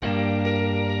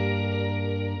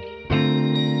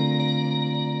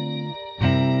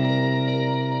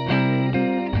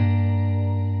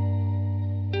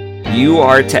You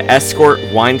are to escort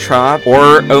Weintraub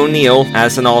or O'Neill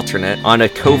as an alternate on a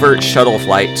covert shuttle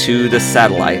flight to the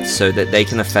satellite so that they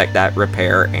can effect that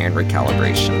repair and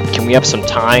recalibration. Can we have some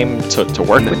time to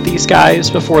work with these guys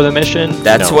before the mission?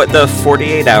 That's what the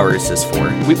 48 hours is for.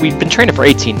 We've been training for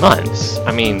 18 months.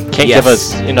 I mean, can't Yes. give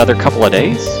us another couple of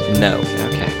days? No.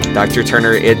 Okay. Dr.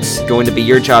 Turner, it's going to be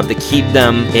your job to keep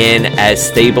them in as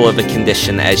stable of a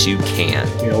condition as you can.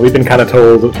 We've been kind of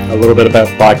told a little bit about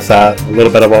BlackSat, a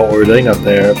little bit about what we're doing up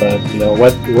there, but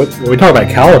what when we talk about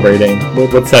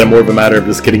calibrating, what's that more of a matter of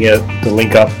just getting it to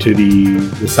link up to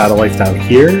the satellites down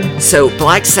here? So,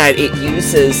 BlackSat, it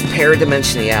uses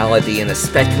paradimensionality in a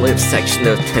speculative section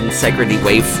of tensegrity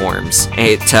waveforms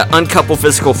to uncouple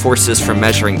physical forces from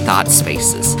measuring thought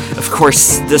spaces. Of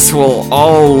course, this will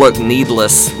all look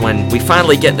needless when we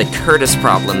finally get the Curtis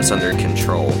problems under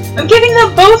control. I'm giving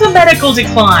them both a medical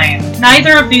decline.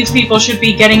 Neither of these people should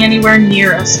be getting anywhere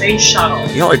near a space shuttle.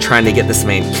 Y'all are trying to get this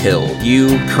man killed. You,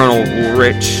 Colonel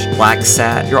Woolrich,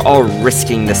 BlackSat, you're all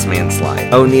risking this man's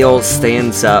life. O'Neill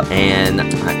stands up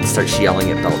and starts yelling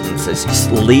at Belton and says,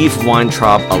 just leave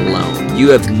Weintraub alone. You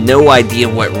have no idea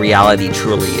what reality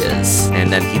truly is.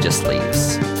 And then he just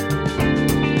leaves.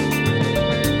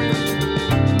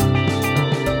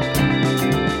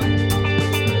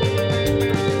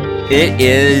 It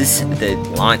is the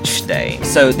launch day.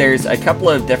 So there's a couple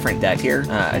of different decks here.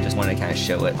 I just want to kind of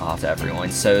show it off to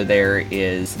everyone. So there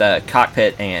is the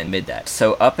cockpit and mid-deck.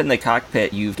 So up in the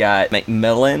cockpit, you've got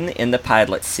McMillan in the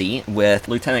pilot seat with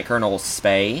Lieutenant Colonel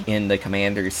Spey in the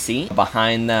commander's seat.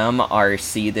 Behind them are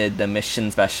seated the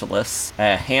mission specialists,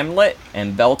 Hamlet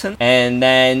and Belton. And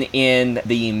then in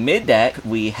the mid-deck,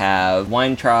 we have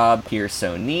Weintraub, Pierce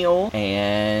O'Neill,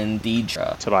 and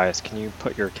Deidre. Tobias, can you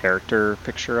put your character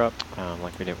picture up,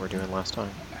 like we're doing last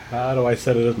time? How do I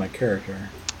set it as my character?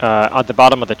 At the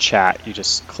bottom of the chat, you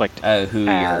just clicked Who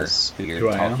as.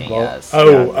 you're talking Well, as.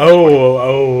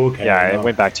 okay. Yeah, Well, it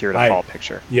went back to your default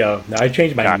picture. Yeah, I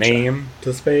changed my Gotcha. name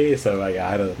to Spey, so I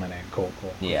had it as my name. Cool.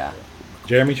 Yeah.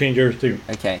 Jeremy, change yours too.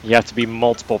 Okay. You have to be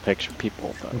multiple picture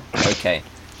people, though. Okay.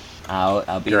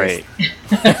 I'll be Great.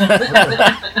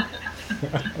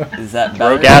 Is that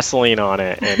Throw better? gasoline on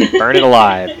it and burn it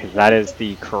alive, because that is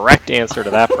the correct answer to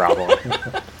that problem.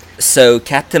 So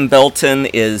Captain Belton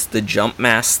is the jump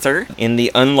master. In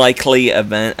the unlikely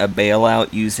event of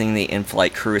bailout using the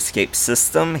in-flight crew escape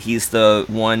system, he's the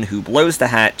one who blows the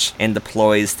hatch and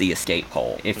deploys the escape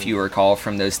hole, if you recall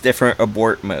from those different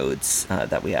abort modes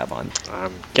that we have on.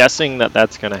 I'm guessing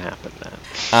that's going to happen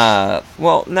then.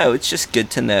 Well, no, it's just good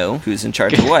to know who's in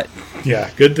charge of what. Yeah,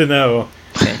 good to know.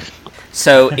 Okay.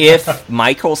 So if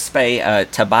Michael Spey,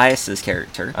 Tobias's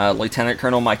character, Lieutenant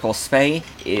Colonel Michael Spey,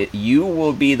 you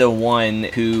will be the one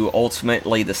who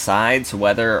ultimately decides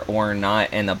whether or not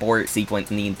an abort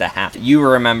sequence needs to happen. You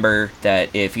remember that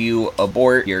if you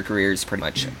abort, your career is pretty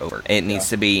much over. It needs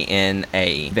to be in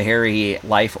a very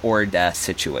life or death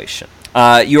situation.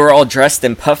 You are all dressed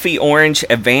in puffy orange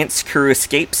advanced crew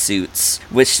escape suits,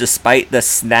 which despite the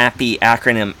snappy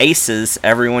acronym ACES,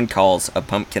 everyone calls a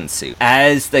pumpkin suit.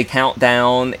 As the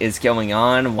countdown is going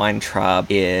on, Weintraub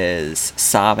is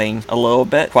sobbing a little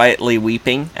bit, quietly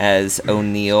weeping as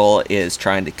O'Neill is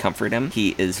trying to comfort him.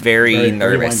 He is very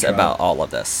nervous about all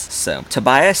of this. So,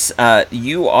 Tobias,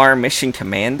 you are mission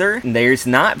commander. There's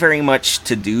not very much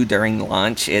to do during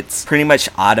launch. It's pretty much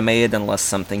automated unless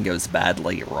something goes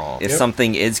badly wrong. If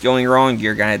something is going wrong,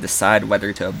 you're going to decide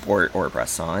whether to abort or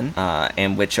press on,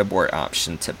 and which abort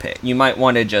option to pick. You might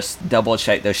want to just double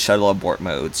check those shuttle abort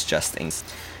modes just in.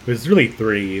 There's really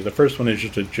three. The first one is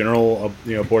just a general,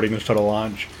 boarding the shuttle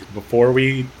launch before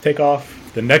we take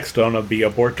off. The next one will be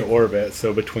abort to orbit.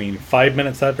 So between 5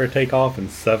 minutes after takeoff and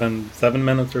seven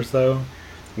minutes or so,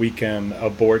 we can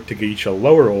abort to reach a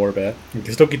lower orbit. We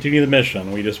can still continue the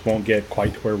mission. We just won't get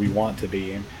quite to where we want to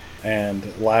be.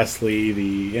 And lastly,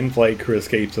 the in-flight crew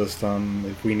escape system,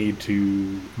 if we need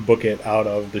to book it out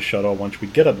of the shuttle once we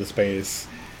get up to space,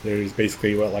 there's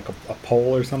basically, like a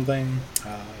pole or something?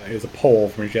 There's a pole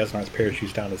from which astronauts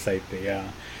parachutes down to safety,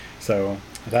 yeah. So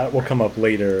that will come up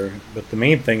later. But the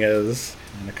main thing is,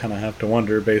 and I kind of have to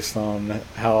wonder, based on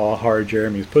how hard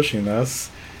Jeremy's pushing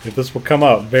this, if this will come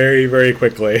up very, very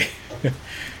quickly.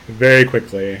 Very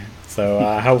quickly. So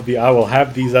I will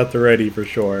have these at the ready for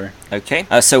sure. Okay,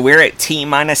 so we're at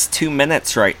T-minus 2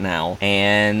 minutes right now,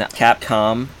 and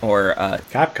Capcom, or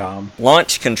Capcom.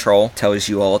 Launch Control, tells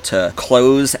you all to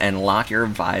close and lock your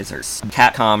visors.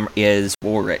 Capcom is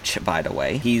Woolrich, by the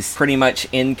way. He's pretty much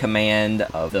in command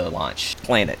of the launch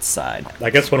planet side. I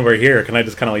guess when we're here, can I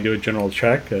just kind of like do a general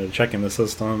check, checking the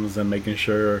systems and making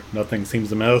sure nothing seems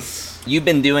to miss? You've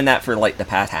been doing that for like the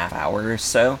past half hour or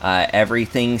so.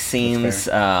 Everything seems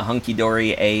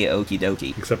hunky-dory, okie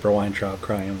dokie. Except for Weintraub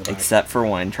crying in the back. Except for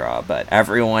Weintraub, but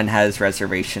everyone has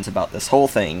reservations about this whole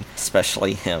thing,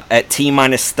 especially him. At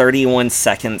T-minus 31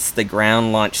 seconds, the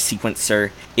ground launch sequencer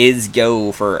is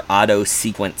go for auto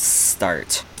sequence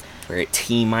start. We're at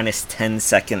T-minus 10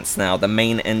 seconds now. The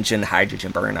main engine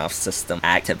hydrogen burn-off system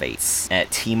activates.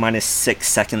 At T-minus 6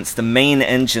 seconds, the main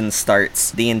engine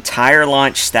starts. The entire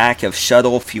launch stack of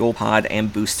shuttle, fuel pod,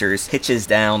 and boosters pitches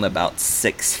down about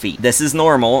 6 feet. This is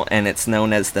normal, and it's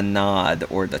known as the nod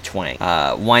or the twang.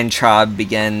 Weintraub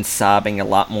begins sobbing a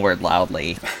lot more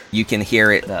loudly. You can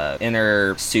hear it, the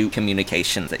inner suit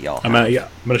communications that y'all have. I'm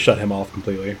gonna shut him off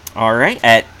completely. Alright,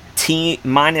 at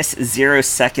T-minus 0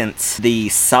 seconds, the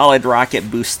solid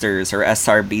rocket boosters, or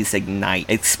SRBs, ignite.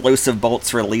 Explosive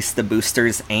bolts release the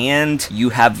boosters, and you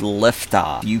have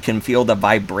liftoff. You can feel the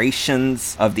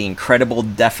vibrations of the incredible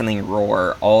deafening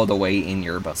roar all the way in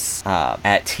your bus.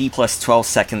 At T-plus 12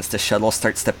 seconds, the shuttle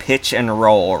starts to pitch and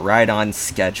roll right on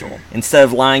schedule. Instead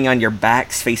of lying on your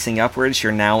backs facing upwards,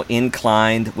 you're now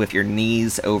inclined with your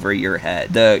knees over your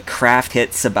head. The craft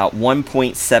hits about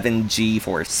 1.7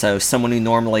 G-force, so someone who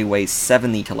normally weighs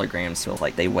 70 kilograms feels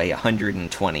like they weigh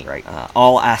 120, right?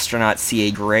 All astronauts see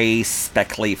a gray,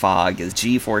 speckly fog as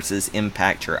G-forces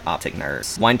impact your optic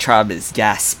nerves. Weintraub is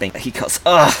gasping. He goes,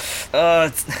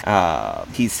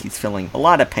 he's feeling a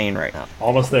lot of pain right now.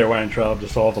 Almost there, Weintraub.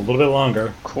 Just hold a little bit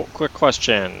longer. Quick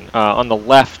question. On the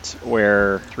left,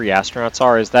 where 3 astronauts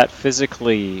are, is that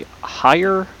physically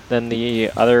higher than the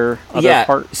other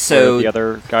part so where the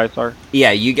other guys are?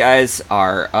 Yeah, you guys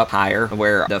are up higher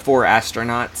where the 4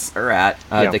 astronauts are at.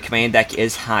 The command deck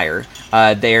is higher.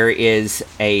 There is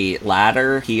a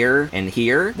ladder here and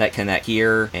here that connect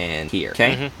here and here.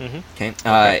 Okay?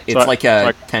 Okay. It's like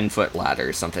a 10-foot ladder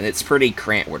or something. It's pretty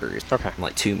cramped orders. Okay.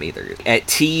 Like 2 meters. At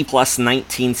T-plus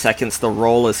 19 seconds, the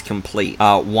roll is complete.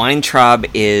 Weintraub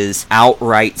is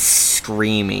outright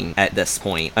screaming at this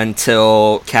point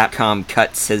until Capcom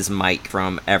cuts his mic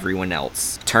from everyone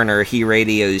else. Turner, he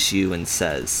radios you and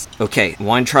says, okay,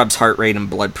 Weintraub's heart rate and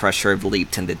blood pressure have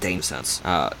leaped into danger zones.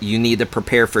 You need to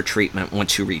prepare for treatment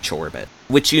once you reach orbit,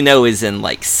 which you know is in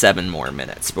like 7 more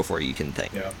minutes before you can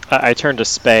think. Yeah. I turn to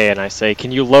Spay and I say,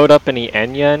 can you load up any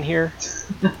Enya in here?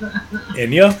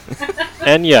 Enya?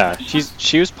 Enya.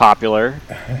 She was popular,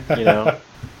 you know.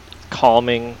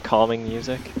 Calming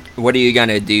music. What are you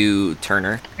gonna do,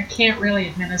 Turner? I can't really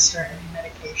administer any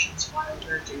medications while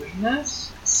we're doing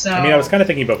this. So I mean, I was kind of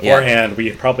thinking beforehand,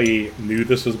 we probably knew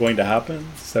this was going to happen,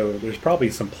 so there's probably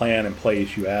some plan in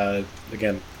place you had.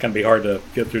 Again, it's going to be hard to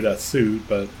get through that suit,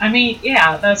 but... I mean,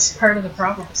 yeah, that's part of the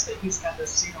problem is that he's got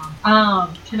this suit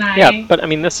on. Can I... Yeah, but I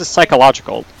mean, this is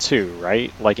psychological, too,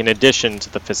 right? Like, in addition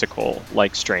to the physical,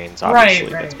 like, strains, obviously,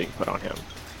 that's being put on him.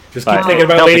 Just keep thinking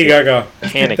about Lady Gaga.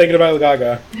 Keep thinking about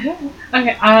Gaga.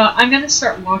 Okay, I'm going to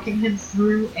start walking him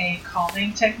through a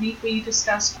calming technique we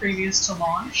discussed previous to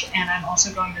launch, and I'm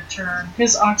also going to turn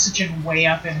his oxygen way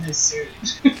up in his suit.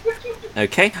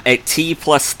 Okay. At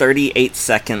T-plus 38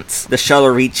 seconds, the shuttle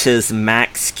reaches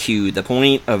max Q, the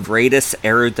point of greatest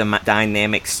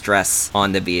aerodynamic stress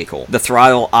on the vehicle. The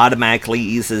throttle automatically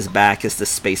eases back as the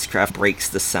spacecraft breaks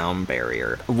the sound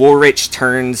barrier. Woolrich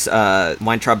turns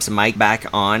Weintraub's mic back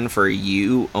on for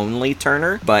you only,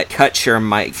 Turner, but cuts your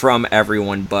mic from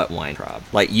everyone but Weintraub.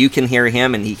 Like, you can hear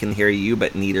him and he can hear you,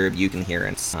 but neither of you can hear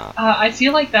him. I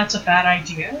feel like that's a bad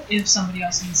idea if somebody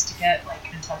else needs to get,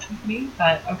 like, in touch with me,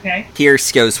 but okay.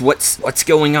 Pierce goes, what's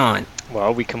going on?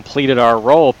 Well, we completed our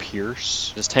role,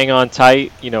 Pierce. Just hang on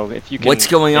tight, you know, if you can... What's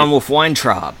going on with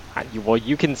Weintraub? Well,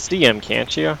 you can see him,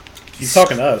 can't you? He's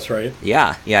talking to us, right?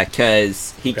 Yeah,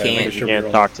 because he can't... You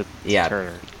can't talk to Yeah.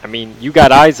 Turner. I mean, you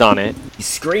got eyes on it. He's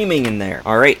screaming in there.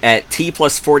 Alright, at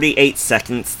T-plus 48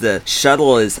 seconds, the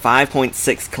shuttle is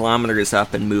 5.6 kilometers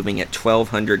up and moving at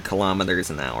 1,200 kilometers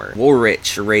an hour.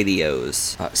 Woolrich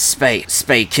radios.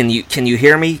 Spay, can you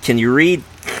hear me? Can you read?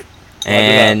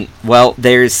 And, well,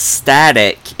 there's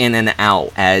static in and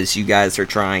out as you guys are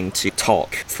trying to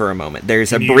talk for a moment.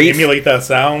 There's a brief... emulate that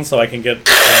sound so I can get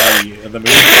in the mood?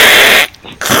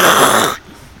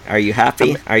 Are you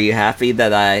happy? Are you happy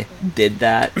that I did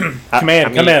that? Come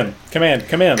in.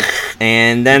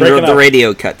 And then Breaking the up.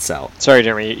 radio cuts out. Sorry,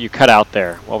 Jeremy, you cut out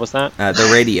there. What was that? The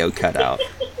radio cut out.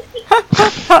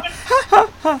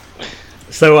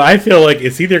 So I feel like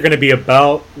it's either going to be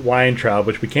about Weintraub,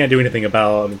 which we can't do anything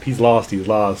about. If he's lost, he's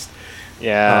lost.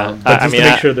 Yeah, But just to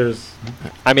make sure there's...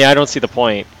 I mean, I don't see the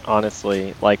point,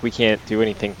 honestly. Like, we can't do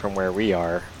anything from where we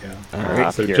are. Yeah. All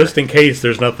right. So here. just in case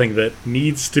there's nothing that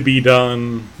needs to be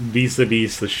done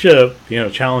vis-a-vis the ship,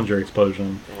 Challenger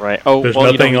explosion. Right. Oh, There's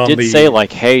well, nothing you on did the- say,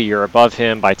 like, hey, you're above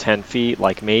him by 10 feet.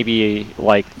 Like, maybe,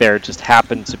 like, there just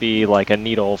happened to be, like, a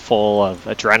needle full of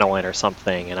adrenaline or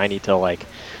something, and I need to, like,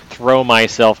 throw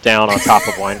myself down on top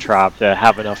of Weintraub to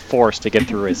have enough force to get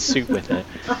through his suit with it.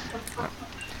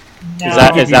 No. Is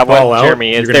that If you what, fall out,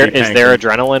 Jeremy, you're is gonna there be is there tanking.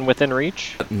 adrenaline within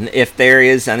reach? If there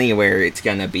is anywhere, it's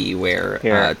gonna be where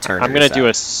Here, Turner's I'm going to do a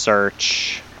at.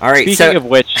 search. All right. Speaking So of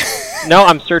which, no,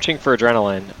 I'm searching for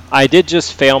adrenaline. I did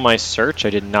just fail my search.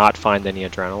 I did not find any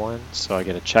adrenaline, so I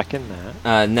get a check in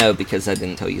that. no, because I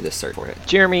didn't tell you to search for it.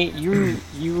 Jeremy,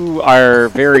 you are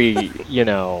very,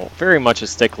 very much a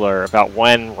stickler about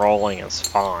when rolling is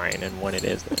fine and when it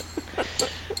isn't.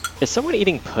 Is someone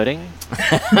eating pudding?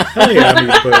 Hell yeah, I'm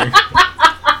eating pudding.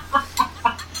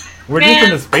 We're just in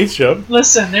Man. a spaceship.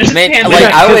 Listen, there's Man, a panda. like,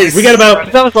 I was- We got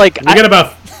about That was like we got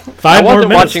about I 5 more wasn't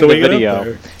minutes watching till the we get up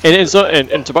video,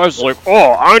 there. and Tobias was like,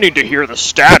 "Oh, I need to hear the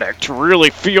static to really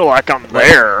feel like I'm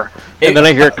there." And then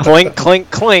I hear clink, clink,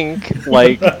 clink,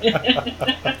 like.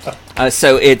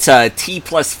 So it's T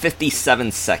plus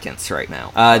 57 seconds right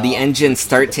now. The engines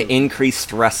start to increase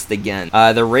thrust again.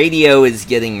 The radio is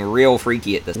getting real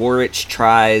freaky at this. Warwich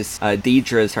tries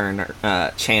Deidre's turn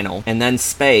channel and then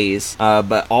Space,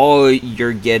 but all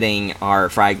you're getting are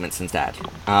fragments instead.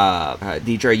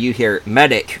 Deidre, you hear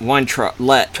medic, one truck,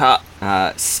 let top.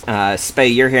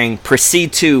 Spay, you're hearing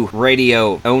proceed to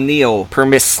radio O'Neill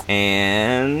permiss,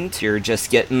 and you're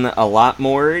just getting a lot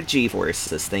more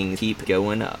G-force as things keep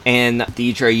going up. And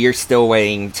Deidre, you're still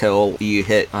waiting till you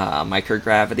hit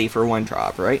microgravity for one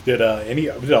drop, right? Did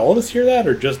all of us hear that,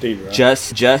 or just Deidre?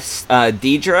 Just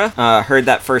Deidre heard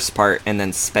that first part, and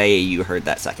then Spay, you heard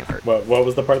that second part. What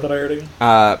was the part that I heard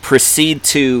again? Proceed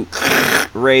to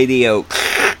radio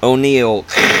O'Neill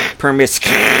permiss.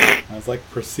 I was like,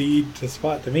 proceed to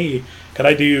spot to me. Could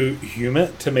I do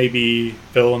human to maybe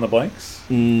fill in the blanks?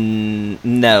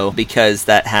 No, because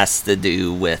that has to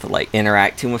do with like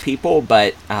interacting with people.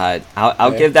 But I'll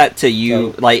Okay. give that to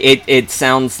you. So- Like it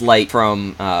sounds like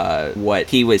from what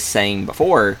he was saying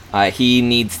before, he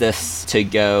needs this to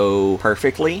go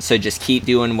perfectly. So just keep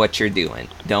doing what you're doing.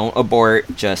 Don't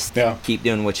abort. Just Yeah. keep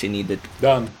doing what you need to.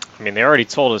 Done. I mean, they already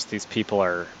told us these people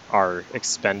are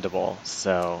expendable,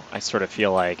 so I sort of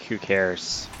feel like, who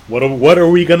cares? What are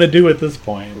we gonna do at this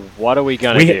point? What are we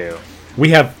gonna We- do? We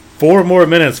have 4 more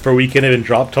minutes before we can even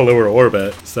drop to lower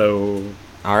orbit. So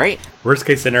All right. worst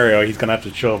case scenario, he's gonna have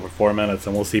to chill for 4 minutes,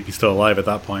 and we'll see if he's still alive at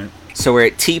that point. So we're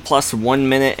at T plus 1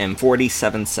 minute and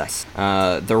 47 seconds.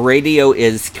 The radio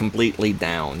is completely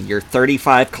down. You're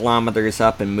 35 kilometers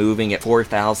up and moving at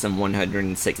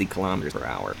 4,160 kilometers per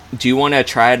hour. Do you want to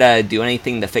try to do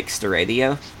anything to fix the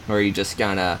radio? Or are you just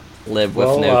gonna live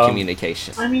with no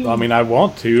communication? I mean, I mean, I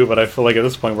want to, but I feel like at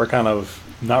this point we're kind of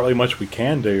not really much we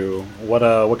can do. What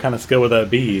kind of skill would that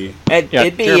be?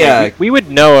 It'd be, Jeremy, we would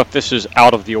know if this is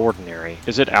out of the ordinary.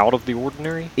 Is it out of the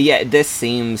ordinary? yeah, this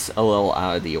seems a little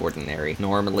out of the ordinary.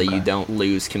 Normally you Okay. don't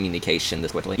lose communication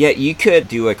this quickly. Yeah, you could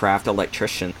do a craft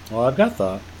electrician. Well, I've got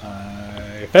that.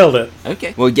 I failed it.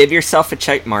 Okay. Well, give yourself a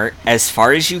check mark. As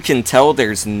far as you can tell,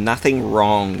 there's nothing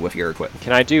wrong with your equipment.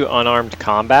 Can I do unarmed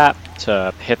combat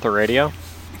to hit the radio?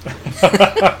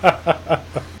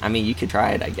 I mean, you could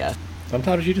try it, I guess.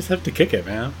 Sometimes you just have to kick it,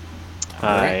 man.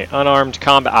 Unarmed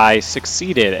combat. I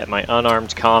succeeded at my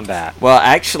unarmed combat. Well,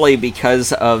 actually,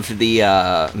 because of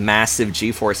the massive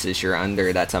G-forces you're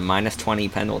under, that's a minus 20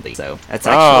 penalty. So that's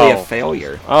actually a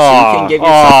failure. So you can give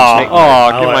yourself a check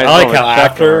mark. give I myself like a how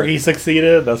check after mark. he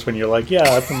succeeded, that's when you're like, yeah,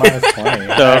 that's a minus 20.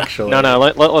 So, actually. no,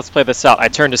 let's play this out. I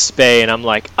turn to Spay and I'm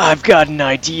like, I've got an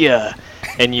idea.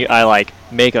 And I like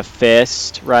make a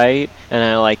fist, right? And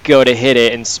I like go to hit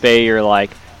it, and Spay, you're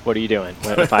like, what are you doing?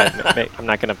 What if I'm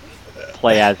not gonna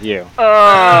play as you.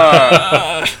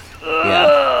 Yeah.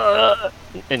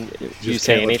 And do you Just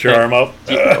say can't lift anything? your arm up.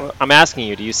 I'm asking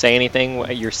you. Do you say anything?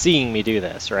 You're seeing me do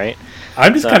this, right?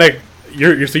 I'm just So- kind of.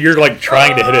 You're like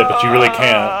trying to hit it, but you really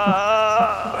can't.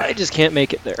 I just can't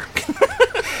make it there.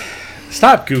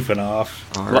 Stop goofing off.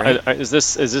 All right. Is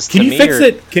this Can to you me fix or-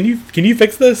 it? Can you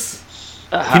fix this?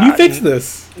 Can you fix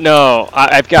this? No,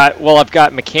 I've got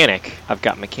mechanic. I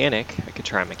could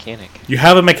try mechanic. You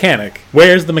have a mechanic.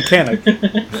 Where's the mechanic?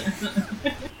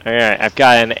 All right, I've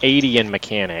got an 80 in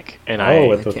mechanic, and I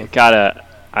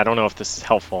don't know if this is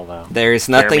helpful though. There's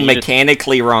nothing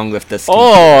mechanically wrong with this.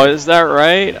 Oh, is that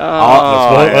right?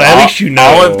 At least you know.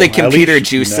 All of the computer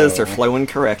juices are flowing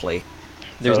correctly.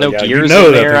 There's So, no yeah, you gears know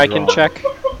in that there I thing's can wrong.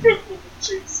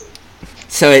 check.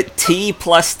 So at T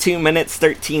plus 2 minutes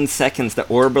 13 seconds, the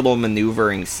orbital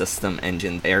maneuvering system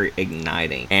engines are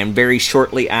igniting, and very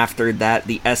shortly after that,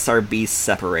 the SRBs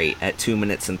separate at 2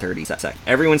 minutes and 30 seconds.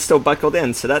 Everyone's still buckled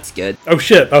in, so that's good. Oh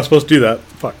shit! I was supposed to do that.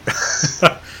 Fuck.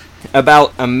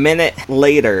 About a minute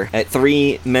later, at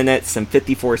 3 minutes and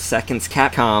 54 seconds,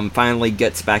 Capcom finally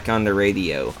gets back on the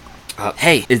radio.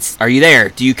 Hey, are you there?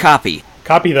 Do you copy?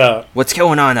 Copy that. What's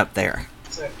going on up there?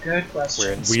 That's a good question.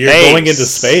 We're in We are going into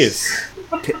space.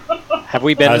 Have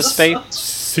we been to space?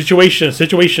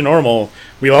 Situation normal.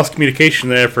 We lost communication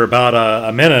there for about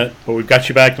a minute, but we've got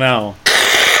you back now.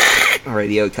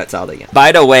 Radio cuts out again.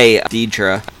 By the way,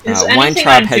 Deidre, Is anything Weintraub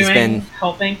I'm has doing been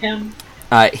helping him?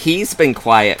 he's been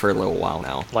quiet for a little while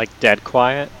now. Like dead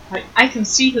quiet? I can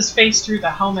see his face through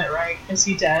the helmet, right? Is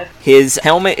he dead? His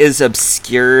helmet is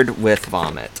obscured with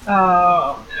vomit.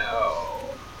 Oh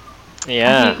no.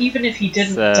 Yeah. I mean, even if he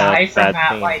didn't It's a die from bad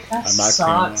that, thing. like, that I'm not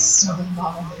clearing sucks so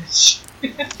much.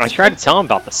 I tried to tell him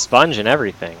about the sponge and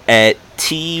everything. At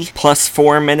T plus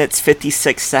 4 minutes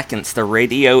 56 seconds, the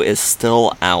radio is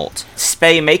still out.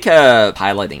 Spay, make a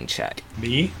piloting check.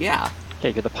 Me? Yeah.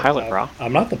 Okay, you're the pilot, brah.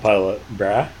 I'm not the pilot,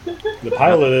 brah. The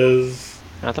pilot is.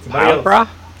 Not the Somebody pilot, else. brah?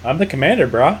 I'm the commander,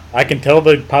 brah. I can tell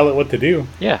the pilot what to do.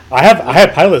 Yeah. I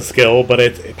have pilot skill, but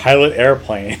it's a pilot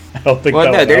airplane. I don't think Well,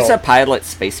 that no, would there's a help. pilot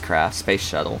spacecraft, space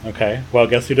shuttle. Okay. Well,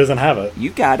 guess who doesn't have it?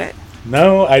 You got it.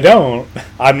 No, I don't.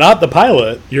 I'm not the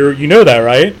pilot. You know that,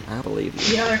 right? I believe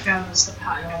you. The other guy was the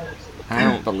pilot. I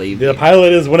don't believe The you.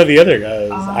 pilot is one of the other guys.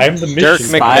 I'm the Dirk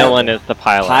mission. McMillan is the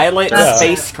pilot. Pilot Yeah.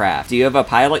 spacecraft. Do you have a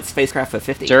pilot spacecraft of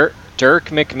 50? Dirk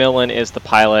McMillan is the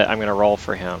pilot. I'm gonna roll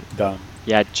for him. Done.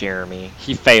 Yeah, Jeremy.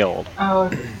 He failed. Oh,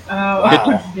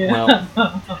 Wow. yeah.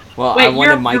 Well, Wait, I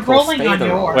wanted you're Michael rolling Spade on to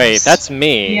roll. yours. Wait, that's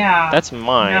me. Yeah. That's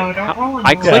mine. No, don't roll on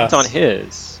I yours. clicked Yeah. on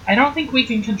his. I don't think we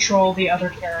can control the other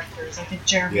characters. I think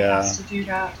Jeremy Yeah. has to do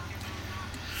that.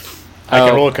 I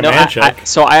can roll a command check.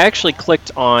 So I actually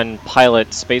clicked on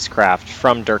pilot spacecraft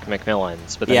from Dirk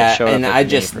McMillan's, but then it Yeah, showed and up with I me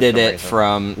just for did some it reason.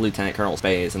 from Lieutenant Colonel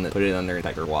Space and then put it under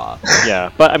Dr. Waugh. Yeah,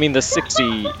 but I mean the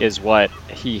 60 is what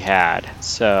he had.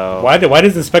 So Why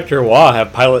does Inspector Waugh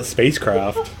have pilot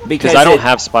spacecraft? because I don't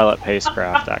have pilot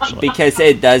spacecraft actually. Because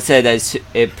it does it as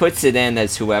it puts it in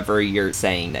as whoever you're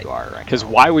saying that you are, right? Because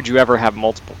why would you ever have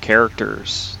multiple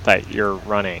characters that you're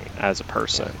running as a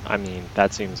person? I mean,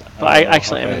 that seems. But I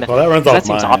actually, I okay. mean, Well, that runs off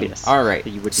seems mine. obvious. All right. that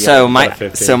you would be So able to-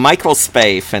 50. so Michael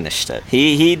Spay finished it.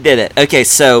 He did it. Okay,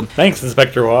 so Thanks,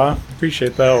 Inspector Waugh.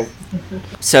 Appreciate that.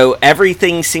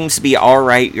 everything seems to be all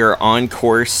right. You're on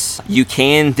course. You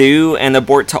can do an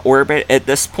abort to orbit at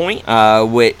this point,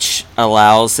 which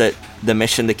allows the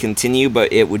mission to continue,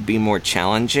 but it would be more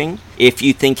challenging if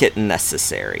you think it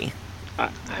necessary.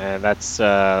 that's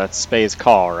Spay's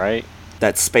call, right?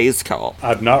 That's Spay's call.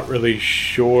 I'm not really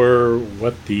sure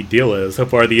what the deal is. So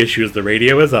far, the issue is the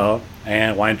radio is out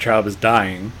and Weintraub is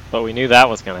dying. But we knew that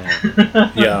was going to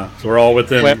happen. Yeah, so we're all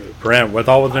within Well-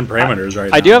 parameters right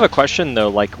now. I do have a question though.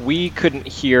 Like we couldn't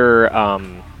hear.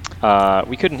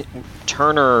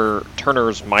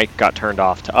 Turner's mic got turned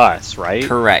off to us, right?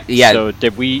 Correct. Yeah. So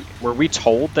were we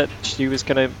told that she was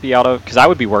going to be out of? Because I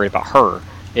would be worried about her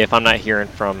if I'm not hearing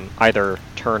from either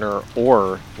Turner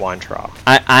or Weintraub.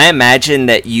 I imagine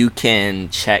that you can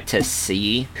check to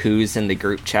see who's in the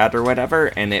group chat or whatever,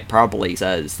 and it probably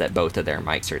says that both of their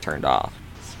mics are turned off.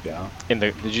 Yeah.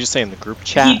 Did you say in the group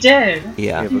chat? He did.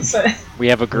 Yeah. He said, We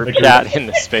have a group the group. chat in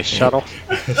the space shuttle.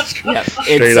 Yeah.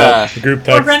 Straight It's up. The group we're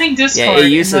text. running Discord. Yeah, it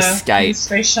in uses the Skype.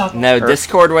 Space shuttle. No, Or-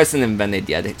 Discord wasn't invented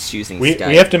yet. It's using We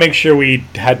Skype. have to make sure we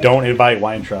don't invite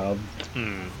Weintraub.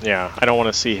 Yeah, I don't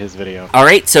want to see his video. All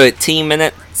right, so at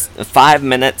 5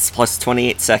 minutes plus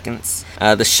 28 seconds,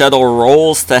 the shuttle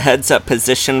rolls to heads-up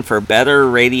position for better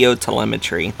radio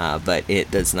telemetry, but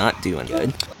it does not do any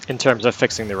good. In terms of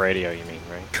fixing the radio, you mean,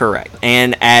 right? Correct.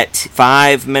 And at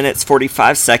 5 minutes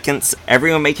 45 seconds,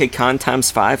 everyone make a con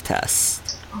times 5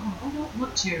 test. Oh, I don't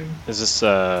want to. Is this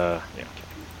yeah? Okay.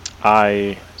 I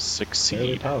Daily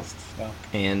succeed. posts. Yeah.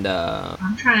 And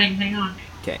I'm trying. Hang on.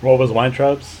 What was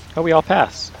Weintraub's? Oh, we all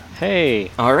pass. Hey.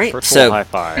 All right, Virtual so high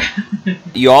five.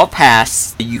 you all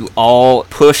pass. You all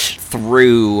push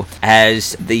through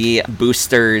as the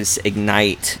boosters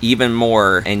ignite even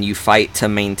more, and you fight to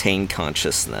maintain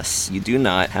consciousness. You do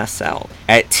not pass out.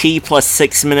 At T plus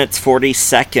 6 minutes 40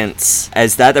 seconds,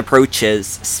 as that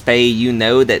approaches, Spay, you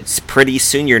know that pretty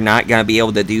soon you're not going to be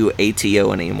able to do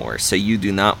ATO anymore, so you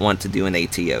do not want to do an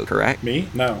ATO, correct? Me?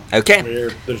 No. Okay.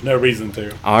 There's no reason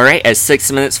to. All right, as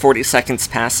 6 minutes 40 seconds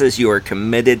passes, you are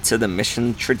committed to the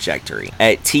mission trajectory.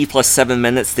 At T plus 7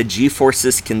 minutes, the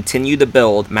G-forces continue to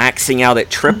build, maxing out at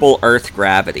triple Earth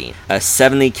gravity. A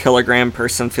 70 kilogram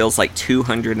person feels like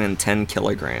 210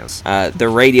 kilograms. The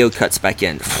radio cuts back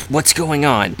in. What's going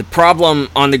on? The problem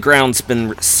on the ground's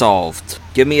been solved.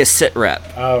 Give me a sit rep.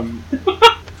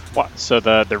 What? So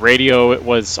the radio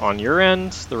was on your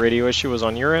end? The radio issue was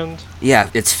on your end? Yeah,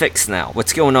 it's fixed now.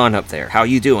 What's going on up there? How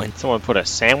you doing? Someone put a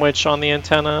sandwich on the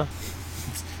antenna?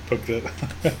 Hooked it.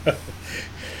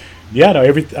 Yeah, no,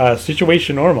 every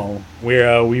situation normal.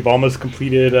 We've almost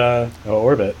completed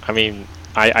orbit. I mean,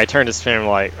 I turned to Spam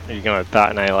like, are you gonna thought?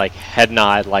 And I like head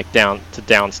nod like down to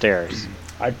downstairs.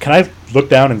 Can I look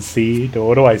down and see?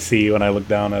 What do I see when I look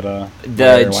down at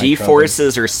The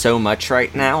G-forces are so much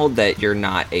right now that you're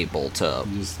not able to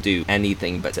just do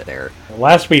anything but sit there.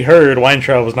 Last we heard,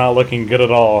 Weintraub was not looking good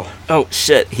at all. Oh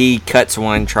shit! He cuts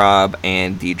Weintraub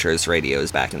and Deidre's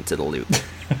radios back into the loop.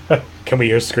 Can we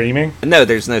hear screaming? No,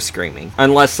 there's no screaming.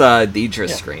 Unless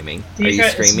Deidre's screaming. Are you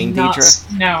screaming,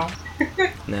 Deidre? No.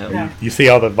 No. You see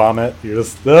all the vomit? You're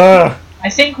just, ugh! I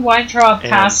think Weintraub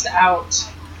passed out.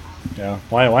 Yeah,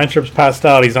 Weintraub's passed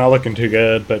out. He's not looking too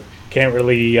good, but can't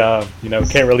really,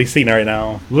 can't really see right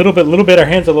now. A little bit. Our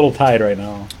hands are a little tied right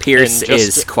now. Pierce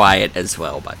is quiet as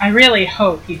well, but I really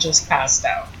hope he just passed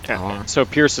out. Yeah. So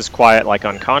Pierce is quiet, like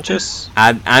unconscious.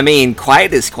 I mean,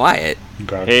 quiet is quiet.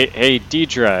 Okay. Hey,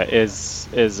 Deidre, is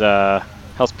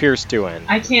how's Pierce doing?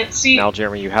 I can't see. Now,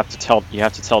 Jeremy, you have to tell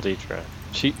Deidre.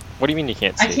 What do you mean you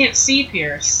can't see? I can't see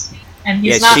Pierce, and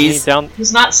he's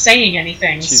he's not saying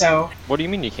anything. So what do you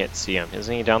mean you can't see him?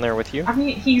 Isn't he down there with you? I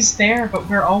mean, he's there, but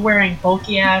we're all wearing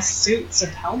bulky ass suits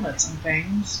and helmets and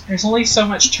things. There's only so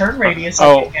much turn radius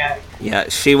I can get. Yeah,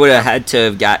 she would have had to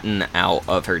have gotten out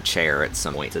of her chair at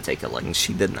some point to take a look, and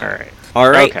she didn't. All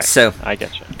right, okay. So I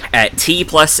get you. At T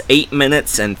plus 8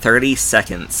 minutes and 30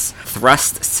 seconds,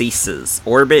 thrust ceases.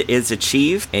 Orbit is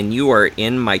achieved, and you are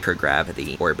in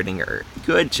microgravity, orbiting Earth.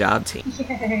 Good job, team.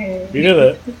 Yay. We did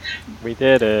it. We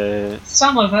did it.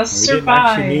 Some of us We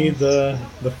survived. didn't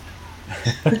actually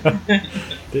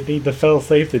didn't need the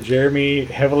fail-safe that Jeremy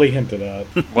heavily hinted at.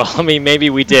 Well, I mean, maybe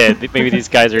we did. Maybe these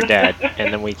guys are dead,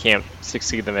 and then we can't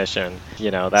succeed the mission.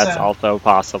 That's So, also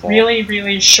possible. Really,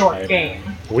 really short game.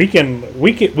 We can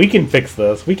fix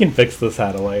this. We can fix this,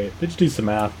 Adelaide. Just do some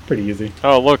math. Pretty easy.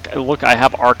 Oh, look! I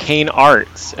have arcane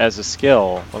arts as a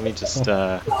skill. Let me just.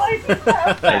 I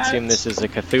assume this is a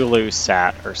Cthulhu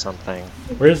sat or something.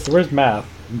 Where's math?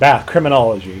 Math.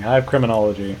 Criminology. I have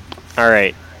criminology. All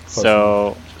right.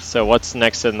 So what's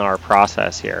next in our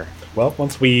process here? Well,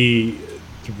 once we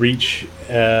reach,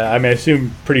 I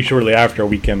assume pretty shortly after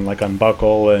we can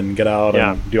unbuckle and get out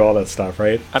and do all that stuff,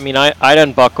 right? I mean, I'd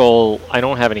unbuckle. I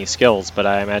don't have any skills, but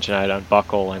I imagine I'd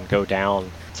unbuckle and go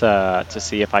down to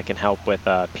see if I can help with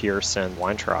Pierce and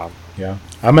Weintraub. Yeah,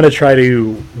 I'm gonna try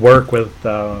to work with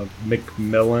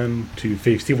McMillan to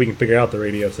see if we can figure out the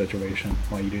radio situation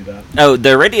while you do that. Oh,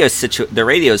 the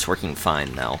radio's working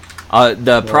fine now.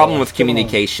 The problem with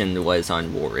communication was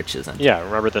on Woolrich's end. Yeah,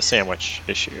 remember the sandwich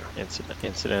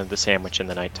incident of the sandwich in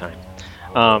the nighttime.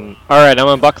 All right, I'm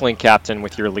unbuckling, Captain,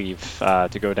 with your leave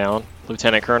to go down,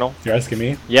 Lieutenant Colonel. You're asking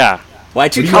me? Yeah.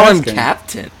 Why'd you What are call you him asking?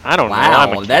 Captain? I don't know. Wow,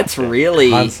 I'm a that's captain.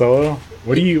 really. Han Solo?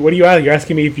 What do you ask? You're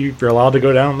asking me if you're allowed to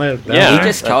go down there? Yeah. He there?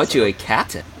 just called you a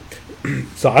captain.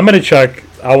 So I'm gonna check.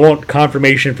 I want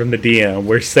confirmation from the DM.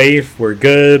 We're safe. We're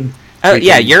good. Oh, We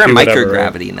yeah, can you're in do whatever.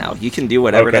 microgravity now. You can do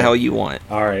whatever the Okay. hell you want.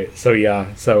 All right. So yeah.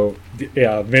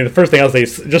 The first thing I'll say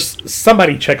is just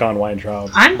somebody check on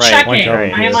Weintraub. I'm Right, checking. Weintraub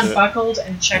I am is- unbuckled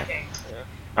and checking.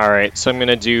 All right, so I'm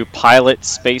gonna do pilot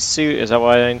spacesuit. Is that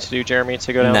what I need to do, Jeremy,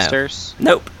 to go No. downstairs?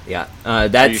 Nope. Yeah.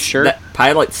 That's you sure? That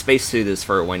pilot spacesuit is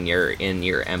for when you're in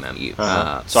your MMU.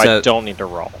 So I don't need to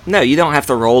roll No, you don't have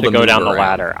to roll to to go move down the around.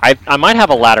 ladder. I might have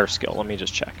a ladder skill. Let me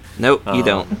just check. Nope, you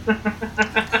don't.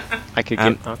 I could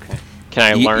get. Okay. Can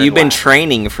I learn? You've been ladder?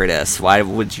 training for this. Why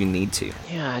would you need to?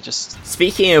 Yeah, I just.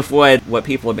 Speaking of what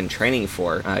people have been training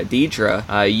for, Deidre,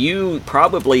 you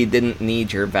probably didn't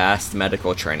need your vast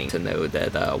medical training to know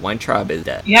that Weintraub is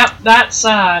dead. Yep,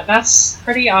 that's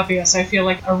pretty obvious. I feel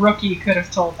like a rookie could have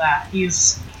told that.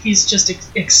 He's he's just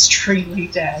extremely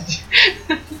dead.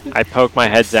 I poke my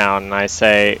head down and I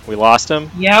say, "We lost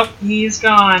him. Yep, he's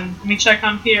gone. Let me check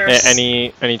on Pierce.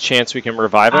 Any chance we can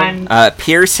revive him?"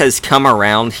 Pierce has come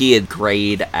around. He had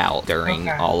grayed out during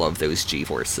Okay. all of those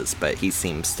G-forces, but he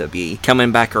seems to be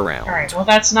coming back around. Alright, well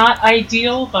that's not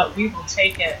ideal, but we will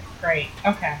take it. Great.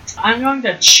 Okay. I'm going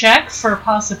to check for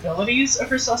possibilities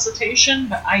of resuscitation,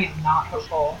 but I am not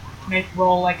hopeful. Maybe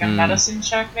roll like a medicine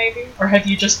check, maybe? Or have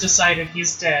you just decided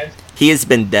he's dead? He has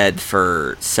been dead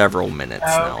for several minutes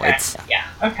now. Okay. Yeah,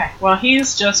 okay. Well,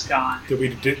 he's just gone.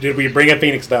 Did we bring a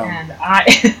Phoenix down? And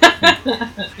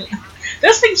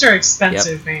those things are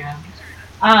expensive, man.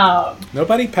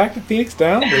 Nobody packed a Phoenix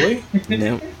down, really?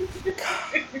 No.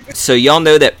 So y'all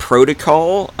know that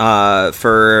protocol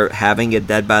for having a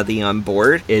dead body on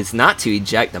board is not to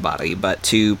eject the body, but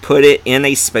to put it in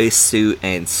a spacesuit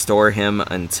and store him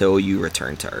until you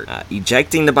return to Earth.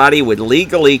 Ejecting the body would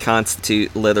legally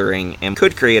constitute littering and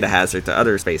could create a hazard to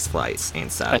other space flights and I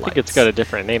satellites. think it's got a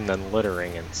different name than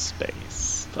littering in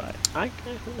space, but who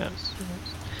knows?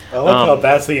 I like how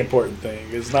that's the important thing.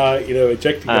 It's not,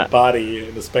 ejecting a body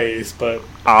into space, but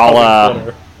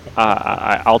I'll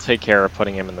take care of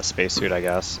putting him in the spacesuit, I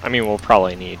guess. I mean, we'll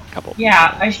probably need a couple.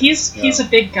 Yeah, he's a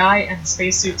big guy, and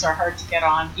spacesuits are hard to get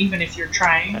on, even if you're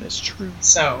trying. That is true.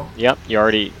 So. Yep,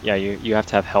 you have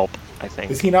to have help, I think.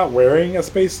 Is he not wearing a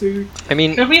spacesuit? I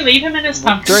mean, could we leave him in his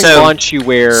pumpkin? during launch, you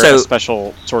wear a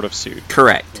special sort of suit.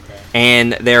 Correct. Okay.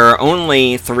 And there are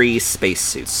only 3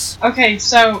 spacesuits. Okay,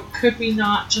 so could we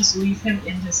not just leave him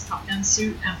in his pumpkin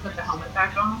suit and put the helmet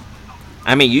back on?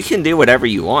 I mean, you can do whatever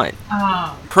you want.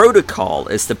 Protocol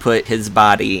is to put his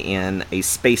body in a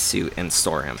spacesuit and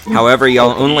store him. However,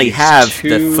 y'all only have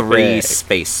the 3 big.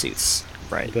 spacesuits.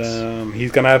 Right.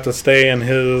 He's gonna have to stay in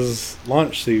his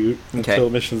launch suit Okay. until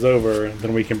mission's over, and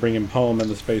then we can bring him home in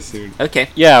the spacesuit. Okay.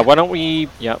 Yeah, why don't we...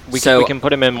 Yeah, we So- can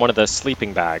put him in one of the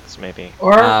sleeping bags, maybe.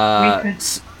 Or Uh, we could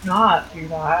not do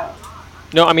that.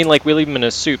 No, I mean, like, we leave him in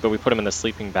a suit, but we put him in the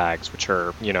sleeping bags, which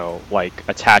are, like,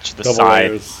 attached to the Double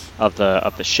side layers. of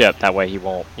the ship. That way he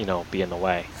won't, be in the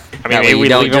way. I mean, That way maybe you we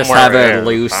don't leave him just where have it a is.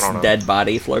 loose, I don't know. dead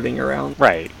body floating around.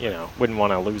 Right, wouldn't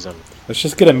want to lose him. Let's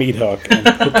just get a meat hook and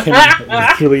hook him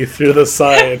literally through the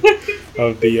side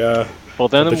of the. Well,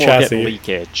 then the we'll chassis. get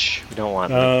leakage. We don't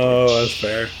want Oh, leakage.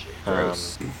 that's fair.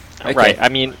 Gross. Okay. Right, I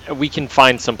mean, we can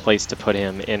find some place to put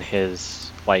him in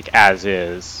his, like, as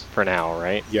is for now,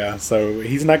 right? Yeah, so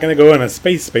he's not going to go in a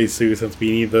spacesuit since we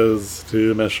need those to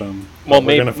the mission. Well, But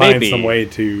we're going to find maybe. some way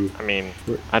to. I mean,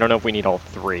 I don't know if we need all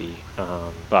 3,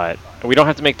 but we don't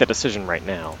have to make that decision right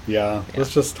now. Yeah,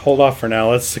 let's just hold off for now.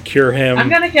 Let's secure him. I'm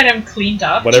gonna get him cleaned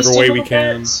up. Whatever just a way we little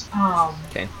can. bit.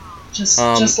 Okay. Just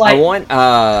like I want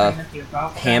kind of the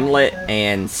above Hamlet that.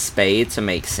 and Spade to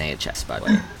make Sanchez, by the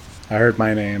way. I heard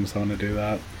my name, so I'm going to do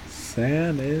that.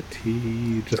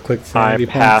 Sanity. Just click I sanity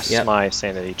passed points. Yep. my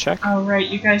sanity check. Oh right,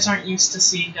 you guys aren't used to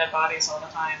seeing dead bodies all the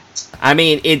time. I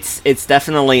mean, it's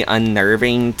definitely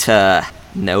unnerving to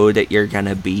know that you're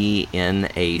gonna be in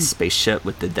a spaceship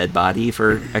with the dead body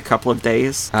for a couple of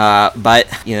days. But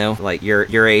like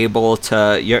you're able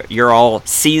to you're all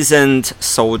seasoned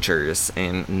soldiers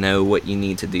and know what you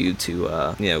need to do to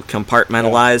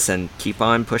compartmentalize and keep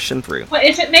on pushing through. Well,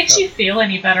 if it makes you feel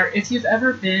any better, if you've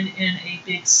ever been in a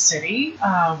big city,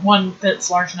 one that's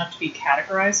large enough to be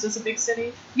categorized as a big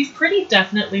city, you've pretty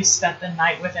definitely spent the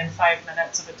night within 5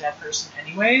 minutes of a dead person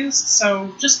anyways,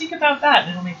 so just think about that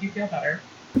and it'll make you feel better.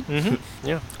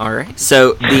 Yeah. All right.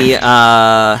 So the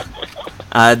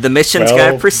mission's Well,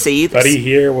 gonna proceed. Buddy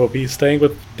here will be staying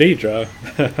with Deidre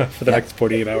for the next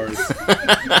 48 hours.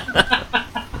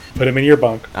 Put him in your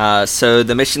bunk. So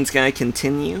the mission's gonna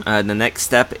continue. The next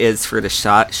step is for the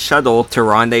shuttle to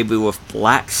rendezvous with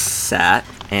Blacksat,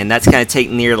 and that's gonna take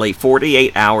nearly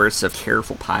 48 hours of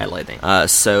careful piloting.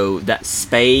 So that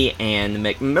Spay and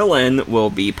McMillan will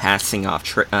be passing off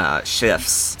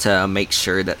shifts to make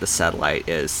sure that the satellite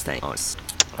is staying on.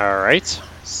 All right.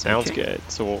 Sounds Okay. good.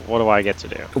 So what do I get to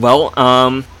do? Well,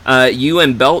 you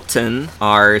and Belton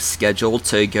are scheduled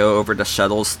to go over the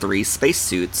shuttle's 3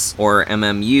 spacesuits, or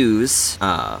MMUs,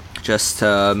 just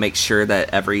to make sure that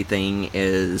everything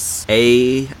is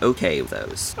A-okay with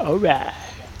those. All right.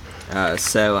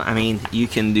 So, I mean, you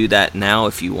can do that now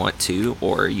if you want to,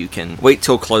 or you can wait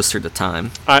till closer to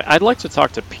time. I'd like to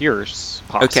talk to Pierce,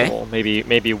 possible.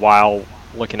 Maybe while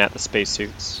looking at the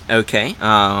spacesuits. Okay,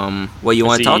 what you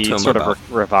want to talk to him sort about?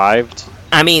 of revived?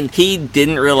 I mean, he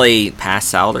didn't really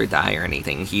pass out or die or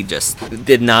anything. He just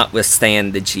did not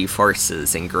withstand the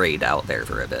G-forces and grayed out there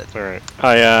for a bit. All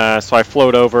right. So I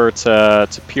float over to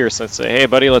Pierce and say, "Hey,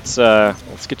 buddy, let's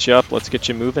get you up. Let's get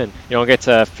you moving. You don't get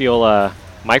to feel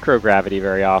microgravity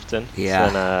very often.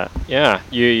 Yeah. So, yeah,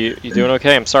 you doing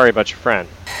okay? I'm sorry about your friend.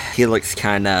 He looks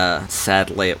kind of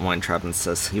sadly at Weintraub and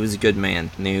says he was a good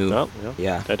man.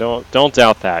 Yeah. I don't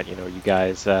doubt that. You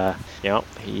guys.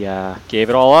 He gave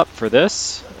it all up for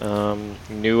this.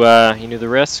 He knew the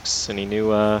risks, and he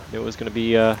knew it was going to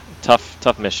be a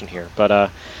tough mission here.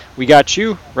 But we got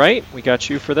you, right? We got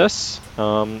you for this.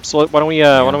 So why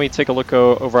don't we take a look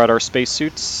over at our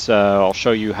spacesuits? I'll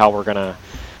show you how we're gonna.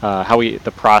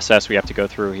 The process we have to go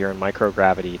through here in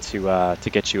microgravity to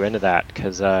get you into that,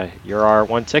 because you're our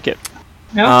one ticket.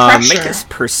 No pressure. Make us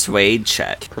persuade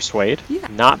check. Persuade? Yeah.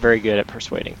 Not very good at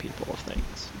persuading people of things.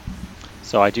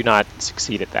 So I do not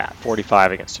succeed at that.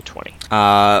 45 against a 20.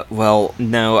 Well,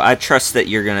 no, I trust that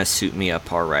you're gonna suit me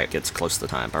up all right. Gets close to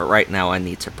time, but right now I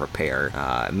need to prepare.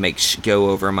 Go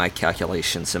over my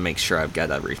calculations and make sure I've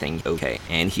got everything okay.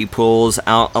 And he pulls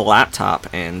out a laptop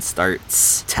and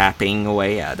starts tapping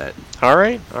away at it. All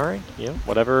right. Yeah,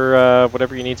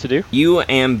 whatever you need to do. You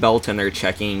and Belton are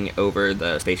checking over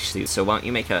the spacesuit, so why don't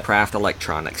you make a craft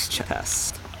electronics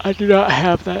test? I do not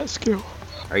have that skill.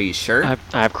 Are you sure? I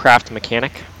have craft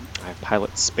mechanic. I have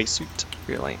pilot spacesuit.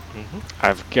 Really?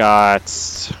 I've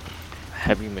got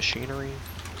heavy machinery.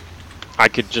 I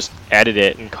could just edit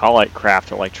it and call it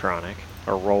craft electronic,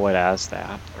 or roll it as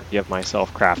that, or give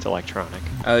myself craft electronic.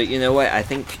 Oh, you know what? I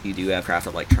think you do have craft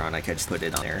electronic. I just put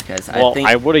it on there because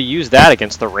I would have used that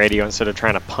against the radio instead of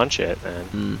trying to punch it.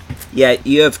 Then. Yeah,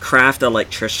 you have craft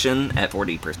electrician at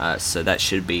 40%, so that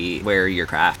should be where your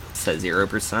craft says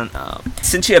 0%.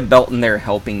 Since you have Belton there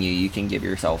helping you, you can give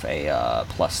yourself a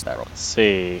plus that roll. Let's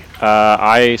see.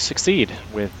 I succeed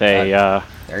with a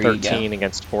 13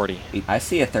 against 40. I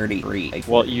see a 33.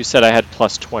 Well, you said I had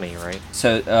plus 20, right?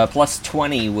 So plus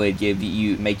 20 would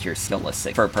make your skill a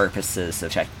 6 for purposes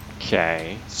of check.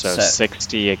 Okay, so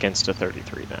 60 against a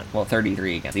 33 then. Well,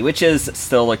 33 against, which is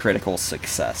still a critical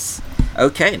success.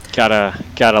 Okay.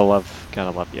 Gotta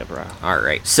love you, bro.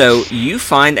 Alright, so you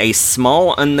find a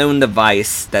small unknown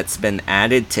device that's been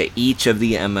added to each of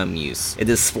the MMUs. It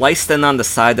is spliced in on the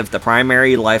side of the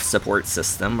primary life support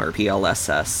system, or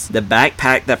PLSS, the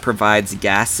backpack that provides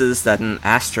gases that an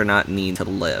astronaut needs to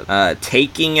live.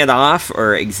 Taking it off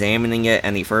or examining it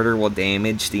any further will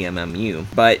damage the MMU,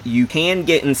 but you can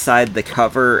get inside the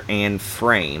cover and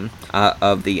frame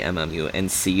of the MMU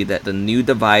and see that the new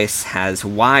device has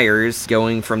wires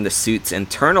going from the suit's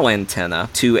internal antenna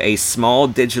to a small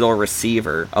digital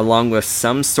receiver, along with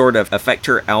some sort of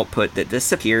effector output that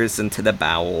disappears into the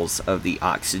bowels of the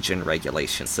oxygen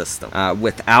regulation system.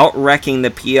 Without wrecking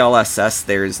the PLSS,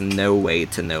 there's no way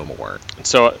to know more.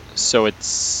 So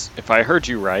it's, if I heard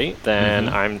you right, then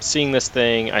I'm seeing this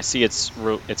thing. I see it's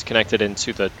connected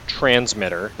into the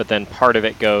transmitter, but then part of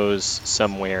it goes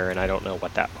somewhere, and I don't know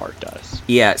what that part does.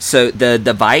 Yeah, so the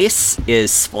device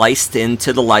is spliced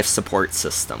into the life support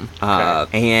system,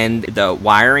 and the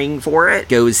wiring for it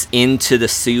goes into the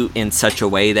suit in such a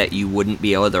way that you wouldn't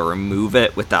be able to remove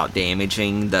it without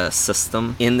damaging the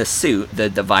system. In the suit, the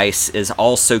device is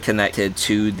also connected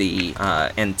to the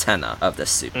antenna of the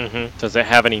suit. Does it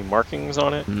have any markings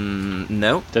on it?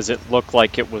 No. Does it look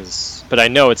like it was... But I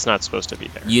know it's not supposed to be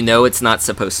there. You know it's not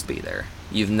supposed to be there.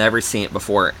 You've never seen it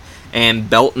before. And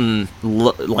Belton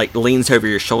leans over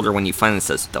your shoulder when you find it and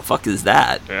says, "The fuck is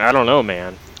that?" I don't know,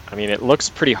 man. I mean, it looks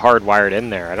pretty hardwired in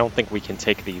there. I don't think we can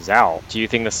take these out. Do you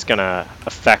think this is going to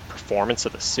affect performance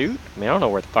of the suit? I mean, I don't know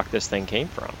where the fuck this thing came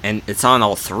from. And it's on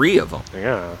all three of them.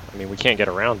 Yeah. I mean, we can't get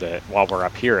around it while we're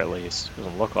up here, at least.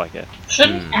 Doesn't look like it.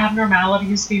 Shouldn't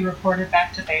abnormalities be reported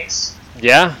back to base?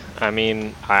 Yeah. I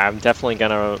mean, I'm definitely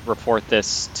going to report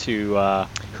this to...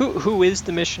 Who is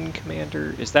the mission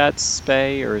commander? Is that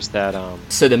Spey, or is that...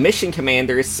 So the mission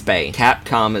commander is Spey.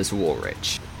 Capcom is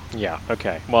Woolrich. Yeah,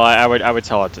 okay. Well, I would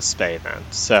tell it to Spey then.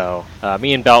 So,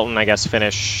 me and Belton, I guess,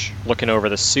 finish looking over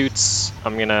the suits.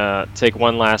 I'm gonna take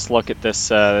one last look at this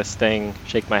thing,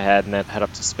 shake my head, and then head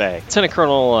up to Spey. Lieutenant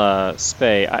Colonel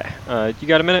Spey, you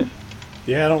got a minute?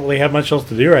 Yeah, I don't really have much else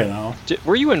to do right now.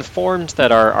 Were you informed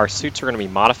that our suits are going to be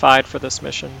modified for this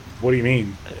mission? What do you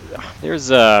mean?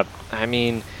 There's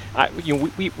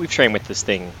we've trained with this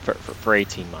thing for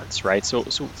 18 months, right? So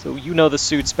you know the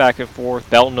suits back and forth.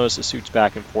 Belton knows the suits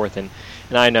back and forth, and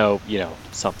I know,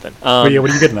 something. What are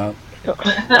you getting at?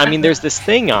 I mean, there's this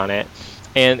thing on it,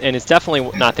 and it's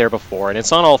definitely not there before, and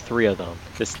it's on all three of them.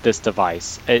 This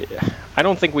device. I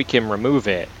don't think we can remove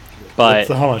it But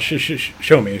hold on,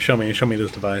 show me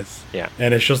this device. yeah.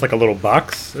 And it's just like a little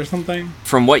box or something.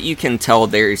 From what you can tell,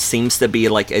 there seems to be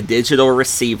like a digital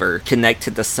receiver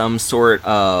connected to some sort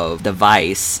of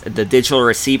device. The digital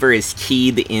receiver is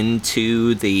keyed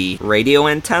into the radio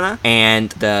antenna, and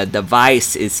the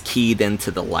device is keyed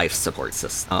into the life support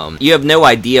system. You have no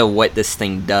idea what this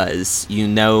thing does. You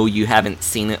know, you haven't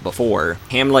seen it before.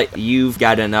 Hamlet, you've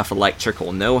got enough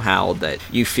electrical know-how that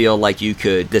you feel like you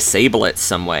could disable it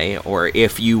some way, or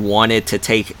if you wanted to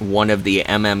take one of the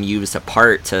MMUs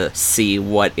apart to see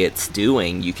what it's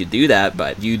doing, you could do that,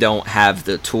 but you don't have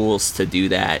the tools to do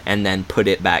that and then put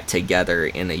it back together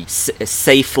in a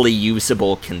safely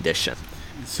usable condition.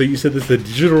 So you said this is a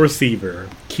digital receiver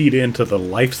keyed into the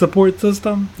life support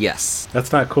system? Yes.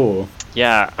 That's not cool.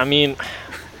 Yeah, I mean,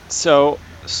 so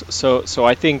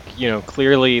I think,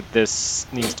 clearly this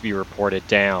needs to be reported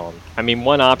down. I mean,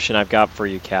 one option I've got for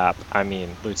you, Cap,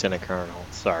 Lieutenant Colonel,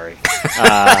 sorry,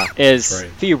 is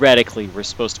Right. theoretically we're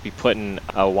supposed to be putting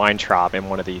a Weintraub in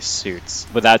one of these suits,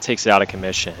 but that takes it out of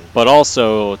commission. But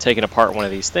also, taking apart one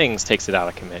of these things takes it out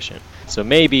of commission. So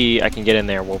maybe I can get in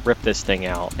there, we'll rip this thing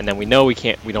out, and then we know we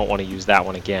don't want to use that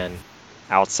one again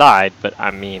outside, but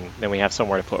then we have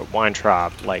somewhere to put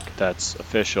Weintraub, like that's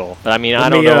official. But I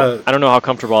don't know how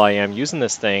comfortable I am using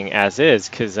this thing as is,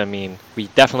 because we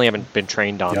definitely haven't been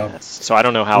trained on this, so I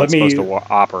don't know how it's supposed to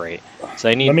operate. So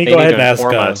they need to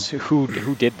inform us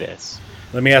who did this.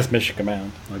 Let me ask Mission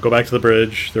Command. I'll go back to the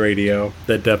bridge, the radio.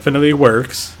 That definitely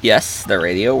works. Yes, the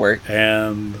radio worked.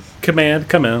 And Command,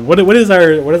 come in. What is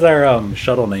our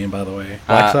shuttle name, by the way?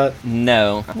 Blacksat?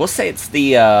 No, we'll say it's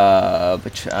the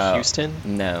Houston.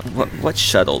 No, what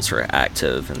shuttles were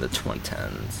active in the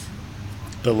 2010s?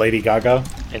 The Lady Gaga,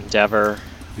 Endeavor,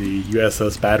 the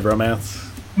USS Bad Romance,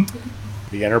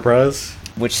 the Enterprise.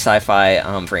 Which sci-fi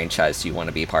franchise do you want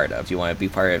to be part of? Do you want to be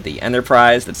part of the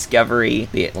Enterprise, the Discovery,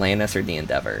 the Atlantis, or the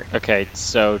Endeavor? Okay,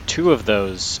 so two of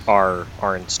those are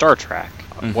in Star Trek.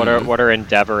 Mm-hmm. What are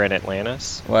Endeavor and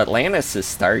Atlantis? Well, Atlantis is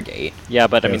Stargate. Yeah,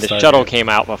 but Yeah, the Stargate. shuttle came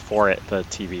out before the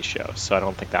TV show, so I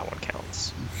don't think that one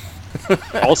counts.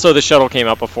 Also, the shuttle came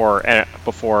out before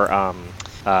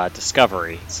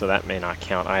Discovery, so that may not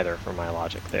count either for my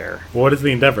logic there. What is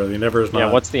the Endeavor? The Endeavor is not.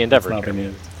 Yeah, what's the Endeavor? It's not been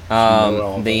used.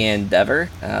 The Endeavor?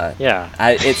 Yeah.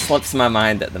 It slips my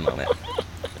mind at the moment.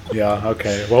 Yeah,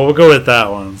 okay. Well, we'll go with that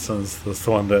one, since that's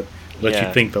the one that lets Yeah.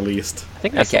 you think the least. I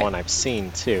think that's Okay. the one I've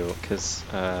seen too, because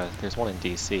there's one in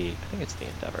DC. I think it's the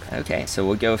Endeavor. Okay, so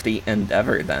we'll go with the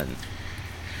Endeavor then.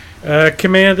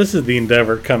 Command, this is the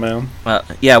Endeavor. Come in.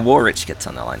 Yeah, Woolrich gets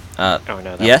on the line. Oh no,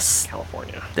 that's Yes,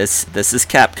 California. this is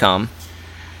Capcom.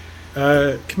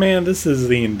 Command, this is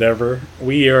the Endeavor.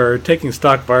 We are taking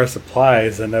stock of our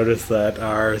supplies and notice that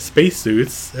our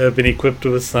spacesuits have been equipped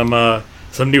with some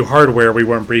new hardware we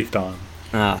weren't briefed on.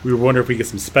 We wonder if we get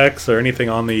some specs or anything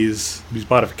on these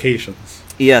modifications.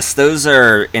 Yes, those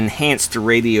are enhanced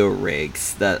radio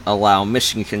rigs that allow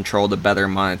mission control to better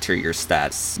monitor your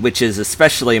stats, which is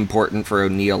especially important for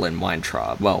O'Neill and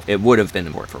Weintraub. Well, it would have been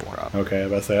important for Weintraub. Okay, I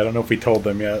was about to say, I don't know if we told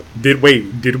them yet. Did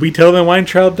we tell them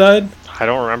Weintraub died? I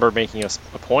don't remember making a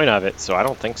point of it, so I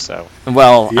don't think so.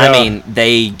 Well, Yeah.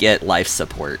 they get life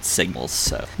support signals,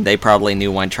 so they probably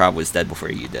knew Weintraub was dead before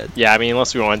you did. Yeah,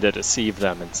 unless we wanted to deceive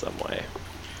them in some way.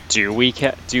 Do we,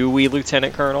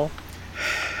 Lieutenant Colonel?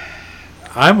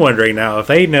 I'm wondering now, if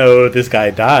they know this guy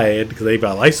died because they've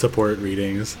got life support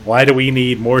readings, why do we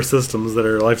need more systems that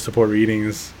are life support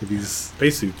readings with these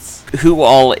spacesuits? Who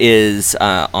all is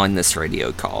on this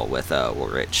radio call with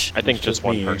Woolrich? I think It's just just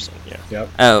one me. person, yeah.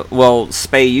 Yep, Well,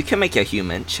 Spay, you can make a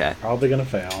human check. probably gonna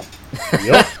fail.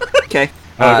 Yep. Okay.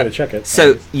 I'm gonna check it.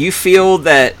 So you feel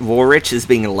that Woolrich is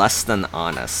being less than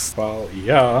honest. Well,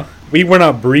 yeah. We were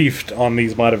not briefed on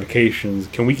these modifications.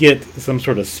 Can we get some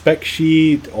sort of spec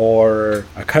sheet or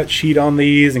a cut sheet on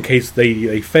these in case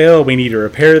they fail? We need to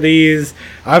repair these.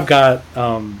 I've got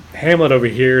Hamlet over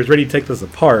here is ready to take this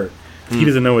apart. He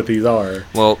doesn't know what these are.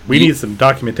 Well, we need some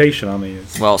documentation on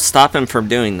these. Well, stop him from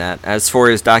doing that. As for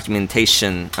his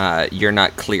documentation, you're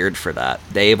not cleared for that.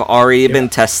 They've already been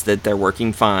tested. They're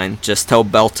working fine. Just tell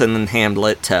Belton and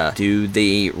Hamlet to do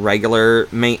the regular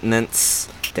maintenance.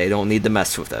 They don't need to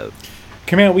mess with those.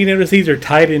 Command, we notice these are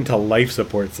tied into life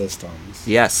support systems.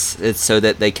 Yes, it's so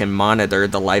that they can monitor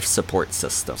the life support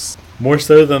systems. More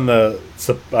so than the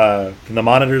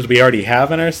monitors we already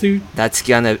have in our suit. That's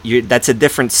a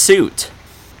different suit.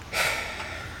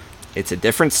 It's a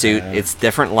different suit. It's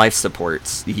different life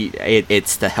supports.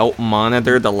 It's to help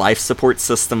monitor the life support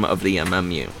system of the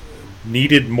MMU.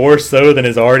 Needed more so than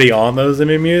is already on those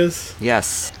MMUs.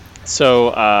 Yes. So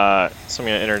I'm going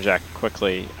to interject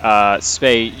quickly.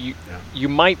 Spay, you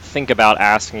might think about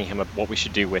asking him what we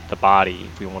should do with the body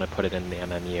if we want to put it in the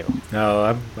MMU.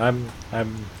 No,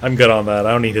 I'm good on that.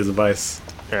 I don't need his advice.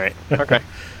 All right. Okay.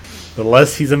 The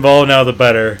less he's involved now, the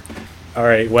better. All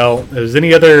right. Well, if there's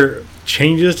any other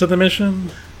changes to the mission,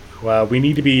 well, we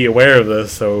need to be aware of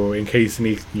this. So in case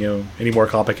any more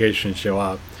complications show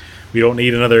up, we don't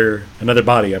need another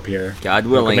body up here. God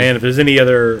willing. Man, if there's any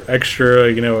other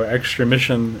extra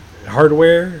mission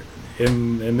hardware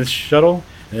in this shuttle,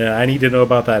 I need to know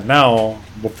about that now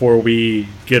before we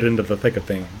get into the thick of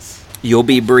things. You'll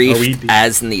be briefed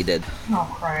as needed. Oh,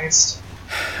 Christ.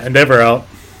 Endeavor out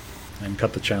and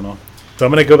cut the channel. So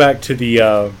I'm gonna go back to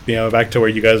the back to where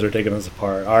you guys are taking this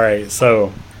apart. All right,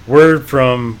 so word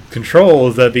from control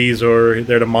is that these are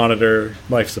there to monitor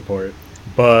life support,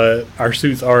 but our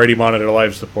suits already monitor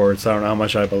life support, so I don't know how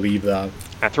much I believe that.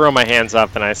 I throw my hands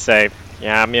up and I say,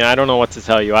 yeah, I mean, I don't know what to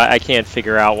tell you. I can't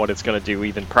figure out what it's going to do,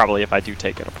 even probably if I do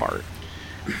take it apart.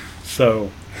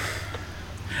 So,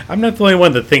 I'm not the only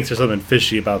one that thinks there's something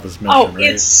fishy about this mission, Oh, right?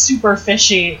 it's super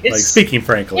fishy. It's, like, speaking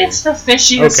frankly. it's the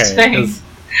fishiest thing.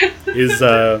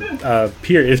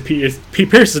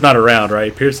 Pierce is not around,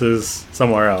 right? Pierce is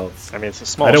somewhere else. I mean, it's a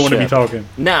small I don't want to be ship. talking.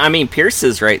 No, I mean, Pierce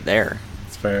is right there.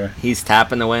 It's fair. He's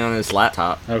tapping away on his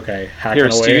laptop. Okay, hacking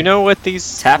Pierce, away. do you know what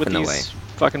these Tapping away.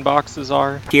 fucking boxes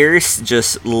are? Pierce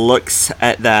just looks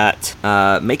at that.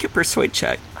 Make a persuade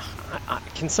check.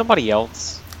 Can somebody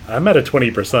else? I'm at a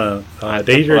 20%. That's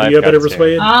Danger, what do you I've have better got too.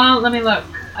 persuade? Let me look.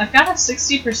 I've got a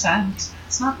 60%.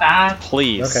 It's not bad.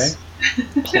 Please. Okay.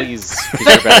 Please, because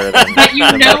you're better than, But you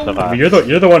than know- both of I us. mean,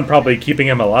 you're the one probably keeping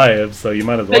him alive, so you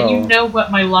might as well. But you know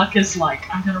what my luck is like.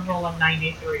 I'm gonna roll a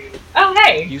 93. Oh,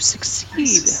 hey! You succeed.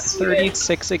 succeeded.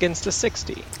 36 against a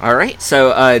 60. All right.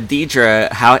 So,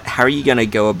 Deidre, how are you gonna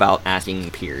go about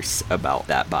asking Pierce about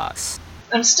that box?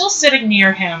 I'm still sitting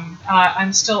near him.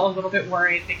 I'm still a little bit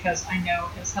worried because I know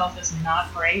his health is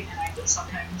not great, and I know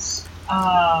sometimes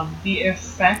the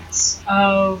effects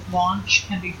of launch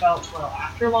can be felt well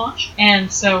after launch.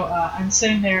 And so I'm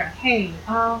sitting there, hey,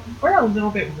 we're a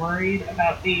little bit worried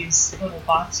about these little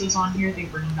boxes on here. They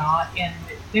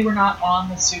were not on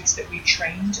the suits that we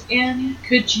trained in.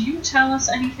 Could you tell us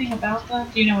anything about them?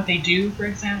 Do you know what they do, for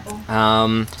example?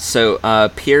 So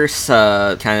Pierce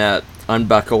kind of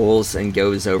unbuckles and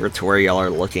goes over to where y'all are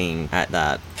looking at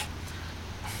that.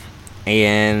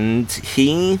 And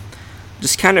he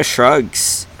just kind of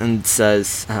shrugs and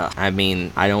says, I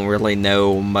mean, I don't really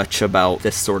know much about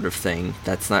this sort of thing.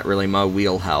 That's not really my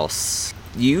wheelhouse.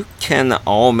 You can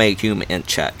all make human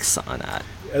checks on that.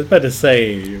 I was about to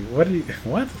say, what?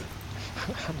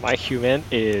 My human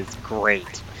is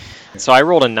great. So I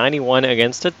rolled a 91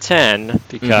 against a 10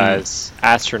 because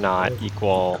astronaut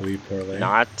equal Really poorly.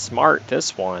 not smart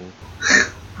this one.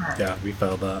 Yeah, we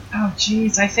failed that. Oh,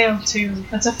 jeez, I failed too.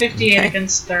 That's a 58 Okay.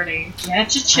 against 30.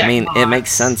 Get your check I mean, it marks.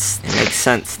 makes sense. It makes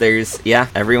sense.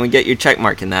 Everyone get your check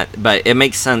mark in that. But it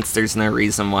makes sense. There's no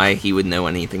reason why he would know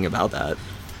anything about that.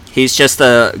 He's just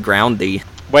a groundie.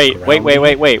 Wait.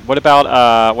 What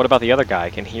about the other guy?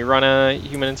 Can he run a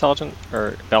human intelligence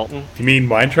or Belton? You mean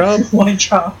Weintraub? One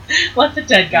drop. Let the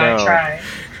dead guy No. try.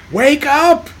 Wake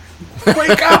up!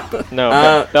 Wake up!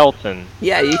 No, Belton.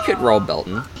 Yeah, you could roll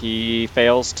Belton. He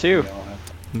fails too.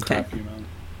 Okay.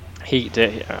 He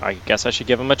did. I guess I should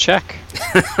give him a check.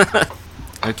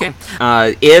 Okay.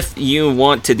 If you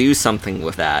want to do something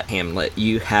with that, Hamlet,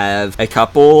 you have a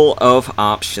couple of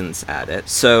options at it.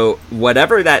 So,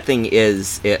 whatever that thing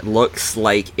is, it looks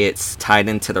like it's tied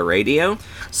into the radio.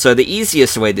 So, the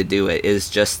easiest way to do it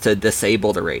is just to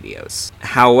disable the radios.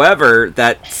 However,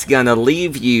 that's gonna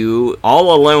leave you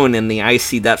all alone in the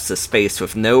icy depths of space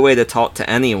with no way to talk to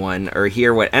anyone or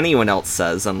hear what anyone else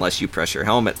says unless you press your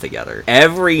helmet together.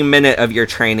 Every minute of your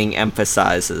training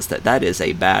emphasizes that is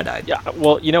a bad idea. Yeah,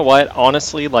 well, you know what?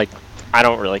 Honestly, like, I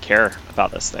don't really care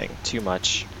about this thing too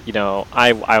much. You know,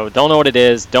 I don't know what it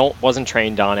is, wasn't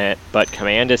trained on it, but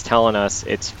Command is telling us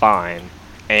it's fine,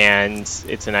 and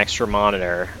it's an extra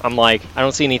monitor. I'm like, I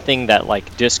don't see anything that,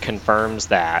 like, disconfirms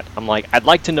that. I'm like, I'd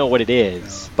like to know what it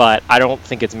is, but I don't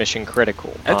think it's mission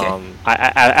critical. Okay.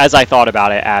 As I thought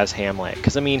about it as Hamlet,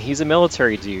 because, I mean, he's a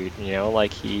military dude, you know,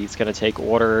 like, he's going to take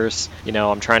orders, you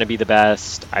know, I'm trying to be the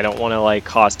best, I don't want to, like,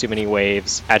 cause too many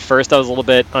waves. At first, I was a little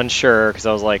bit unsure, because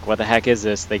I was like, what the heck is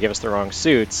this? They give us the wrong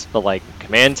suits, but, like,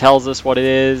 Command tells us what it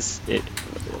is,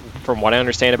 from what I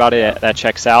understand about it, that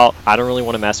checks out. I don't really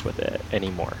want to mess with it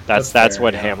anymore. That's fair,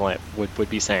 what yeah. Hamlet would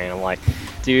be saying. I'm like,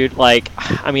 dude, like,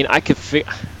 I mean, I could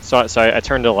so I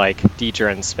turned to, like,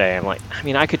 Deidre and Spay. I'm like, I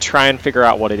mean, I could try and figure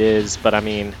out what it is, but I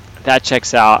mean, that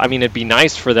checks out. I mean, it'd be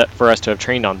nice for us to have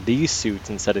trained on these suits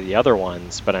instead of the other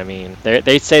ones. But I mean,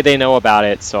 they say they know about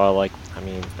it, so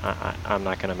I'm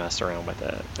not gonna mess around with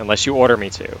it unless you order me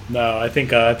to. No, I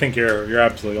think you're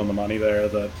absolutely on the money there.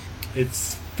 That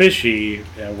it's fishy,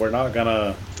 and we're not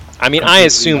gonna. I mean, I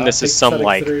assume this is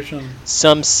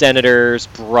some senator's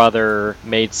brother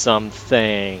made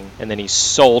something, and then he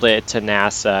sold it to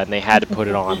NASA, and they had to put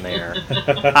it on there.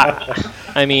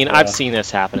 I mean, I've seen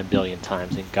this happen a billion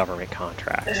times in government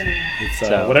contracts. It's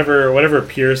whatever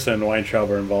Pierce and Weintraub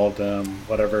are involved in,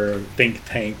 whatever think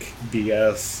tank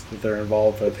BS that they're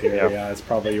involved with here. Yep. Yeah, it's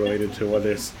probably related to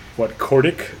what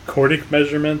cordic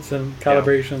measurements and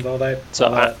calibrations, all that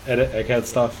egghead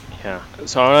stuff. Yeah.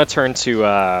 So I want to turn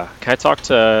to. Can I talk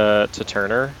to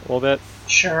Turner a little bit?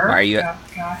 Sure. Why are you? Go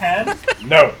ahead.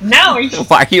 No.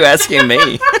 Why are you asking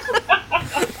me?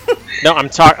 No, I'm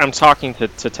talking to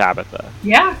Tabitha.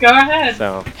 Yeah, go ahead.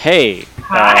 So hey.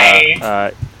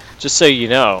 Hi. Just so you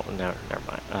know. No, never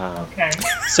mind. Okay.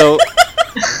 So.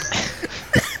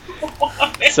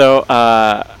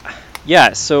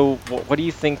 Yeah. So what do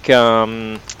you think?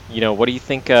 What do you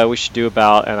think we should do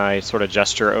about? And I sort of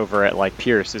gesture over at like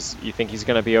Pierce. You think he's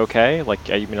gonna be okay? Like,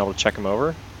 have you been able to check him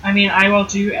over? I mean, I will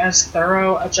do as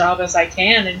thorough a job as I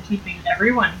can in keeping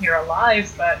everyone here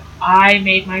alive, but I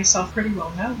made myself pretty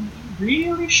well known.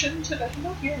 Really shouldn't have ended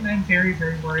up here, and I'm very,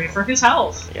 very worried for his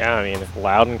health. Yeah, I mean,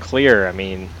 loud and clear. I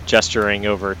mean, gesturing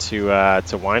over to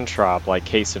Weintraub, like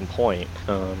case in point.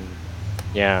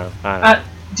 Yeah. I don't know.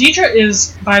 Deidre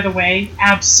is, by the way,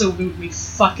 absolutely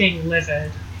fucking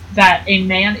livid that a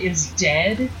man is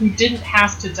dead who didn't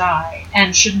have to die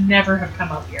and should never have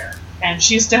come up here. And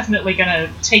she's definitely gonna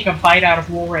take a bite out of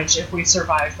Woolrich if we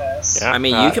survive this. Yeah, I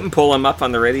mean, you can pull him up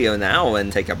on the radio now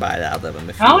and take a bite out of him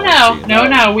if you want to.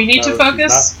 No. We need to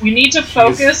focus. We need to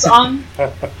focus on.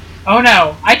 Oh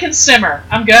no, I can simmer.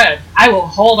 I'm good. I will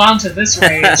hold on to this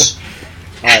rage.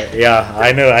 Alright, yeah,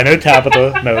 I know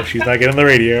Tabitha. No, she's not getting the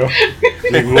radio.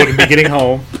 We wouldn't be getting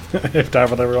home if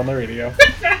Tabitha were on the radio.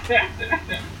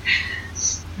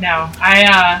 No,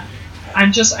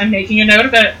 I'm making a note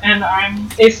of it, and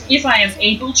if I am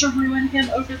able to ruin him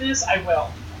over this, I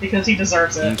will, because he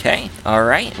deserves it. Okay, all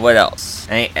right. What else?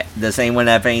 Does anyone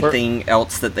have anything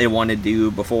else that they want to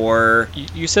do before?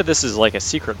 You said this is like a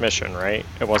secret mission, right?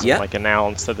 It wasn't like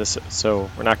announced that this. So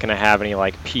we're not going to have any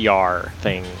like PR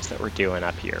things that we're doing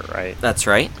up here, right? That's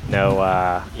right.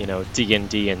 No,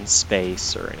 D&D in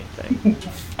space or anything.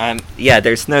 Yeah.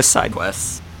 There's no side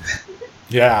quests.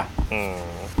 Yeah.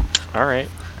 All right.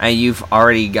 You've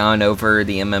already gone over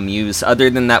the MMUs.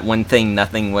 Other than that one thing,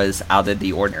 nothing was out of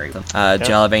the ordinary. Do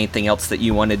you have anything else that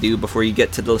you want to do before you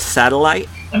get to the satellite?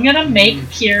 I'm going to make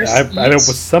Pierce eat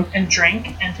and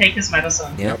drink and take his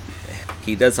medicine. Yep.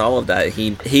 He does all of that.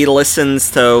 He listens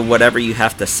to whatever you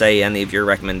have to say, any of your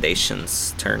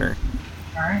recommendations, Turner.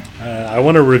 Alright. I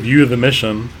want to review the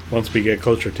mission once we get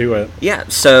closer to it. Yeah,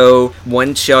 so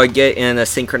once y'all get in a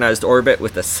synchronized orbit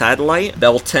with a satellite,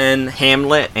 Belton,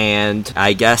 Hamlet, and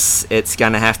I guess it's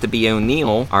gonna have to be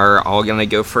O'Neill are all gonna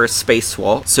go for a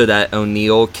spacewalk so that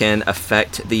O'Neill can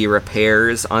affect the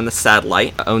repairs on the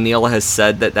satellite. O'Neill has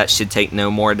said that should take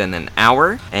no more than an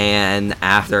hour, and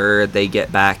after they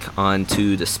get back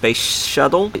onto the space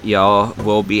shuttle, y'all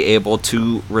will be able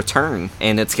to return.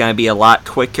 And it's gonna be a lot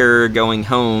quicker going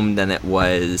home than it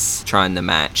was trying to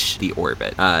match the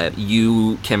orbit.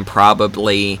 You can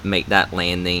probably make that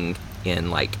landing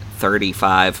in like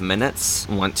 35 minutes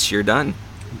once you're done.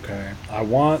 Okay. I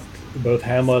want both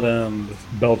Hamlet and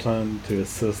Belton to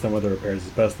assist them with the repairs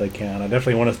as best they can. I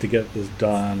definitely want us to get this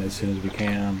done as soon as we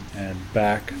can and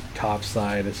back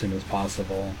topside as soon as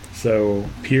possible. So,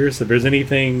 Pierce, if there's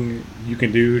anything you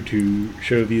can do to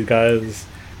show these guys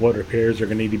what repairs are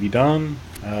going to need to be done,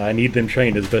 I need them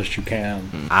trained as best you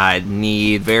can. I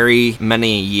need very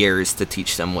many years to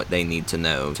teach them what they need to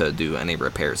know to do any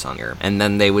repairs on here. And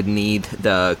then they would need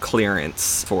the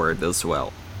clearance for it as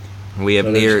well. We have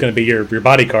it's going to be your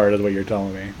body card is what you're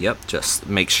telling me. Yep, just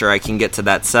make sure I can get to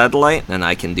that satellite, and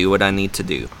I can do what I need to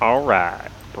do. All right,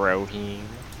 Broheen.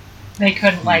 They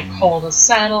couldn't, hold a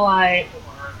satellite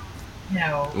or,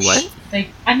 What?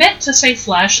 I meant to say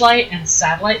flashlight, and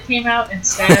satellite came out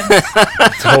instead.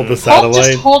 Hold the satellite?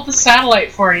 Just hold the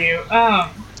satellite for you. I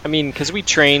mean, because we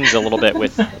trained a little bit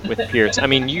with Pierce. I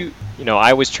mean,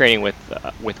 I was training with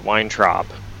Weintraub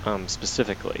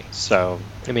specifically. So,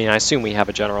 I mean, I assume we have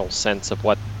a general sense of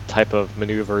what type of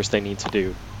maneuvers they need to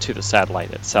do to the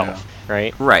satellite itself,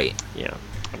 right? Right. Yeah.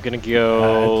 I'm gonna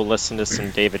go listen to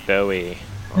some David Bowie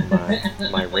on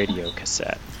my radio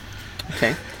cassette.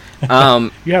 Okay.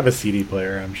 You have a CD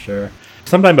player, I'm sure.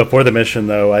 Sometime before the mission,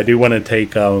 though, I do want to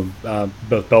take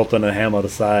both Belton and Hamlet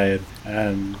aside,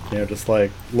 and just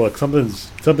like, look, something's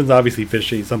obviously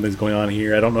fishy. Something's going on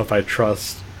here. I don't know if I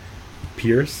trust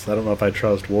Pierce. I don't know if I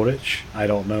trust Woolwich. I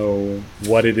don't know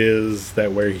what it is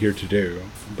that we're here to do,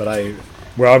 but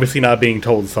we're obviously not being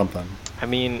told something. I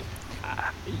mean,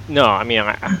 no, I mean,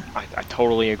 I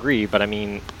totally agree, but I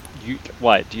mean,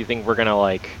 what do you think we're gonna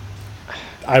like?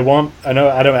 I don't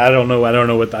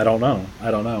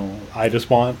know. I just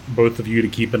want both of you to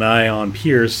keep an eye on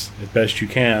Pierce as best you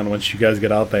can once you guys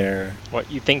get out there. What,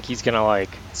 you think he's gonna like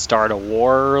start a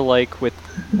war like with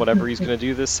whatever he's gonna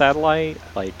do this satellite?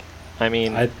 Like, I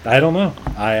mean, I don't know.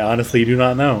 I honestly do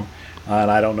not know.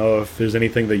 And I don't know if there's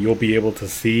anything that you'll be able to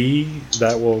see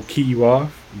that will key you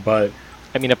off, but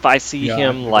I mean, if I see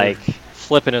him like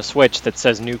flipping a switch that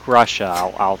says nuke Russia,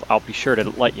 I'll be sure to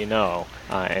let you know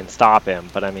and stop him.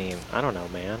 But I mean, I don't know,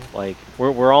 man. Like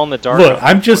we're all in the dark. Look,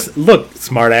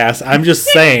 smartass. I'm just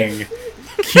saying,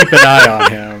 keep an eye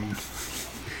on him.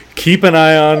 Keep an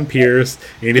eye on Pierce.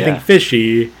 Anything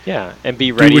fishy. Yeah, and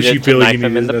be ready to knife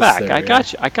him in the back.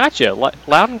 Necessary. I got you,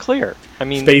 loud and clear. I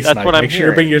mean, space that's knife. what I'm Make hearing. sure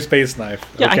to bring your space knife.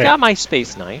 Yeah, okay. I got my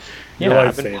space knife. Your Yeah,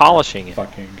 I've been lightsaber. polishing it.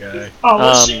 Fucking guy.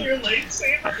 Polishing your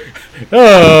lightsaber.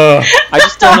 Oh, I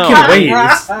just don't know. fucking wait.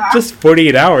 It's just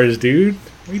 48 hours, dude.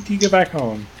 Wait till you get back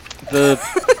home.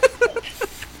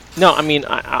 No, I mean,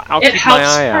 I'll It keep my helps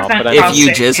eye out. prevent But If you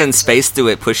prostate jizz in cancer. space, do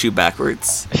it push you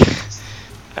backwards?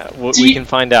 we can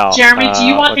find out. Jeremy, do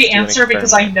you want Let's the do an answer?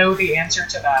 Because I experiment. know the answer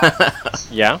to that.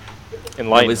 Yeah, It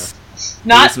enlighten was, us.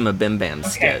 Not a Bim Bam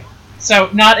skit. so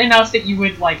not enough that you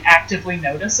would like actively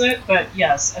notice it, but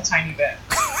yes, a tiny bit.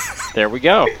 There we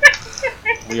go.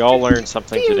 We all learned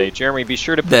something today. Jeremy, be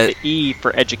sure to put the E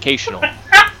for educational on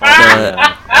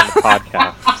the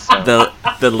podcast. So.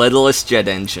 The littlest jet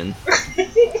engine.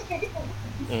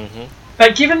 Mhm.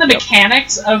 But given the Yep.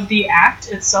 mechanics of the act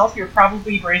itself, you're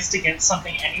probably braced against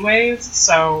something anyways,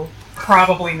 so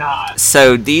probably not.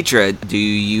 So, Deidre, do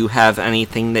you have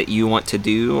anything that you want to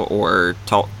do or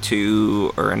talk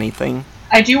to or anything?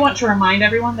 I do want to remind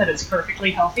everyone that it's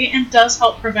perfectly healthy and does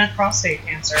help prevent prostate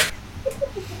cancer.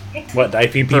 What,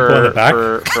 knifing people in the back?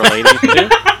 For ladies too?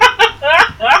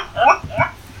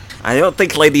 I don't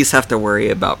think ladies have to worry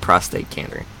about prostate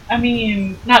cancer. I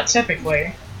mean, not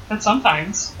typically, but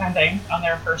sometimes, depending on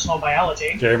their personal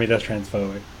biology. Jeremy, that's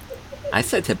transphobic. I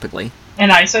said typically.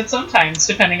 And I said sometimes,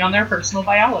 depending on their personal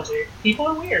biology. People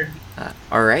are weird.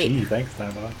 Alright. Gee, thanks,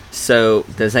 Tava. So,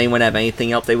 does anyone have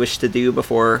anything else they wish to do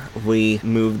before we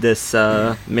move this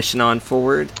mission on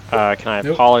forward? Can I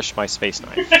Nope. polish my space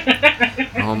knife?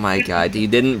 Oh my god, you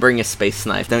didn't bring a space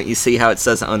knife. Don't you see how it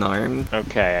says unarmed?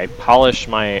 Okay, I polish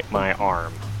my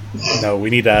arm. No, we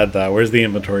need to add that. Where's the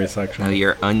inventory section? No,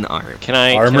 you're unarmed. Can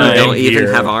I? Armor Can You I, don't even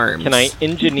gear. have arms. can I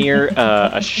engineer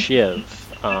a shiv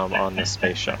on the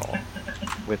space shuttle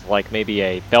with like maybe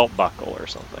a belt buckle or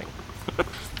something?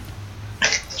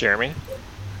 Jeremy,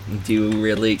 Do you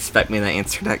really expect me to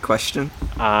answer that question?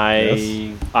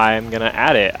 Yes. I'm gonna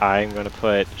add it. I'm gonna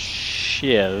put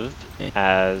shiv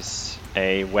as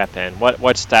a weapon. What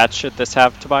stats should this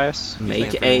have, Tobias?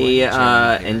 Make a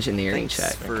engineering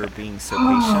check. for being so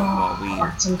patient while we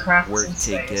Arts and crafts work in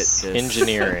to get space. this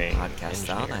Engineering. podcast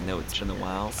out. I know it's been a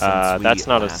while since we That's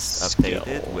not a last skill.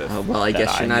 updated with Well, I that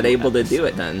guess I you're not knew able to about do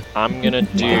this. it then. I'm gonna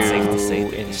do It's safe to say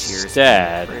that this year's been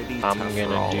instead. pretty I'm tough for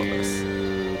gonna all of us.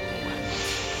 do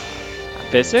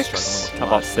I've been physics. struggling with How a lot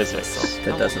about of physics? myself.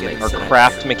 That doesn't make Or sense.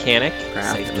 craft mechanic.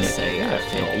 Craft Safe to and- say, I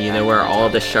feel and you know where all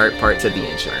the sharp parts of the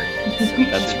engine are.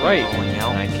 That's right. Rolling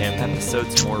out I can.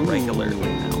 episodes more regularly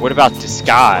now. What about Just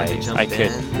disguise? wanted to jump I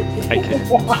could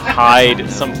in. hide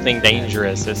something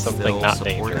dangerous as something Still not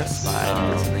support dangerous. us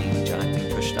by visiting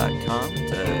JohnnyPush.com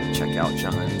to check out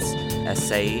John's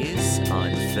essays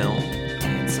on film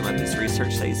and some of his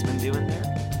research that he's been doing there.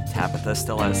 Tabitha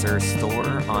still has her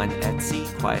store on Etsy,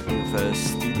 Quiet Nova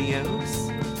Studios,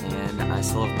 and I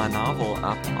still have my novel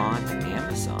up on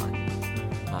Amazon.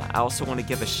 I also want to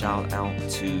give a shout out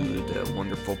to the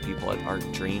wonderful people at Art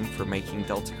Dream for making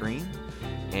Delta Green,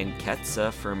 and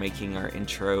Ketsa for making our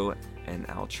intro and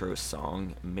outro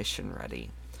song Mission Ready.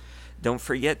 Don't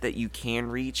forget that you can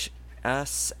reach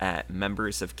us at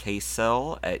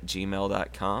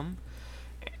membersofkcell@gmail.com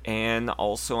and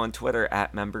also on Twitter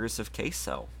at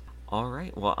membersofkcell.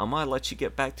 Alright, well, I'm going to let you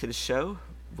get back to the show.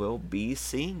 We'll be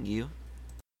seeing you.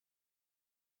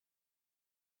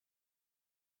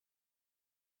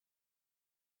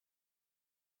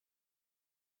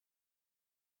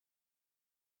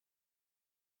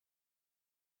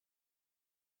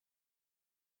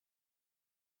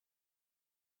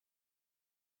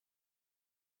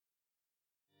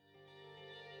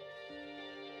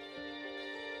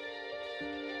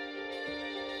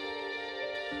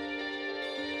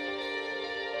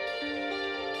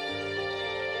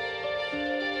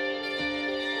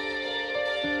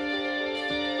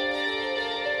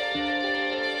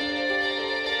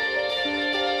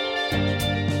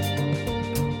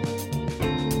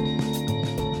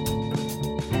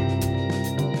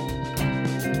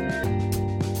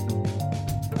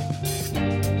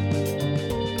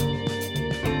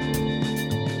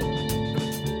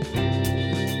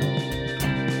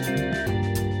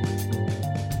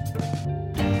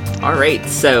 Alright,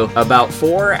 so about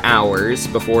 4 hours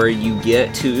before you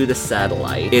get to the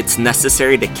satellite, it's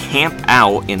necessary to camp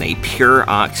out in a pure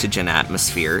oxygen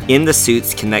atmosphere in the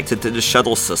suits connected to the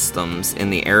shuttle systems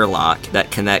in the airlock that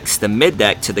connects the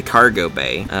middeck to the cargo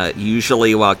bay,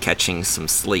 usually while catching some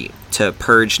sleep, to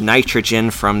purge nitrogen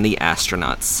from the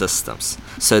astronauts' systems.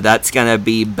 So that's gonna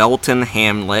be Belton,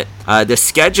 Hamlet. The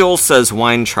schedule says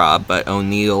Weintraub, but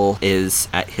O'Neill is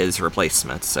at his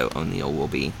replacement, so O'Neill will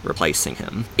be replacing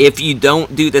him. If you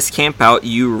don't do this camp out,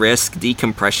 you risk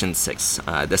decompression 6.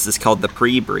 This is called the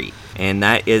pre-brief, and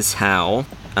that is how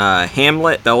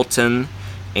Hamlet, Belton,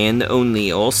 and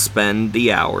O'Neill spend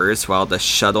the hours while the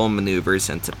shuttle maneuvers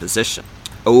into position.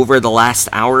 Over the last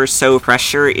hour or so,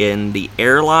 pressure in the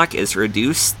airlock is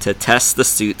reduced to test the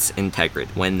suit's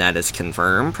integrity. When that is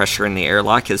confirmed, pressure in the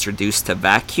airlock is reduced to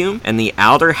vacuum, and the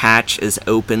outer hatch is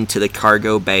open to the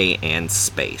cargo bay and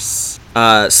space.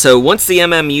 So once the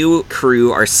MMU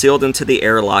crew are sealed into the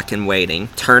airlock and waiting,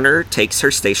 Turner takes her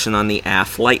station on the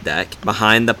aft flight deck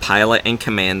behind the pilot and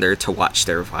commander to watch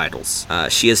their vitals.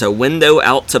 She has a window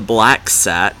out to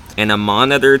BlackSat and a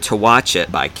monitor to watch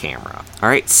it by camera.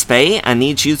 Alright, Spey, I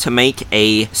need you to make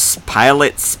a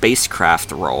pilot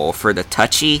spacecraft roll for the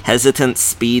touchy, hesitant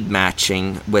speed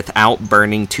matching without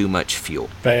burning too much fuel.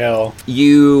 Fail.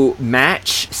 You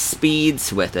match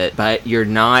speeds with it, but you're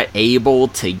not able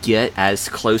to get as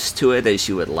close to it as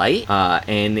you would like,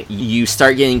 and you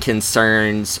start getting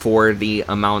concerns for the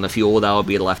amount of fuel that will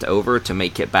be left over to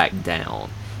make it back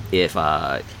down if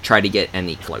try to get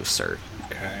any closer.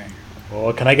 Okay.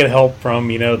 Well, can I get help from,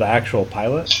 the actual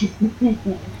pilot?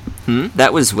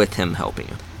 That was with him helping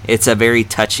you. It's a very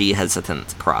touchy,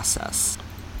 hesitant process.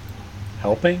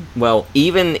 Helping? Well,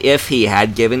 even if he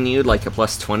had given you like a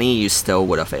plus 20, you still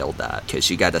would have failed that because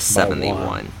you got a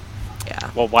 71.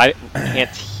 Yeah. Well, why can't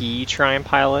he try and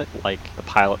pilot like the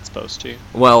pilot's supposed to?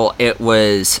 Well, it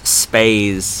was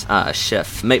Spey's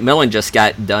shift. McMillan just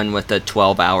got done with a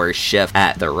 12-hour shift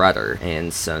at the rudder,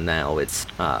 and so now it's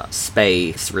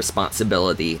Spey's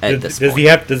responsibility at this point.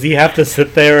 Does he have to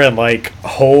sit there and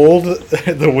hold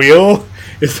the wheel?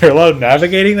 Is there a lot of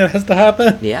navigating that has to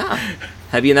happen? Yeah.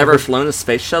 Have you never flown a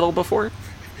space shuttle before?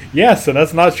 Yes, and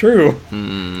that's not true.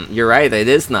 You're right. It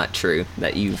is not true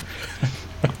that you've.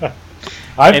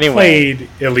 I've played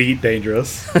Elite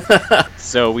Dangerous.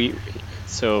 So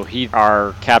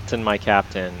our captain, my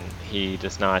captain, he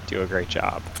does not do a great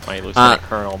job. My lieutenant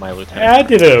colonel, my lieutenant. I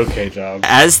did an okay job.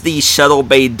 As the shuttle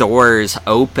bay doors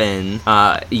open,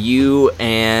 you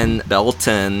and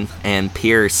Belton and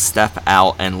Pierce step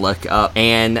out and look up,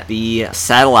 and the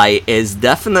satellite is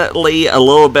definitely a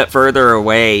little bit further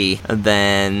away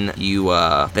than you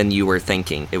were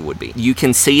thinking it would be. You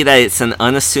can see that it's an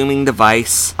unassuming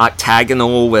device,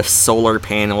 octagonal with solar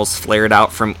panels flared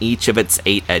out from each of its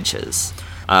 8 edges.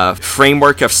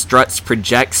 Framework of struts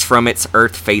projects from its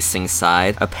Earth-facing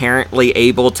side, apparently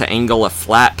able to angle a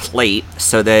flat plate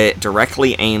so that it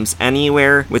directly aims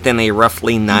anywhere within a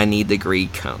roughly 90-degree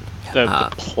cone.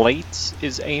 The plate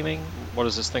is aiming? What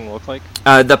does this thing look like?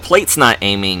 The plate's not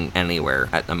aiming anywhere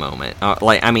at the moment.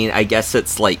 I guess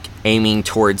it's aiming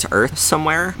towards Earth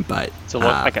somewhere, but... Does it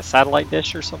look like a satellite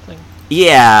dish or something?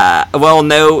 Yeah, well,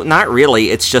 no, not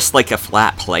really. It's just like a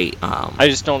flat plate. I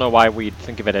just don't know why we'd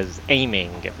think of it as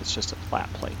aiming if it's just a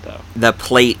flat plate, though. The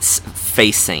plate's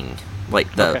facing,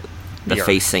 the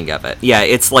facing of it. Yeah,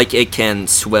 it's like it can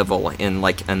swivel in a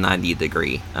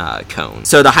 90-degree cone.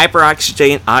 So the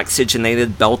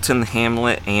hyper-oxygenated Belton,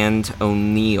 Hamlet, and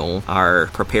O'Neill are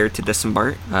prepared to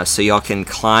disembark. So y'all can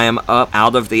climb up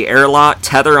out of the airlock,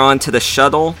 tether onto the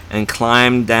shuttle, and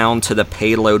climb down to the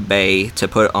payload bay to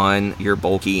put on your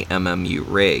bulky MMU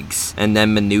rigs, and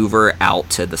then maneuver out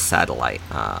to the satellite.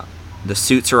 The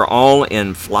suits are all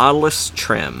in flawless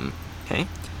trim. Okay.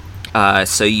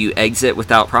 So you exit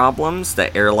without problems,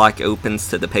 the airlock opens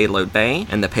to the payload bay,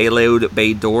 and the payload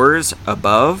bay doors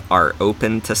above are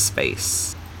open to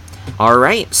space.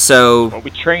 Alright, so... What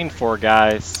we trained for,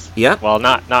 guys. Yep. Well,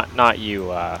 not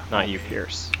you,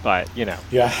 Pierce, but,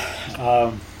 Yeah.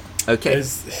 Okay.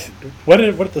 This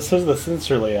is the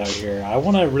sensor layout here. I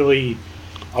want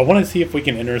to see if we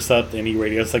can intercept any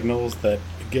radio signals that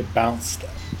get bounced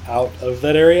out of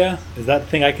that area. Is that the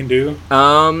thing I can do?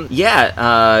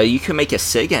 Yeah, you can make a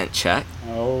SIGINT check.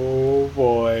 Oh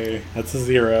boy, that's a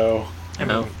 0.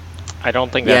 I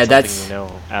don't think that's something you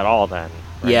know at all then.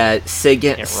 Right? Yeah,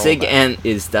 SIGINT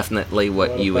is definitely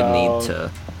what you would need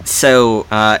to... So,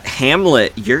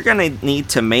 Hamlet, you're gonna need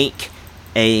to make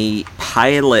a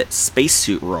pilot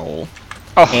spacesuit roll.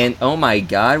 Oh. And oh my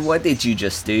god, what did you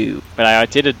just do? But I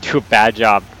did do a bad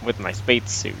job with my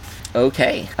spacesuit.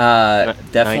 Okay,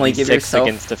 definitely give yourself...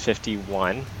 against a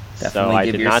 51. Definitely I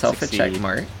give did not yourself a check succeed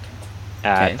mark.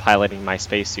 at Okay. piloting my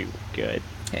spacesuit good.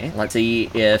 Okay, let's see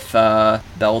if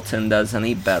Belton does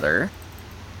any better.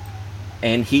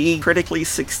 And he critically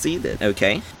succeeded.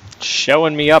 Okay.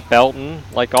 Showing me up, Belton,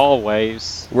 like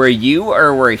always. Were you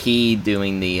or were he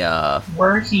doing the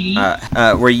Were he?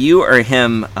 were you or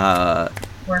him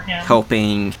Were him?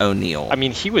 helping O'Neill? I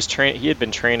mean, he had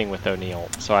been training with O'Neill,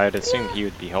 so I'd assume he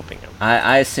would be helping him.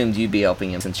 I assumed you'd be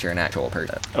helping him since you're an actual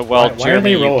person. Well, Why are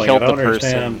Jeremy, they you rolling? killed I the don't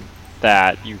person understand.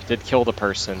 that you did kill the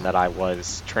person that I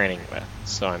was training with.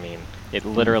 So I mean, it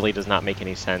literally does not make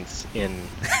any sense.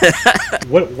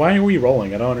 Why are we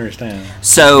rolling? I don't understand.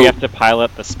 So We have to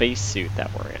pilot the spacesuit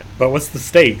that we're in. But what's the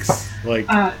stakes? Like,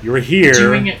 you were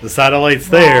doing here, it the satellite's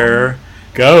wrong. there,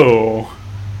 go.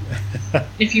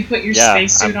 If you put your Yeah,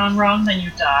 spacesuit on wrong, then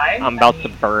you die. I'm about to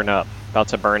burn up. About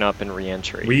to burn up in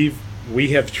re-entry.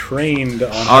 We have trained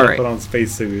on how Alright. to put on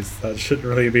spacesuits. That shouldn't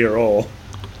really be a roll.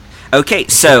 okay, Come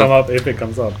so up if it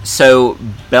comes up. so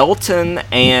Belton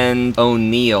and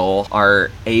O'Neill are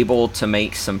able to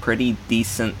make some pretty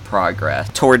decent progress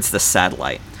towards the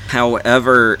satellite.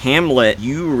 However, Hamlet,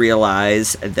 you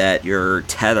realize that your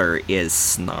tether is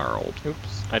snarled.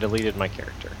 Oops, I deleted my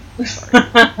character. Sorry.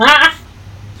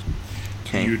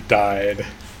 Okay. You died.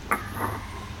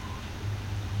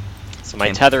 So my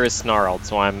Okay. tether is snarled,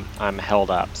 so I'm held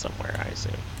up somewhere, I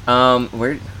assume.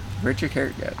 Where'd your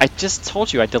character go? I just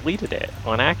told you I deleted it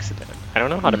on accident. I don't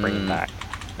know how to bring it back.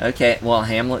 Okay, well,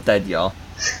 Hamlet dead, y'all.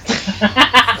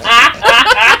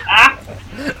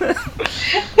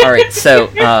 Alright, so,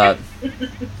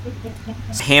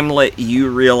 Hamlet, you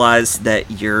realize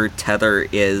that your tether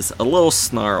is a little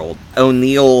snarled.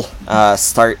 O'Neill,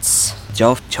 starts...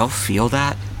 Do y'all feel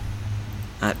that?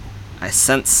 I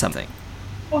sense something.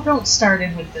 Oh, don't start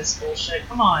in with this bullshit.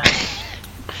 Come on.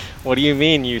 What do you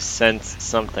mean you sense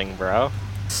something, bro?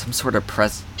 Some sort of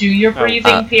Do your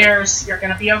breathing, uh, Pierce. You're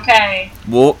gonna be okay.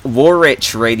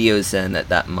 Woolrich radios in at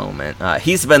that moment.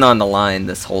 He's been on the line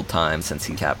this whole time since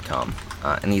he Capcom.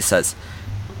 And he says,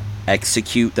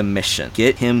 execute the mission.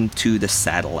 Get him to the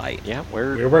satellite. Yeah,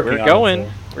 We're working on it, going.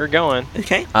 so- We're going.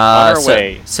 Okay. On our so,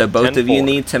 way. so both of you 10-4.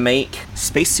 need to make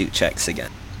spacesuit checks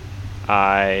again.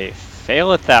 I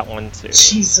fail at that one too.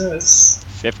 Jesus.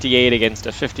 58 against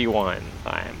a 51.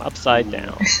 I'm upside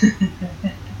down.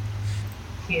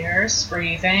 Pierce,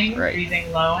 breathing. Right.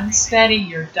 Breathing low and steady.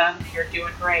 You're done. You're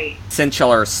doing great. Since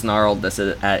y'all are snarled, this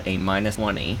is at a minus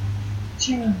 20.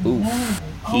 Jim, Oof. no.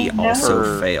 He Oh, also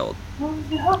no. failed. Oh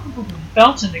no.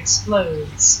 Belton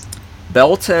explodes.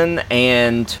 Belton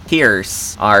and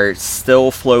Pierce are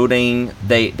still floating.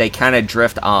 They kind of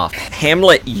drift off.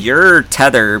 Hamlet, your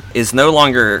tether is no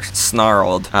longer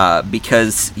snarled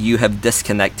because you have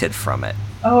disconnected from it.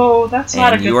 Oh, that's not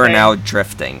a And good you are thing. now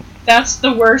drifting. That's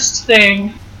the worst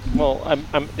thing. Well,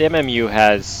 the MMU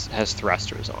has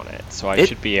thrusters on it, so I It-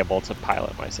 should be able to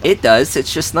pilot myself. It does.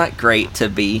 It's just not great to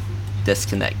be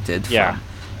disconnected Yeah. from.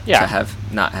 Yeah. To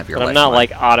not have your But I'm life not line.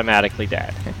 like automatically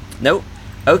dead. Nope.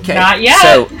 Okay. Not yet.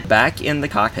 So, back in the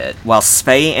cockpit, while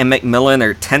Spey and Macmillan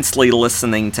are tensely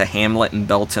listening to Hamlet and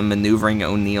Belton maneuvering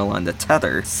O'Neill on the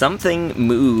tether, something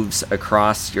moves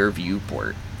across your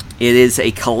viewport. It is a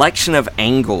collection of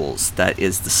angles that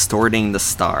is distorting the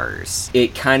stars.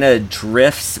 It kind of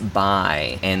drifts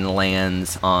by and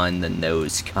lands on the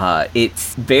nose.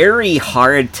 It's very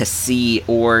hard to see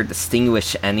or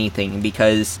distinguish anything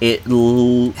because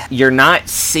you're not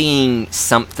seeing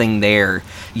something there.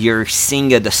 You're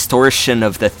seeing a distortion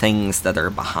of the things that are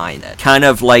behind it. Kind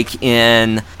of like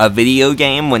in a video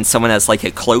game when someone has like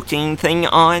a cloaking thing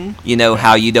on. You know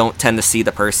how you don't tend to see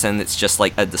the person, it's just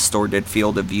like a distorted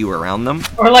field of view around them.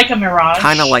 Or like a mirage.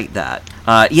 Kind of like that.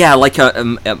 Yeah, like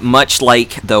a much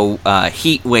like the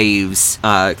heat waves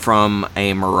from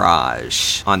a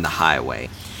mirage on the highway.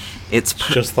 It's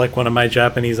Just like one of my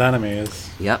Japanese animes.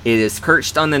 Yep. It is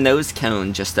perched on the nose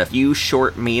cone just a few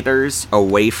short meters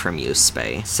away from you,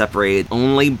 Spey, separated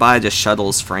only by the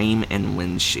shuttle's frame and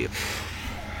windshield.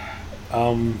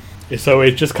 So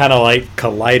it just kind of like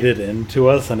collided into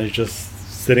us and it's just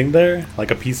sitting there like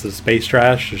a piece of space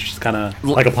trash. It's just kind of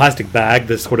like a plastic bag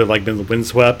that's sort of like been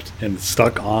windswept and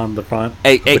stuck on the front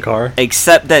of the car.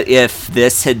 Except that if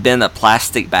this had been a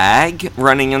plastic bag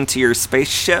running into your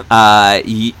spaceship,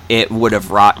 it would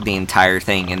have rocked the entire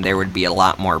thing and there would be a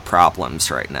lot more problems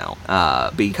right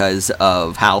now because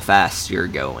of how fast you're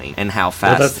going and how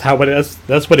fast... Well,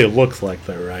 that's what it looks like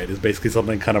though, right? It's basically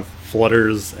something kind of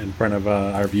flutters in front of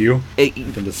our view and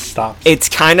then just stops. It's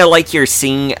kind of like you're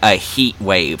seeing a heat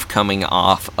wave coming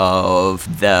off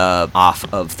of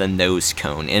the nose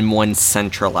cone in one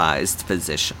centralized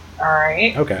position.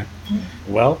 Alright. Okay.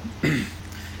 Well,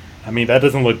 I mean, that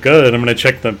doesn't look good. I'm going to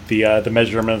check the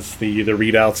measurements, the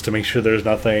readouts to make sure there's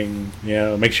nothing,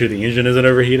 make sure the engine isn't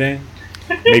overheating.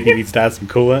 Maybe needs to add some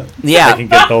coolant. Yeah. I can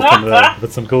get built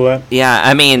with some coolant. Yeah,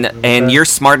 I mean, and you're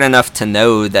smart enough to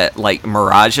know that, like,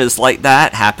 mirages like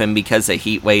that happen because of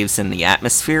heat waves in the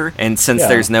atmosphere. And since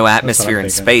there's no atmosphere in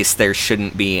space, there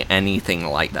shouldn't be anything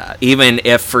like that. Even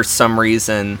if for some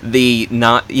reason there's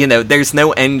no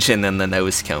engine in the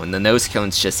nose cone. The nose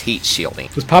cone's just heat shielding.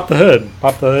 Just pop the hood.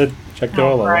 Check the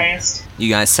oil level. You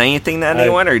guys say anything to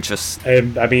anyone, or just... I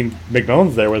mean,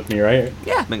 McMillan's there with me, right?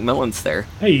 Yeah, McMillan's there.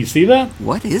 Hey, you see that?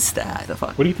 What is that? The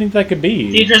fuck? What do you think that could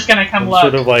be? Deidre's gonna come look.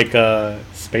 Sort of like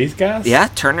space gas? Yeah,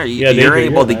 Turner, you're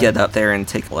able to get up there and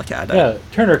take a look at it. Yeah,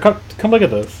 Turner, come look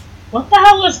at this. What the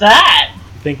hell was that? You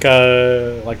think,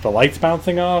 like the lights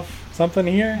bouncing off? Something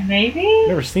here? Maybe? I've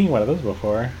never seen one of those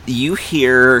before. You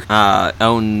hear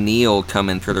O'Neill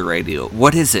coming through the radio.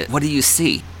 What is it? What do you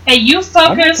see? Hey, you focus.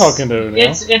 I'm not talking to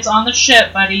O'Neill. It's on the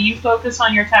ship, buddy. You focus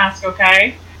on your task,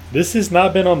 okay? This has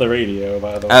not been on the radio,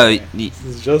 by the way. Oh, this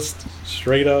is just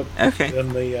straight up okay.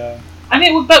 in the... I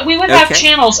mean, but we would have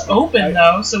channels open,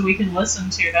 though, so we can listen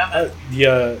to them.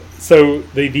 Yeah, so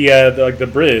the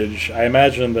bridge, I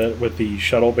imagine that with the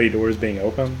shuttle bay doors being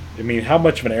open, I mean, how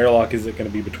much of an airlock is it going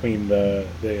to be between the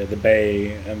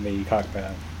bay and the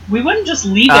cockpit? We wouldn't just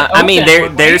leave it open. I mean,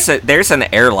 there's an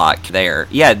airlock there.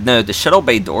 Yeah, no, the shuttle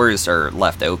bay doors are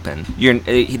left open.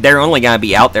 They're only going to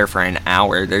be out there for an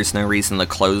hour. There's no reason to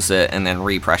close it and then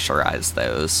repressurize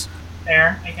those.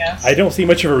 There, I guess. I don't see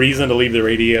much of a reason to leave the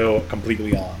radio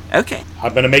completely on. Okay.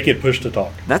 I'm going to make it push to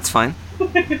talk. That's fine.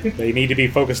 They need to be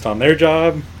focused on their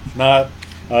job, not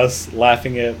us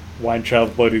laughing at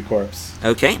Weintraub's bloated corpse.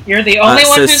 Okay. You're the only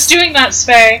one who's doing that,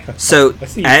 Spay. So,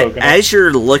 as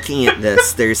you're looking at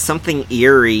this, there's something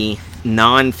eerie,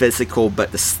 non-physical,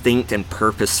 but distinct and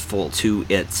purposeful to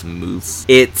its moves.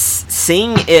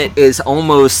 Seeing it is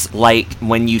almost like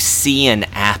when you see an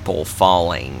apple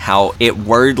falling, how it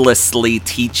wordlessly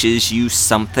teaches you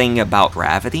something about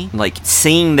gravity. Like,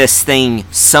 seeing this thing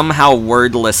somehow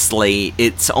wordlessly,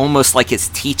 it's almost like it's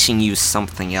teaching you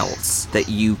something else that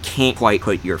you can't quite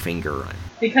put your finger on.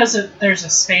 Because there's a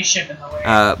spaceship in the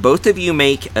way. Both of you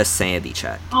make a sanity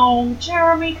check. Oh,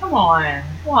 Jeremy, come on.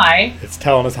 Why? It's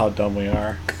telling us how dumb we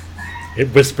are.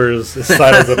 It whispers, it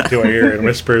sidles up to our ear and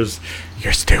whispers,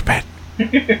 "You're stupid."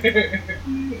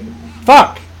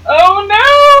 Fuck! Oh no!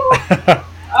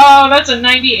 Oh, that's a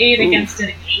 98 against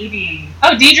an 80.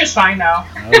 Oh, Deidre's fine though.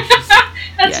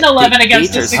 That's an 11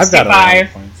 against a 65.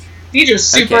 Deidre's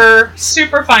super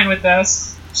fine with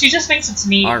this. She just thinks it's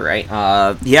neat. Alright.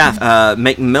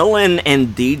 McMillan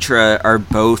and Deidre are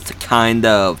both kind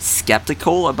of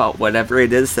skeptical about whatever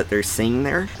it is that they're seeing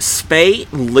there. Spay,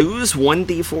 lose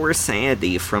 1d4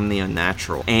 sanity from the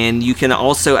unnatural. And you can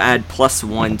also add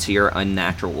 +1 to your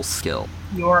unnatural skill.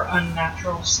 Your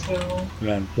unnatural skill? And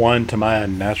then 1 to my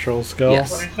unnatural skill?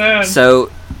 Yes. So,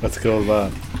 what skill is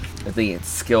that? The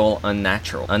skill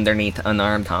unnatural, underneath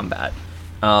unarmed combat.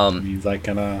 Means I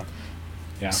can,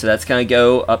 yeah. So that's going to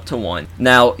go up to 1.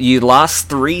 Now, you lost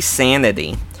 3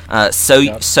 sanity. So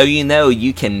you know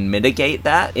you can mitigate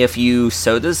that if you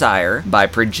so desire by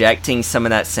projecting some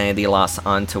of that sanity loss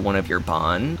onto one of your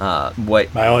bond. My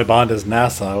only bond is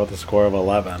NASA with a score of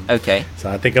 11. Okay.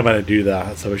 So I think I'm going to do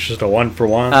that. So it's just a 1 for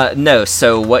 1? No,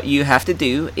 so what you have to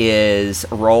do is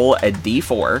roll a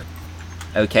d4.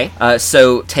 Okay,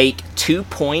 so take 2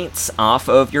 points off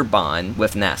of your bond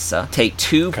with NASA.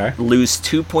 Lose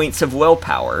 2 points of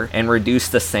willpower, and reduce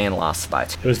the sand loss by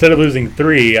 2. So instead of losing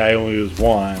 3, I only lose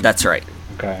 1. That's right.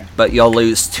 Okay. But you'll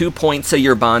lose 2 points of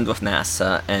your bond with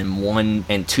NASA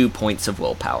and 2 points of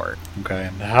willpower. Okay.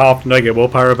 And how often do I get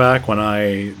willpower back when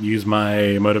I use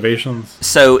my motivations?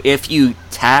 So if you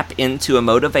tap into a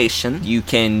motivation, you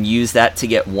can use that to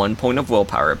get 1 point of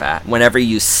willpower back. Whenever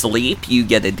you sleep, you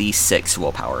get a d6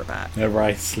 willpower back. Whenever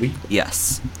I sleep?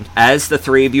 Yes. As the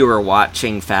 3 of you are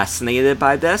watching, fascinated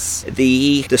by this,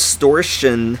 the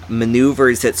distortion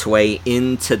maneuvers its way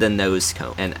into the nose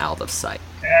cone and out of sight.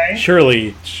 Okay.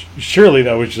 Surely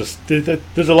that was just...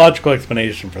 There's a logical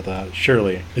explanation for that.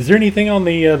 Surely. Is there anything on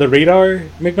the radar,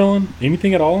 McMillan?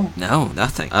 Anything at all? No,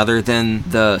 nothing. Other than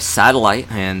the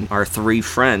satellite and our 3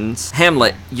 friends.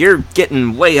 Hamlet, you're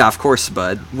getting way off course,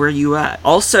 bud. Where are you at?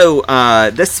 Also,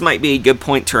 this might be a good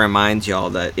point to remind y'all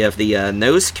that if the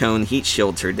nose cone heat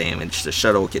shields are damaged, the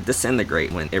shuttle could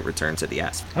disintegrate when it returns to the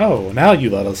atmosphere. Oh, now you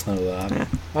let us know that. Yeah.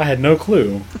 I had no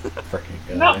clue. Freaking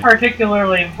guy. Not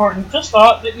particularly important. Just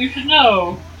thought that you should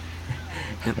know.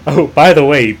 Oh, by the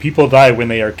way, people die when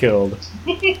they are killed.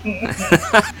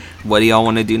 What do y'all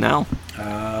want to do now?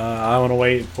 I want to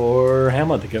wait for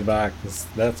Hamlet to get back. 'Cause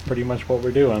that's pretty much what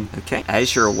we're doing. Okay.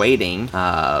 As you're waiting,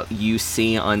 you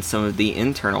see on some of the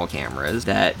internal cameras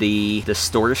that the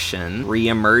distortion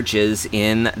reemerges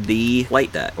in the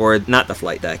flight deck, or not the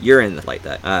flight deck. You're in the flight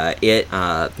deck.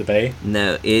 The bay?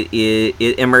 No,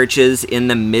 it emerges in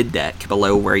the mid deck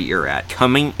below where you're at.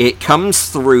 It comes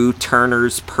through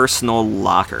Turner's personal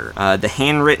locker. The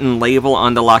handwritten label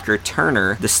on the locker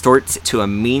Turner distorts to a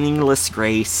meaningless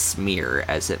gray smear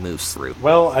as it moves through.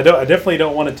 Well, I definitely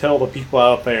don't want to tell the people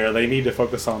out there they need to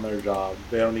focus on their job.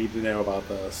 They don't need to know about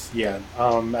this. Yeah.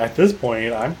 At this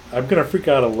point, I'm gonna freak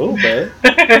out a little bit.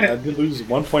 I did lose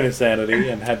 1 point of sanity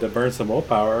and had to burn some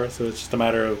willpower, so it's just a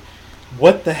matter of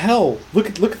what the hell? Look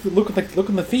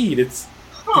in the feed. It's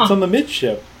on the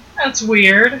midship. That's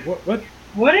weird.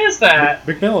 What is that?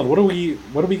 McMillan, what are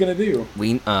we gonna do?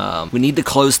 We need to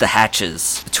close the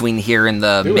hatches between here and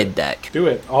the mid deck. Do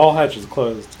it. All hatches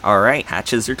closed. All right,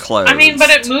 hatches are closed. I mean, but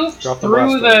it moved Drop the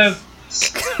through the.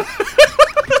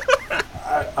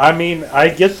 I mean, I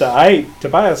get that.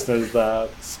 Tobias knows that.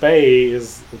 Spay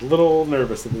is a little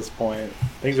nervous at this point.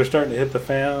 Things are starting to hit the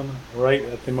fan right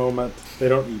at the moment. They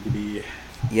don't need to be.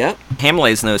 Yep.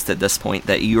 Hamlet's noticed at this point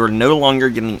that you are no longer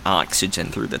getting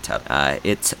oxygen through the tether.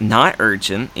 It's not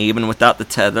urgent. Even without the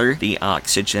tether, the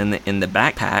oxygen in the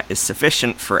backpack is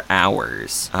sufficient for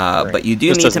hours. Right. But you do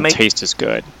This need doesn't to make... taste as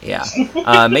good. Yeah.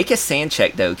 Make a sand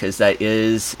check, though, because that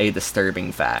is a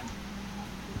disturbing fact.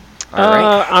 All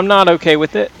right. I'm not okay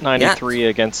with it. 93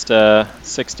 against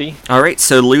 60. All right,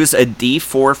 so lose a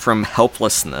D4 from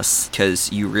helplessness because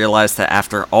you realize that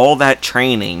after all that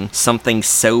training, something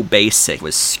so basic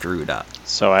was screwed up.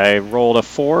 So I rolled a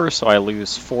 4, so I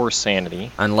lose 4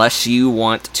 sanity. Unless you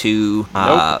want to,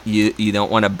 Nope. you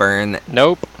don't want to burn.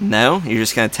 Nope. No, you're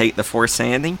just gonna take the 4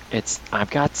 sanity. I've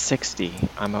got 60.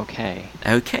 I'm okay.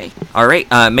 Okay. All right.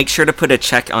 Make sure to put a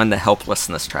check on the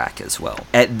helplessness track as well.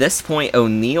 At this point,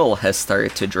 O'Neill has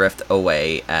started to drift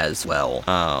away as well.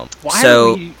 Why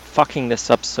are we fucking this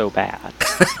up so bad?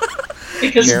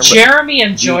 Because Jeremy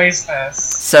enjoys this.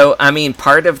 So, I mean,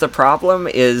 part of the problem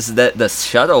is that the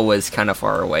shuttle was kind of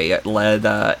far away.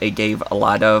 It gave a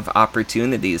lot of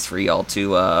opportunities for y'all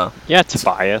to, Yeah,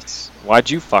 Tobias. Why'd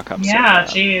you fuck up so Yeah, bad?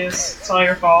 jeez. It's all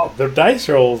your fault. They're dice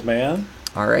rolls, man.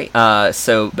 Alright,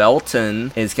 so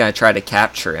Belton is going to try to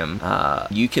capture him.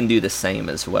 You can do the same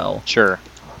as well. Sure.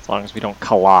 As long as we don't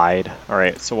collide.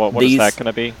 Alright, so what is that going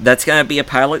to be? That's going to be a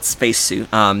pilot spacesuit.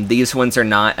 These ones are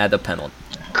not at a penalty.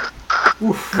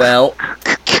 Well,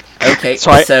 okay,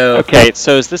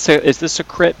 so is this a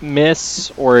crit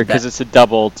miss, or because it's a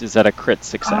double, is that a crit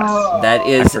success? that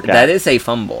is a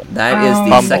fumble. That is the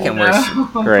Fumble. second worst.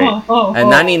 Great. A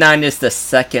 99 is the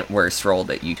second worst roll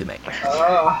that you can make.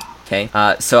 Okay,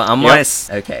 so I'm Yep.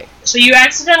 okay. So you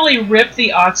accidentally ripped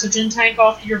the oxygen tank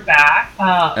off your back.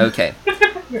 Okay.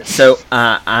 So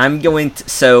I'm going to.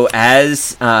 So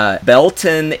as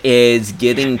Belton is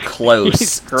getting He's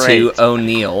close great. to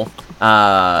O'Neill,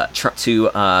 try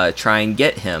and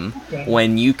get him,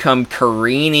 when you come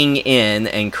careening in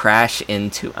and crash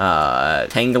into,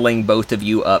 tangling both of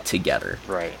you up together.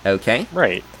 Right. Okay.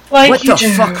 Right. Like What you the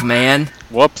do. fuck, man?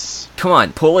 Whoops. Come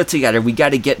on, pull it together. We got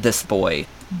to get this boy,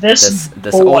 This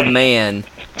this boy. old man,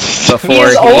 before He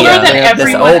is older than this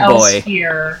everyone old else boy,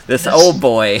 here. this old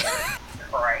boy.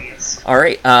 Christ. All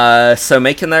right, so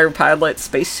make another pilot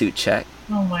spacesuit check.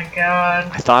 Oh my god.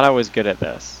 I thought I was good at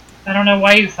this. I don't know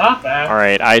why you thought that.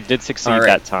 Alright, I did succeed Alright.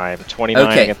 that time. 29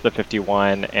 Okay. against the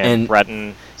 51, And-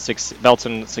 and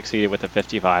Belton succeeded with a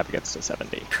 55 against a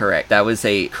 70. Correct. That was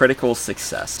a critical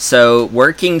success. So,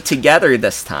 working together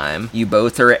this time, you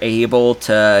both are able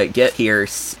to get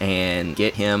Pierce and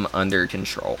get him under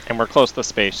control. And we're close to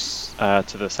space,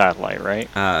 to the satellite, right?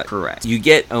 Correct. You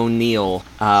get O'Neill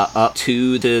up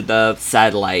to the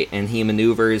satellite, and he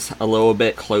maneuvers a little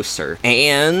bit closer.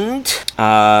 And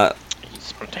He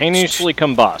spontaneously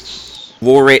combusts.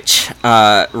 Woolrich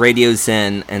radios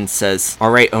in and says,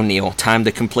 "All right, O'Neill, time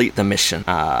to complete the mission."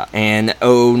 And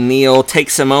O'Neill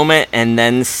takes a moment and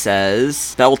then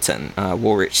says, Belton,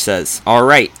 Woolrich says, "All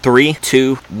right, 3,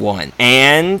 2, 1.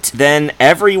 And then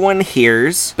everyone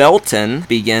hears Belton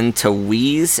begin to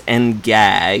wheeze and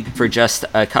gag for just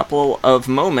a couple of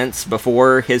moments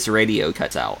before his radio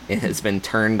cuts out. It has been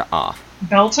turned off.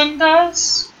 Belton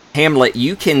does? Hamlet,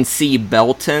 you can see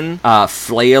Belton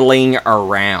flailing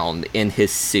around in his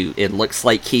suit. It looks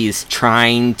like he's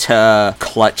trying to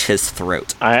clutch his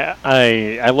throat.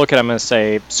 I look at him and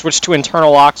say, switch to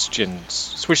internal oxygen.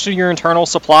 Switch to your internal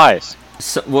supplies.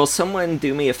 So, will someone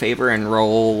do me a favor and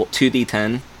roll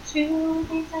 2d10?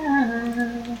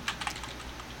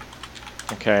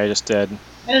 Okay, I just did.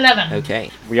 An 11.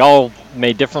 Okay. We all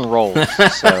made different rolls,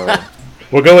 so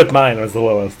We'll go with mine. It was the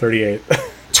lowest, 38.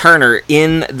 Turner,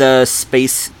 in the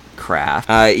spacecraft,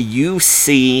 you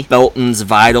see Belton's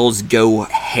vitals go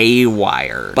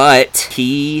haywire, but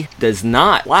he does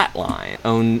not flatline.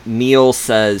 O'Neill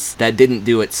says, "That didn't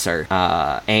do it, sir."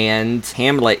 And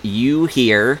Hamlet, you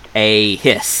hear a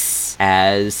hiss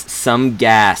as some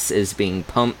gas is being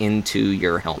pumped into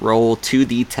your helmet. Roll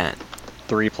 2d10.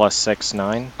 3 plus 6,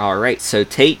 9. Alright, so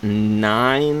take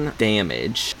 9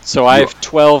 damage. So I have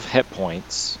 12 hit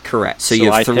points. Correct. So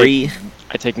you have 3...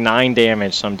 I take 9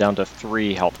 damage, so I'm down to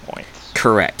 3 health points.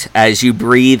 Correct. As you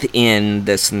breathe in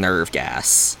this nerve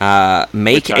gas.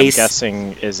 Make Which I'm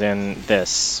guessing is in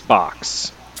this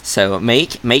box. So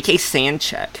make a sand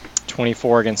check.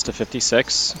 24 against a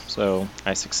 56, so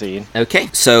I succeed. Okay,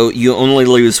 so you only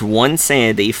lose 1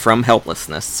 sanity from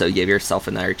helplessness, so give yourself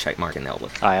another check mark in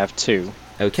helplessness. I have 2.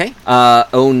 Okay.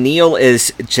 O'Neill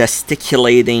is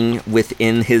gesticulating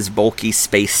within his bulky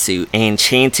spacesuit and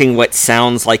chanting what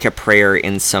sounds like a prayer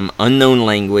in some unknown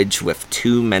language with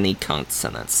too many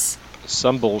consonants.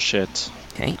 Some bullshit.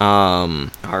 Okay.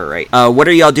 Alright. What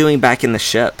are y'all doing back in the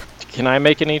ship? Can I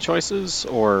make any choices,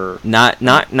 or... Not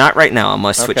right now. I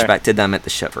must switch Okay. back to them at the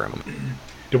ship for a moment.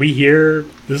 Do we hear...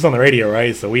 This is on the radio,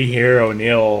 right? So we hear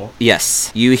O'Neill...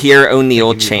 Yes, you hear O'Neill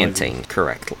Making these chanting noises.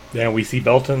 correctly. Yeah, we see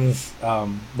Belton's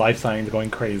life signs going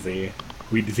crazy.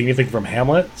 We see anything from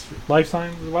Hamlet's life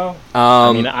signs as well?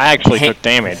 I mean, I actually Ha- took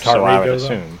damage, Heart so rate I would goes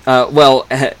up. assume.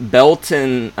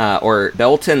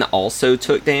 Belton also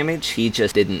took damage. He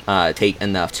just didn't take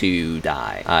enough to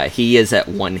die. He is at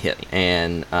 1 hit,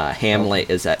 and Hamlet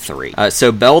is at 3.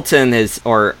 So Belton is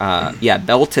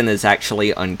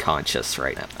actually unconscious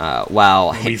right now.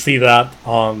 While We see that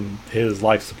on his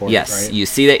life support, yes, right? you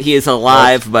see that he is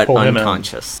alive Let's but pull him in.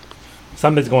 unconscious.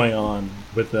 Something's going on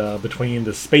with between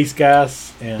the space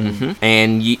gas and... Hmm.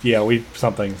 And you, Yeah,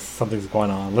 something's going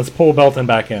on. Let's pull Belton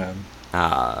back in.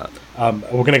 uh,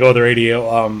 We're gonna go with the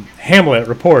radio. Hamlet,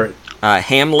 report.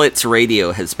 Hamlet's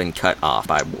radio has been cut off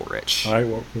by Woolrich. All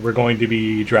right, we're going to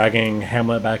be dragging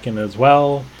Hamlet back in as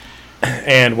well,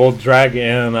 and we'll drag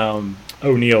in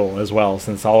O'Neill as well,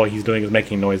 since all he's doing is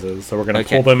making noises. So we're gonna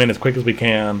Okay. pull them in as quick as we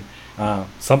can.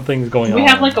 Something's going Do we on.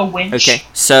 have like a winch? Okay,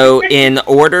 so in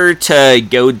order to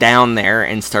go down there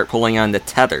and start pulling on the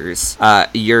tethers,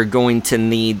 you're going to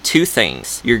need 2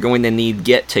 things. You're going to need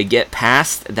to get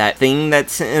past that thing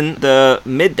that's in the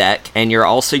mid-deck, and you're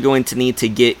also going to need to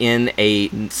get in a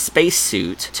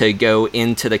spacesuit to go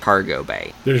into the cargo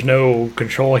bay. There's no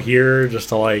control here, just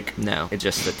to like. No, it's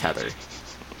just the tether.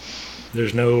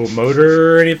 There's no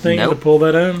motor or anything Nope. to pull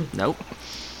that in. Nope.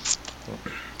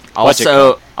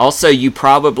 Budget Also, you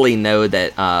probably know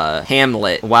that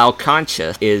Hamlet, while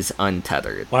conscious, is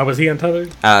untethered Why was he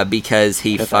untethered? because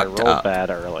he Because I fucked rolled up. bad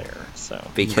earlier, so...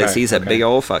 Because Okay, he's a okay. big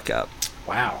old fuck up.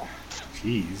 Wow.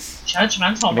 Jeez.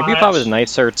 Judgmental. Maybe if much. I was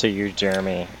nicer to you,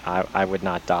 Jeremy, I would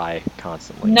not die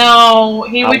constantly. No,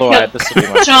 he would Although kill. this would be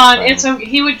my John, first time.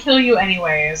 he would kill you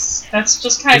anyways. That's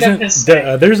just kind of his.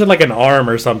 There's like an arm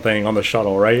or something on the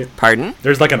shuttle, right? Pardon?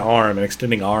 There's like an arm, an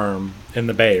extending arm in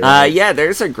the bay. Right? Yeah,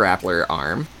 there's a grappler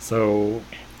arm. So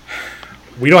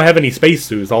we don't have any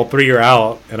spacesuits. All 3 are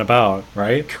out and about,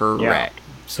 right? Correct.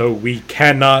 So we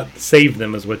cannot save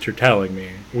them, is what you're telling me.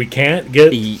 We can't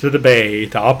get Ye- to the bay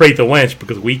to operate the winch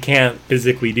because we can't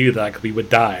physically do that because we would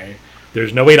die.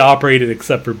 There's no way to operate it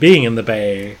except for being in the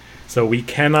bay. So we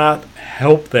cannot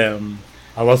help them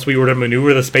unless we were to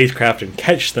maneuver the spacecraft and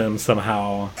catch them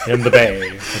somehow in the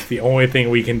bay. That's the only thing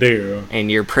we can do. And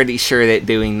you're pretty sure that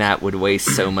doing that would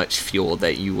waste so much fuel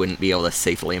that you wouldn't be able to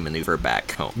safely maneuver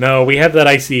back home. No, we have that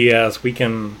ICES. We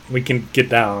can get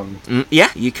down.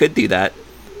 Yeah, you could do that.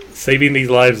 Saving these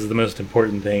lives is the most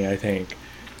important thing, I think.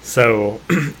 So,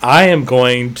 I am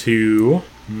going to...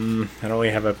 I don't really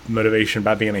have a motivation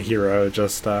about being a hero,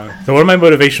 just... So one of my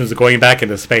motivations is going back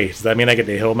into space. Does that mean I get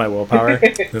to heal my willpower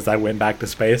since I went back to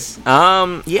space?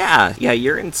 Yeah,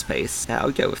 you're in space. Yeah,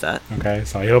 I'll go with that. Okay,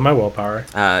 so I heal my willpower.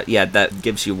 Yeah, that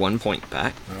gives you 1 point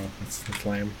back. Oh, that's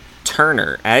lame.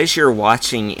 Turner, as you're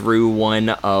watching through one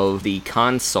of the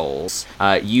consoles,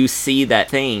 you see that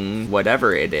thing,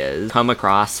 whatever it is, come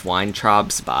across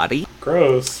Weintraub's body.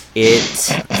 Gross. It...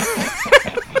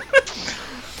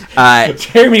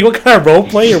 Jeremy, what kind of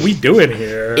roleplay are we doing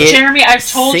here? Jeremy, I've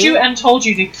told you sink- and told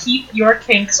you to keep your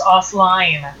kinks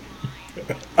offline.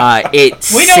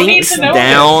 It We don't need sinks to know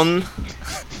down...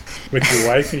 With your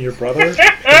wife and your brother?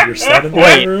 And your son in the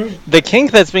Wait. room? The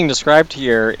kink that's being described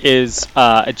here is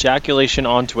ejaculation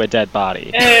onto a dead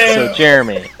body. Ew. So,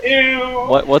 Jeremy, Ew.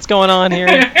 what's going on here?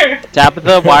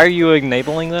 Tabitha, why are you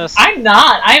enabling this? I'm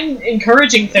not. I'm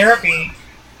encouraging therapy.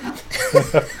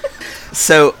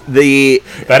 So the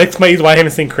That explains why I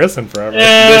haven't seen Chris in forever.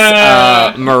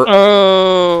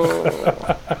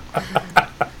 Oh.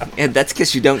 and that's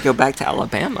because you don't go back to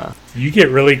Alabama. You get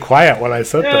really quiet when I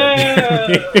said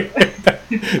that.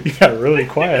 You got really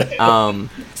quiet.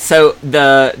 So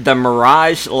the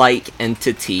mirage-like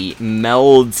entity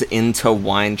melds into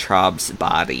Weintraub's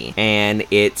body, and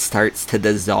it starts to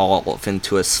dissolve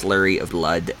into a slurry of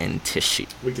blood and tissue.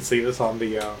 We can see this on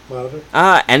the monitor.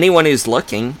 Anyone who's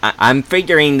looking, I'm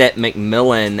figuring that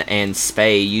Macmillan and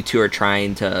Spey, you two are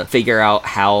trying to figure out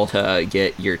how to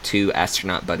get your two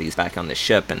astronaut buddies back on the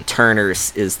ship, and Turner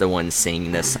is the one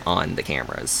seeing this on the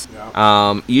cameras.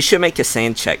 Yeah. You should make a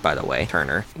sand check, by the way,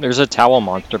 Turner. There's a towel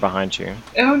monster behind you.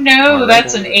 Oh no,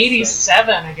 that's an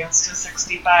 87 against a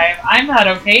 65. I'm not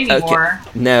okay anymore.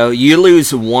 No, you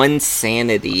lose 1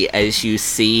 sanity as you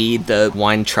see the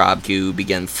Weintraub goo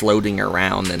begin floating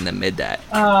around in the middeck.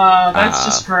 Oh, that's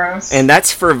just gross. And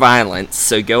that's for violence,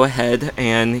 so go ahead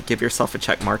and give yourself a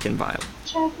check mark in violence.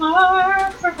 Check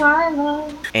mark for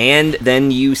violence. And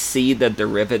then you see the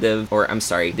derivative, or I'm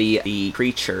sorry, the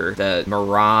creature, the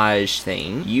mirage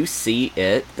thing, you see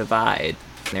it divide.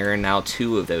 There are now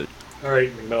 2 of those.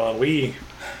 Alright, Macmillan,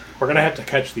 we're gonna have to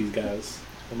catch these guys.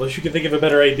 Unless you can think of a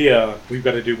better idea, we've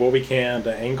got to do what we can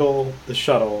to angle the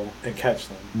shuttle and catch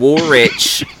them.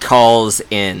 Woolrich calls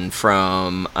in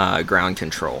from ground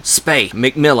control. Spey,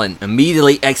 Macmillan,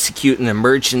 immediately execute an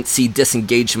emergency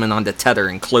disengagement on the tether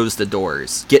and close the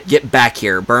doors. Get back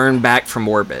here. Burn back from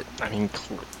orbit. I mean,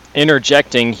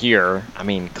 interjecting here, I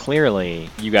mean, clearly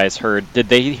you guys heard. Did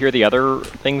they hear the other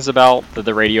things about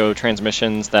the radio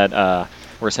transmissions that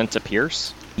were sent to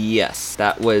Pierce? Yes,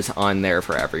 that was on there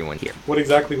for everyone here. What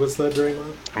exactly was that during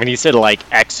that? I mean, he said, like,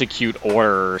 execute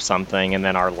order or something, and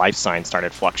then our life sign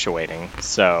started fluctuating.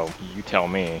 So, you tell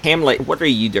me. Hamlet, what are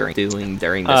you doing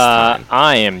during this time?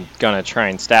 I am gonna try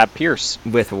and stab Pierce.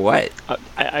 With what?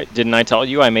 Didn't I tell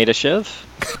you I made a shiv?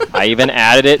 I even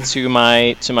added it to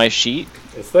my sheet.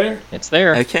 It's there? It's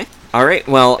there. Okay. Alright,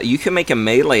 well, you can make a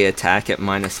melee attack at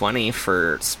 -20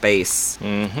 for space.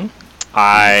 Mm-hmm.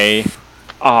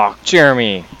 Oh,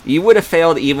 Jeremy. You would have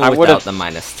failed even without would've- the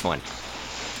 -20.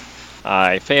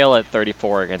 I fail at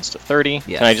 34 against a 30.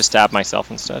 Yes. Can I just stab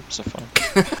myself instead? So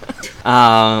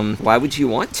fun. Why would you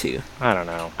want to? I don't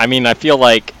know. I mean, I feel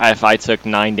like if I took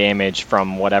 9 damage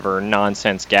from whatever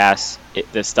nonsense gas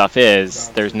this stuff is,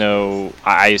 there's no...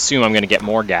 I assume I'm going to get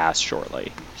more gas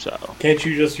shortly. So Can't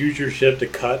you just use your ship to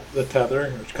cut the tether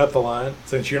or cut the line?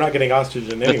 Since you're not getting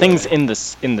oxygen anyway. the thing's in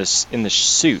the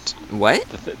suit. What?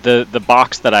 The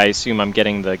box that I assume I'm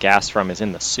getting the gas from is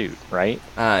in the suit, right?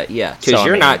 Yeah, because So, I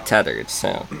you're mean- not tethered,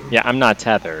 so... Yeah, I'm not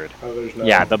tethered. Oh, there's no...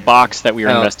 Yeah, the box that we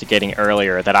were Oh. investigating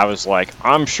earlier that I was like,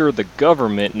 I'm sure the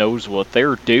government knows what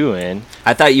they're doing.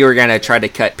 I thought you were gonna try to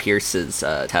cut Pierce's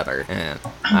tether and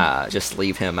just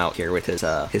leave him out here with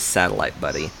his satellite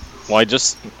buddy. Well,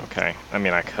 okay, I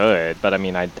mean, I could, but I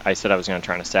mean, I said I was going to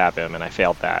try to stab him, and I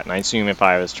failed that. And I assume if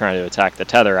I was trying to attack the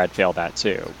tether, I'd fail that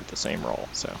too, with the same roll.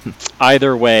 So,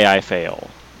 either way, I fail.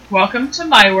 Welcome to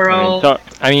my world.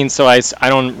 So I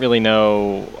don't really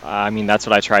know. I mean, that's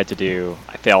what I tried to do.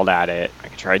 I failed at it. I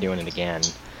could try doing it again.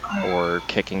 Or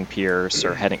kicking Pierce,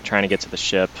 or trying to get to the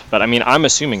ship. But I mean, I'm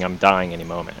assuming I'm dying any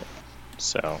moment.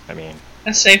 So, I mean...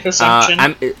 A safe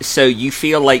assumption. So you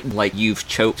feel like you've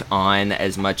choked on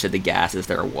as much of the gas as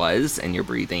there was, and you're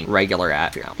breathing regular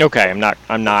atmosphere. Okay,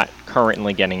 I'm not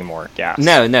currently getting more gas.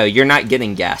 No, you're not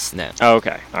getting gas. No. Oh,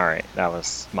 okay, all right, that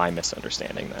was my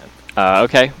misunderstanding then.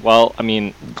 Okay, well, I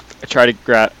mean, I try to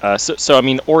grab. So I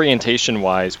mean,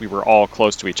 orientation-wise, we were all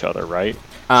close to each other, right?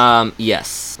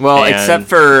 Yes. Well, And- except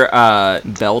for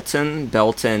Belton.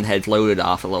 Belton had floated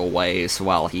off a little ways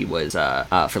while he was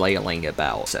flailing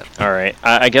about. So. All right,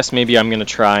 I guess maybe I'm gonna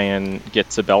try and get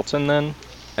to Belton then.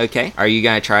 Okay. Are you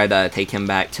gonna try to take him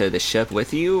back to the ship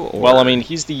with you? Or... Well, I mean,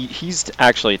 he's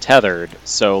actually tethered,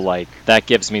 so like that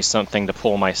gives me something to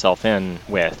pull myself in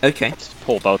with. Okay. To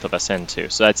pull both of us into.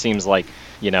 So that seems like,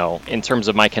 you know, in terms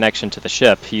of my connection to the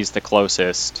ship, he's the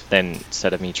closest. Then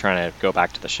instead of me trying to go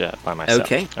back to the ship by myself.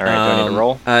 Okay. All right. Do I need to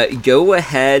roll? Go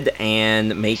ahead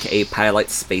and make a pilot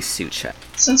spacesuit check.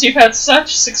 Since you've had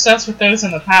such success with those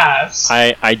in the past.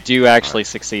 I do actually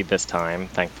succeed this time,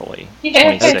 thankfully.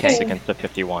 Yay! 26 Okay. against the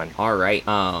 51. All right.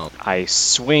 I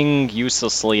swing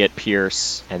uselessly at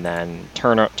Pierce and then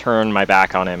turn my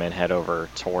back on him and head over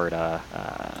toward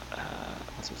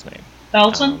what's his name?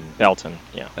 Belton? Belton,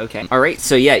 yeah. Okay. All right.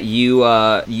 So yeah,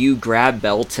 you grab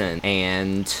Belton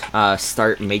and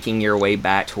start making your way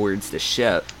back towards the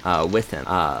ship with him.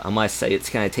 I must say it's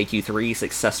going to take you 3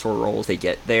 successful rolls to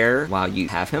get there while you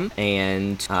have him,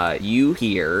 and you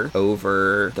hear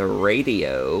over the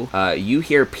radio. You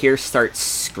hear Pierce start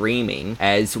screaming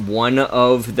as one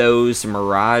of those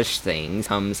Mirage things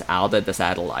comes out of the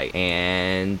satellite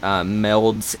and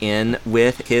melds in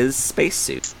with his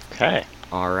spacesuit. Okay.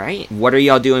 All right. What are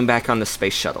y'all doing back on the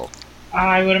space shuttle?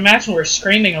 I would imagine we're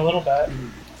screaming a little bit.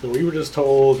 So we were just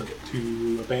told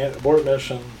to abort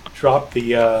mission, drop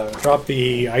the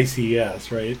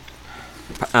ICS, right?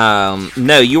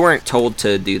 No, you weren't told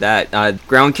to do that.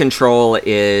 Ground control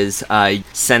is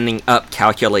sending up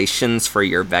calculations for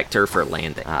your vector for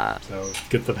landing. So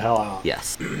get the hell out.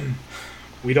 Yes.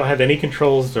 We don't have any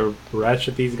controls to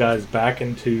ratchet these guys back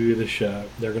into the ship.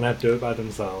 They're going to have to do it by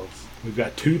themselves. We've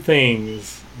got 2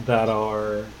 things that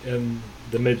are in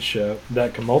the midship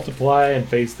that can multiply and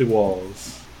phase through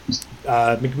walls.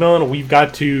 McMillan, you've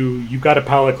got to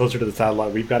pilot closer to the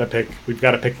satellite. We've got to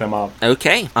pick them up.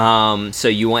 Okay. So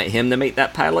you want him to make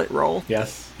that pilot roll?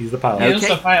 Yes, he's the pilot. He is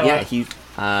Okay. the pilot. Yeah,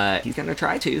 he's gonna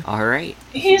try to. All right.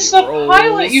 He's the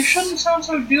pilot! You shouldn't sound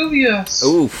so dubious.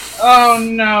 Oof. Oh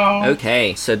no.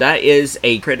 Okay, so that is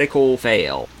a critical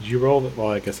fail. Did you roll it?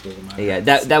 Well, I guess it doesn't matter. Yeah,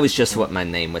 that was just what my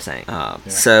name was saying.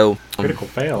 So Critical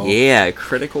fail? yeah,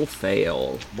 critical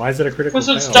fail. Why is it a critical Because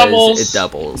fail? it's double. It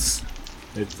doubles.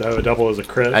 It's a double as a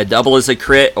crit, A double is a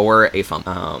crit or a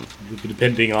fumble.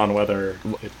 depending on whether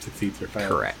it succeeds or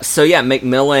fails. Correct. So yeah,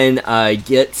 McMillan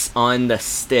gets on the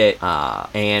stick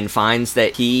and finds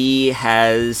that he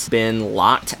has been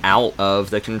locked out of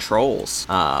the controls.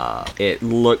 It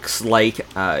looks like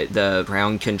the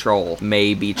ground control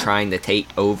may be trying to take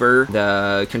over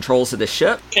the controls of the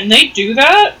ship. Can they do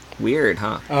that? Weird,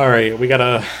 huh? All right, we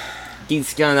gotta.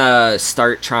 He's gonna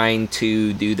start trying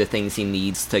to do the things he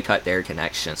needs to cut their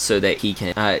connection so that he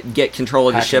can get control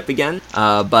of the ship again.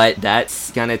 But that's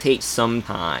gonna take some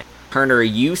time. Turner,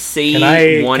 you see Can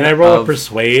I roll a of...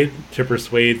 persuade to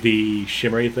persuade the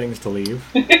shimmery things to leave?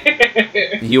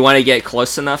 You want to get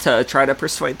close enough to try to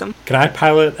persuade them? Can I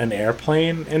pilot an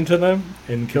airplane into them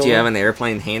and kill Do you have them? an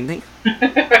airplane handy?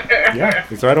 Yeah,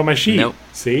 it's right on my sheet. Nope.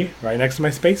 See? Right next to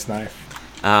my space knife.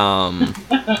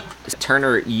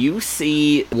 Turner, you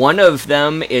see one of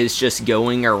them is just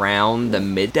going around the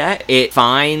middeck. It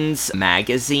finds a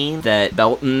magazine that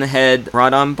Belton had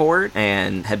brought on board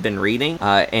and had been reading,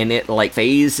 and it like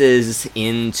phases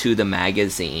into the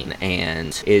magazine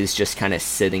and is just kind of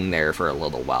sitting there for a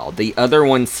little while. The other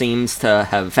one seems to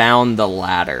have found the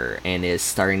ladder and is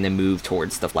starting to move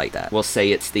towards the flight deck. We'll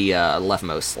say it's the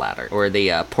leftmost ladder, or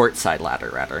the port side ladder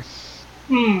rather.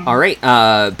 All right,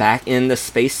 back in the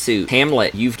spacesuit.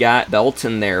 Hamlet, you've got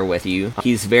Belton there with you.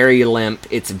 He's very limp.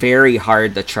 It's very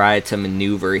hard to try to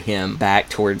maneuver him back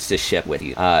towards the ship with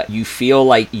you. You feel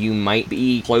like you might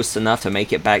be close enough to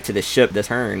make it back to the ship this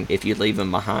turn if you leave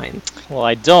him behind. Well,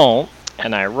 I don't,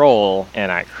 and I roll,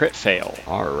 and I crit fail.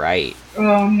 All right.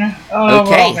 Oh no. Oh,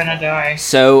 Okay. we're all gonna die.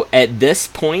 So at this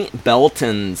point,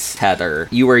 Belton's tether,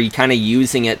 you were kind of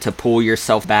using it to pull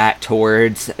yourself back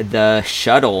towards the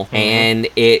shuttle, and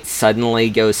it suddenly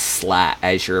goes flat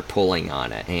as you're pulling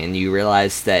on it, and you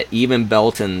realize that even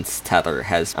Belton's tether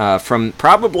has,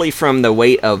 probably from the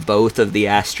weight of both of the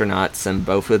astronauts and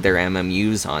both of their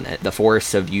MMUs on it, the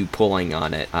force of you pulling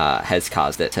on it has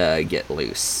caused it to get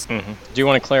loose. Do you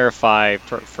want to clarify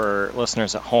for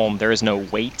listeners at home? There is no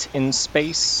weight in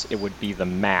space. It would be the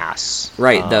mass.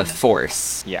 Right, the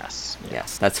force. Yes.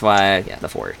 Yes, that's why. Yeah, the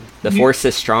force. The force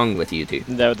is strong with you two.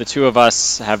 The 2 of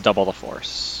us have double the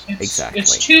force. Exactly.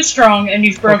 It's too strong, and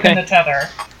you've broken Okay. the tether.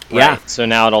 Yeah. So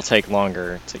now it'll take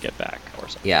longer to get back or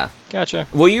something. Yeah. Gotcha.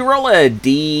 Will you roll a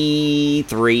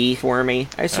D3 for me?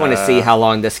 I just want to see how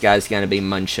long this guy's going to be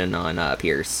munching on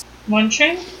Pierce.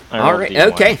 Munching? I rolled Alright,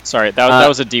 D1. okay. Sorry, that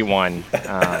was a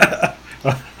D1.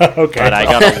 Okay. But I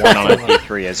got a 1 on a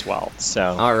D3 as well. So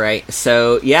All right.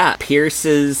 So, yeah,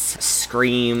 Pierce's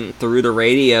scream through the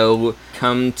radio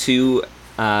come to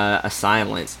a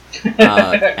silence.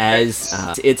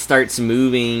 As it starts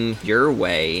moving your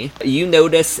way, you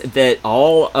notice that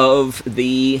all of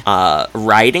the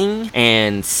writing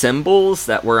and symbols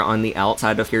that were on the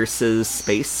outside of Pierce's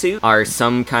spacesuit are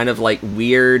some kind of like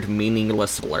weird,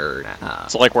 meaningless blur.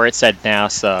 so like where it said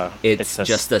NASA, It's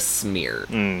just a smear.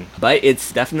 Mm, But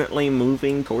it's definitely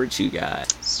moving towards you guys.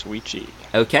 sweet G.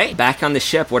 Okay, back on the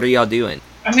ship, what are y'all doing?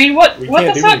 I mean, what We the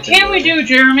can't do fuck anything, can we really. do,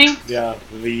 Jeremy? Yeah,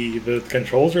 the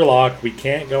controls are locked. We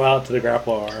can't go out to the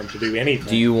grappler arm to do anything.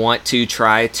 Do you want to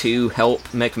try to help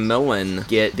McMillan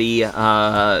get the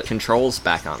controls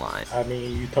back online? I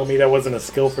mean, you told me that wasn't a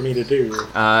skill for me to do.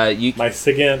 You My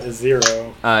SIGINT is 0.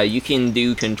 you can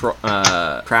do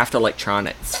craft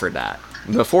electronics for that.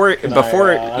 Before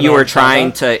I you were know trying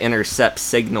that? to intercept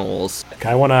signals.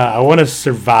 I wanna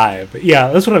survive. Yeah,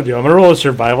 that's what I'm doing. I'm gonna roll a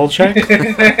survival check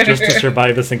just to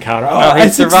survive this encounter. Oh, I he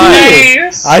survived!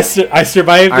 Nice. I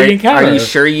survived the encounter. Are you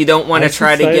sure you don't want I to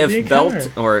try to survived the give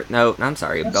encounter. I'm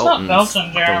sorry, That's not Belton's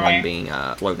Belton, the one Jeremy. being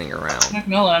floating around.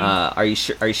 Macmillan. Are you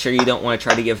sure you don't want to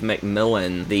try to give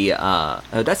McMillan the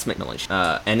that's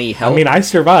McMillan. Any help? I mean, I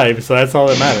survived, so that's all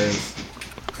that matters.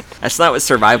 That's not what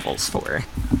survival's for.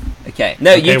 Okay.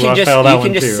 No, Okay, you can well, I just failed that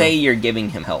one just too. say you're giving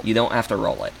him help. You don't have to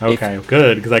roll it. Okay,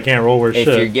 good, because I can't roll worth If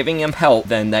you're shit. giving him help,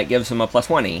 then that gives him a plus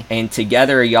 20, and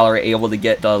together y'all are able to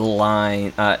get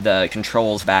the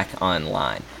controls back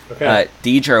online. Okay.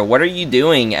 Deidre, what are you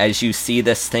doing as you see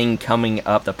this thing coming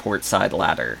up the port side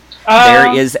ladder?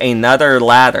 There is another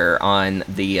ladder on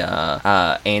the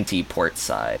anti-port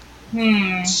side.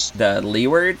 The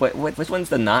leeward? Which one's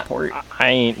the not port? I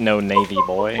ain't no Navy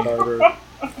boy.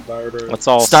 Starboard. Let's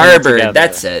all sing Starboard, together.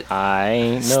 that's it. I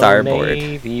ain't no Starboard.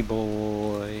 Navy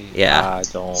boy. Yeah. I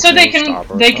don't So they know can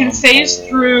starboard phase from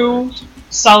through port.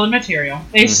 solid material.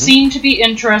 They Mhm. seem to be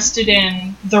interested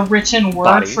in the written word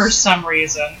Bodies. for some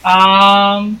reason.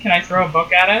 Can I throw a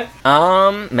book at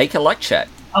it? Make a luck check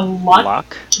A luck?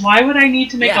 Luck. Why would I need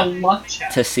to make Yeah. a luck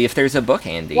check? to see if there's a book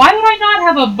handy. Why would I not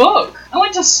have a book? I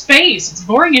went to space. It's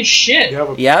boring as shit. You have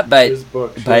a Yeah, but this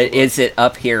book, but shit is it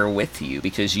up here with you?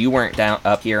 Because you weren't down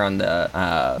up here on the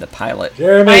pilot. book.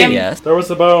 Jeremy, I am- Yes. throw us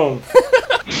a bone.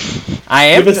 I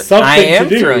am. Give us something I am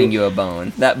to do. throwing you a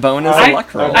bone. That bone is I- a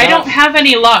luck roll. I don't have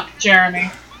any luck, Jeremy.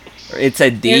 It's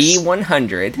a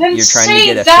D100. Then You're trying say to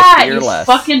get a that, 50 or you less.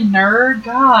 fucking nerd.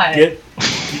 God.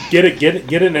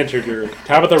 Get an integer.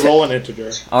 Tabitha, roll an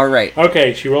integer. All right.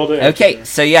 Okay, she rolled an Okay. integer.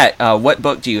 So yeah, what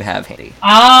book do you have handy?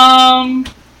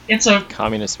 It's a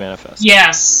Communist Manifesto.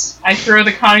 yes. I throw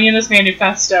the Communist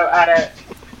Manifesto at it.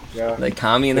 Yeah. The The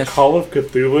communist. Call of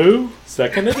Cthulhu,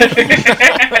 second edition.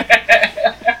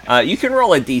 You can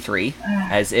roll a D3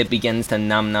 as it begins to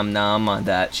num on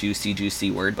that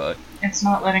juicy word book. It's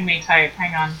not letting me type.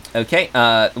 Hang on. Okay.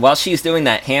 While she's doing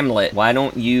that, Hamlet, why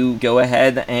don't you go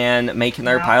ahead and make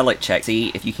another Yeah. pilot check?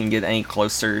 See if you can get any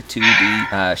closer to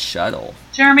the shuttle.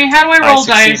 Jeremy, how do I I roll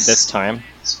succeed dice? this time.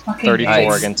 It's fucking 34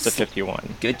 Nice. against a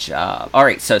 51. Good job. All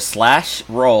right. So slash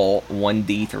roll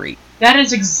 1D3. That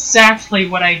is exactly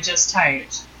what I just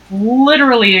typed.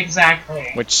 Literally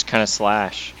exactly. Which kind of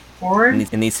slash? Forward?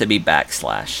 It needs to be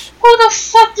backslash. Who the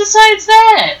fuck decides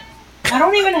that? I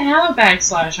don't even have a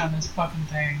backslash on this fucking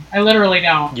thing. I literally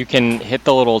don't. You can hit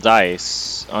the little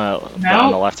dice on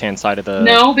the left-hand side of the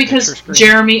No, because picture screen.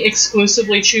 Jeremy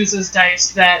exclusively chooses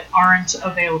dice that aren't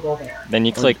available there. Then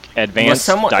you click Advanced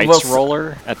someone- Dice well,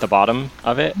 Roller at the bottom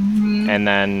of it, and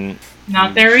then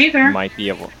Not there either. might be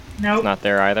able. Nope. Not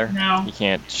there either. No. You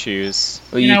can't choose.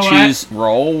 Well, You you know what? choose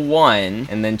roll 1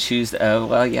 and then choose. Oh,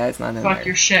 well, yeah, it's not in Fuck there.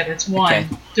 your shit. It's 1. Okay.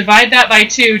 Divide that by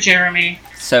 2, Jeremy.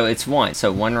 So it's 1.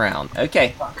 So 1 round.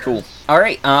 Okay. Cool. All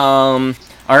right. All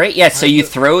right. Yeah. So you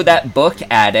throw that book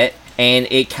at it, and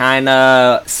it kind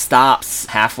of stops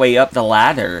halfway up the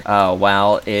ladder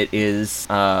while it is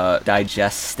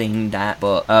digesting that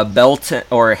book. Belton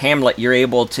or Hamlet, you're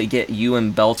able to get you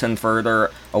and Belton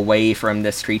further away from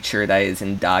this creature that is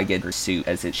in dogged pursuit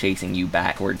as it's chasing you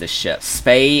back toward the ship.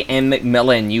 Spay and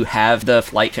Macmillan, you have the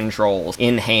flight controls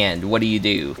in hand. What do you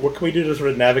do? What can we do to sort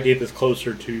of navigate this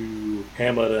closer to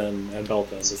Hamlet and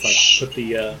Belton? Just like put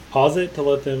the pause it to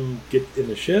let them get in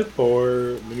the ship,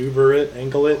 or maneuver it,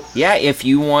 angle it. Yeah, if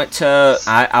you want to,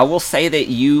 I will say that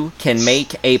you can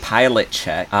make a pilot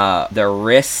check. The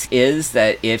risk is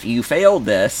that if you fail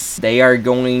this, they are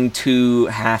going to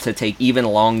have to take even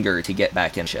longer to get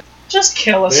back in ship. Just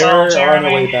kill us They're all, on their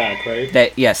way Jeremy. back, right?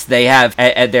 That yes, they have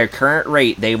at their current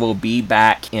rate, they will be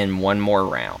back in one more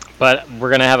round. But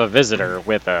we're gonna have a visitor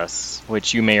with us,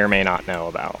 which you may or may not know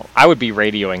about. I would be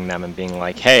radioing them and being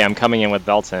like, "Hey, I'm coming in with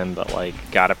Belton, but like,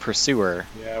 got a pursuer."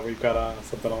 Yeah, we've got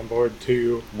something on board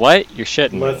too. What? You're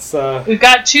shitting me. Let's We've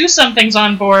got 2 somethings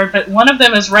on board, but one of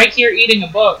them is right here eating a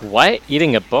book. What?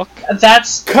 Eating a book?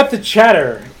 That's cut the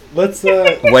chatter. Let's.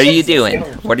 What are you doing?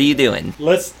 What are you doing?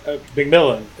 Let's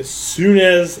McMillan. As soon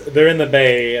as they're in the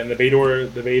bay and the bay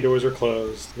doors are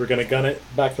closed, we're gonna gun it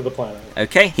back to the planet.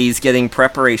 Okay, he's getting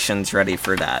preparations ready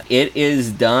for that. It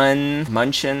is done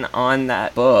munching on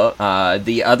that book.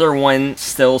 The other one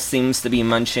still seems to be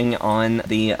munching on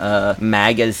the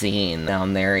magazine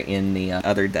down there in the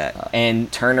other deck.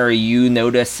 And Turner, you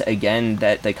notice again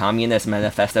that the Communist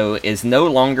Manifesto is no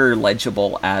longer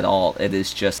legible at all. It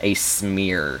is just a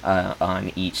smear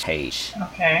on each page.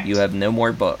 Okay. You have no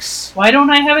more books. Why don't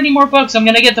I have any more books? I'm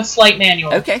gonna get the flight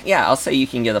manual. Okay, yeah, I'll say you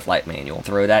can get a flight manual.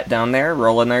 Throw that down there,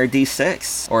 roll another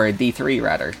D6, or a D3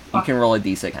 rather. You can roll a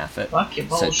D6 half it. Fuck you,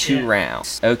 So bullshit. 2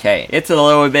 rounds. Okay, it's a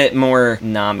little bit more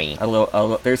Nami.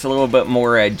 There's a little bit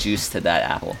more juice to that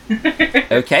apple.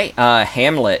 Okay,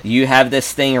 Hamlet, you have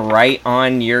this thing right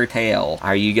on your tail.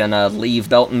 Are you gonna leave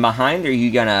Belton behind, or are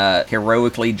you gonna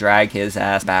heroically drag his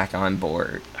ass back on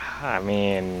board? I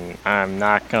mean, I'm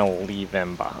not gonna leave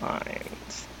him behind.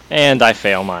 And I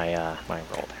fail my my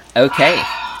roll there. Okay,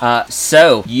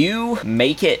 so you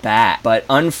make it back, but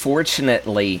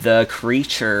unfortunately, the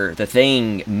creature, the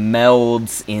thing,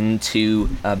 melds into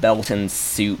Belton's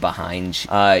suit behind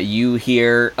you. You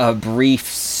hear a brief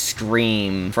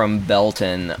scream from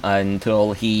Belton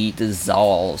until he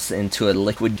dissolves into a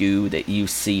liquid goo that you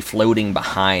see floating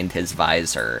behind his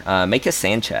visor. Make a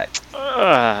sand check.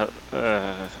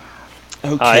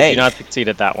 I do not succeed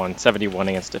at that one. 71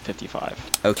 against a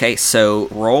 55. Okay, so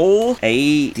roll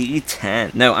a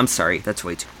d10. No, I'm sorry, that's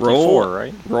way too. Roll D4,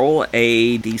 right? Roll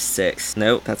a d6.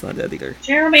 Nope, that's not it either.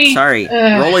 Jeremy. Sorry,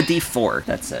 Ugh. roll a d4.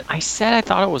 That's it. I said I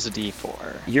thought it was a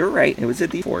D4. You're right. It was a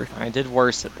d4. I did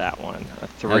worse at that one. A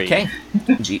 3. Okay.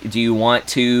 Do you want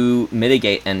to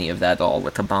mitigate any of that at all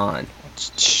with a bond?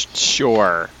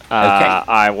 Sure. Okay.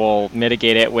 I will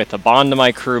mitigate it with a bond to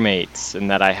my crewmates, and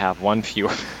that I have one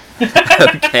fewer.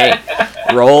 Okay.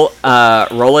 Roll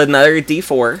another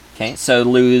d4. Okay, so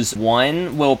lose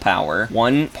 1 willpower,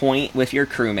 1 point with your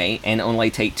crewmate, and only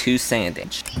take 2 sand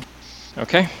damage.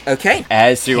 Okay. Okay.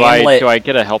 As Do Hamlet, I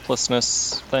get a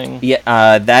helplessness thing?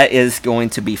 Yeah, that is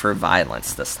going to be for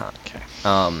violence this time. Okay.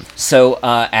 So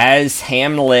as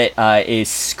Hamlet is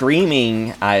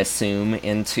screaming, I assume,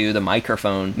 into the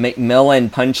microphone,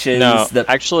 McMillan punches No, the...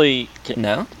 actually,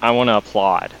 No? I want to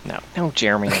applaud. No,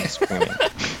 Jeremy is screaming.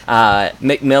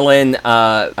 McMillan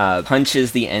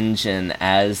punches the engine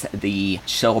as the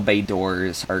shell bay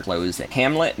doors are closing.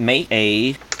 Hamlet, make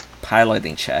a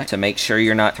piloting check to make sure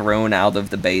you're not thrown out of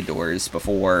the bay doors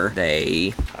before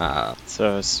they...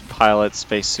 So, pilot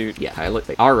spacesuit. Yeah, pilot...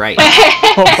 All right.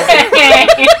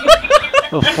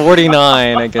 A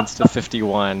 49 against a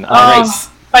 51. All right.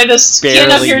 By the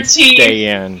skin of your Barely teeth. stay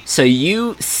in. So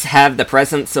you have the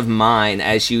presence of mind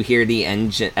as you hear the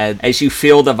engine, as you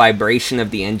feel the vibration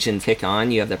of the engine kick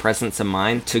on. You have the presence of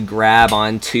mind to grab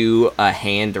onto a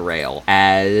handrail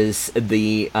as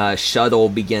the shuttle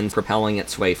begins propelling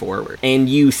its way forward, and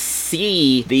you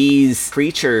see these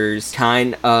creatures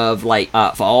kind of like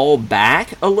fall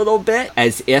back a little bit,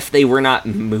 as if they were not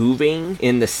moving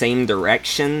in the same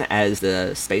direction as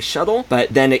the space shuttle.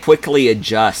 But then it quickly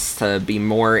adjusts to be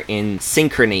more in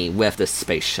synchrony with the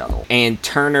space shuttle. And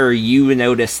Turner, you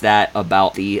notice that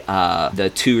about the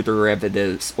 2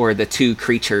 derivatives, or the 2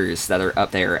 creatures that are up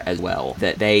there as well,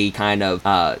 that they kind of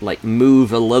like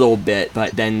move a little bit,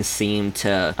 but then seem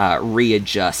to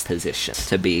readjust position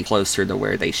to be closer to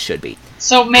where they should be.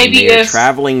 So maybe and they are if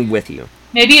traveling with you.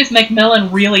 maybe if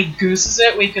McMillan really gooses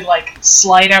it, we could like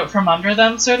slide out from under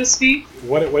them, so to speak.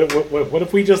 What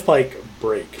if we just like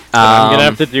break? I'm gonna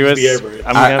have to do Be over it.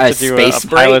 I'm gonna have to do a space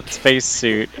pilot break?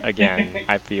 spacesuit again.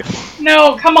 I feel.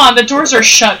 No, come on, the doors are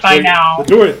shut by now.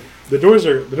 The doors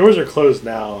are closed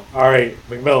now. All right,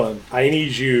 McMillan, I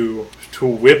need you to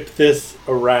whip this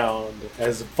around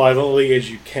as violently as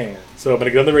you can. So I'm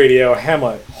gonna go on the radio.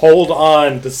 Hamlet, hold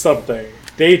on to something.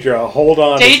 Daedra, hold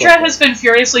on. Daedra has been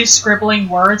furiously scribbling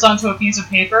words onto a piece of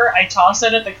paper. I toss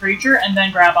it at the creature and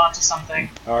then grab onto something.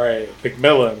 All right,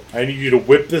 McMillan, I need you to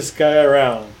whip this guy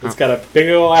around. It's got a big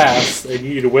ol' ass. I need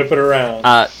you to whip it around.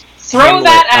 Throw Hamlet,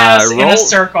 that ass in roll- a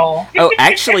circle. Oh,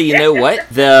 actually, you know what?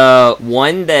 The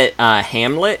one that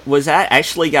Hamlet was at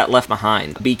actually got left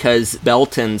behind because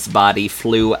Belton's body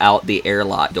flew out the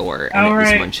airlock door and it was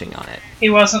Alright. munching on it. He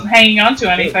wasn't hanging onto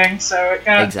anything, so it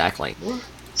got Exactly.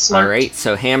 slurped. Alright,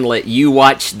 so Hamlet, you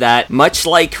watched that, much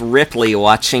like Ripley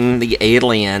watching the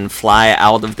alien fly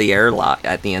out of the airlock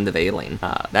at the end of Alien.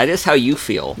 That is how you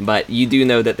feel, but you do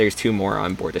know that there's 2 more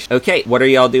on board. Okay, what are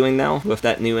y'all doing now with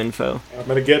that new info? I'm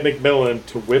gonna get McMillan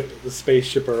to whip the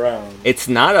spaceship around. It's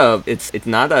not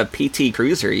a PT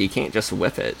cruiser, you can't just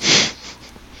whip it.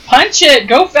 punch it!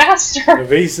 Go faster!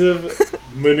 Evasive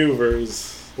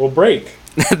maneuvers will break.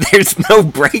 There's no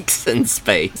brakes in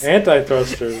space.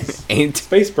 Anti-thrusters. Ain't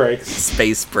Space brakes.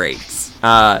 space brakes.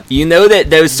 You know that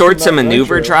those sorts of not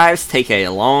maneuver accurate. drives take a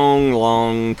long,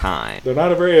 long time. They're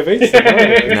not very evasive, are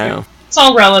they? No. It's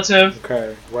all relative.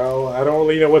 Okay, well, I don't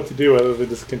really know what to do other than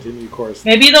just continue course.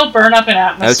 Maybe they'll burn up an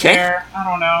atmosphere. I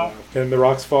don't know. Can the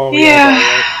rocks fall?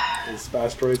 Yeah. Is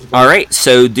asteroids All right,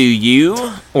 so do you,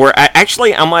 or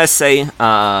actually, I'm gonna say,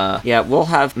 yeah, we'll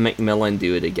have McMillan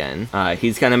do it again.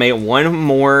 He's gonna make one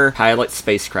more pilot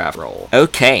spacecraft roll.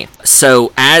 Okay,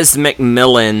 so as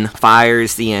McMillan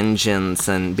fires the engines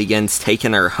and begins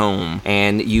taking her home,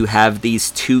 and you have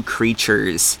these two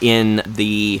creatures in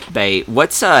the bay.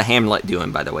 What's Hamlet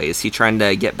doing, by the way? Is he trying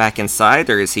to get back inside,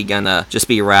 or is he gonna just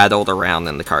be rattled around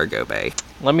in the cargo bay?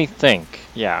 Let me think.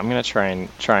 Yeah, I'm gonna try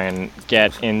and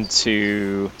get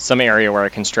into some area where I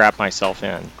can strap myself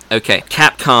in. Okay,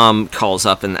 Capcom calls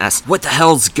up and asks, "What the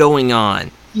hell's going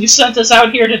on?" You sent us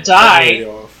out here to Turn the die.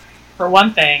 radio off. For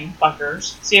one thing,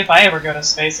 fuckers. See if I ever go to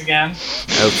space again.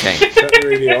 Okay, Turn the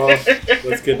radio off.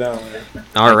 Let's get down there.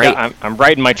 all right. I'm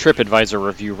writing my TripAdvisor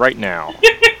review right now.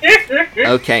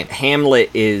 Okay, Hamlet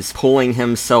is pulling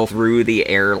himself through the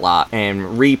airlock and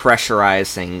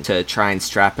repressurizing to try and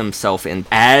strap himself in.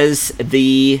 As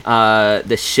the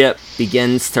ship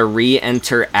begins to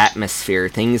re-enter atmosphere,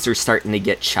 things are starting to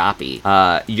get choppy.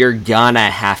 You're gonna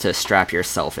have to strap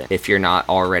yourself in if you're not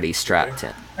already strapped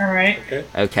in. Alright. Okay.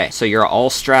 Okay, so you're all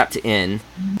strapped in.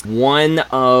 One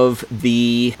of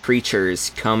the creatures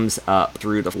comes up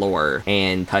through the floor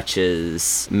and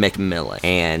touches McMillan,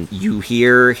 and you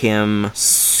hear him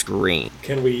scream.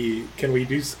 Can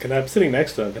I'm sitting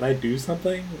next to him. Can I do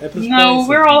something at this point? No,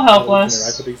 we're all How we can helpless.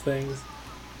 interact with these things?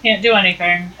 Can't do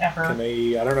anything, ever. I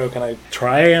don't know, can I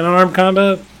try an armed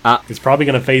combat? It's probably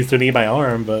going to phase through my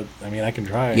arm, but, I mean, I can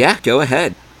try. Yeah, go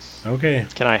ahead. Okay.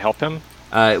 Can I help him?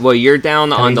 Well, you're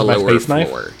down I on the use my lower space knife?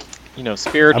 floor. You know,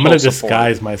 spiritual I'm going to support.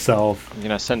 disguise myself. I'm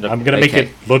gonna send a. I'm going to make Okay.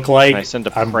 it look like I send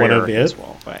a I'm one prayer of as it.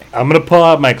 well. Right. I'm going to pull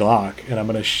out my Glock, and I'm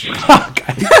going to shock.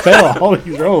 I fail all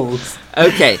these rolls.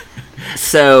 Okay,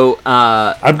 so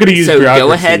I'm going to use so bureaucracy.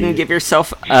 go ahead and give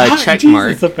yourself a check Jesus,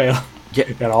 mark. it's a fail. Get-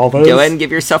 And all those. Go ahead and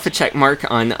give yourself a check mark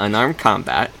on unarmed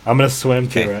combat, I'm going to swim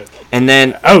Okay. through it. and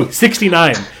then Oh,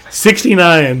 69.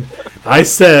 69. I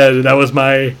said that was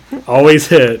my always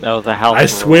hit. That was a house. I rule.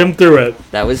 swim through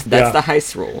it. that's Yeah. the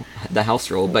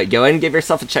house rule. But go ahead and give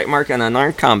yourself a check mark on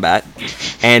unarmed combat,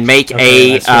 and make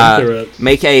Okay, I swim through it.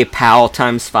 make a PAL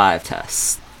 ×5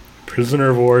 test. Prisoner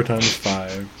of War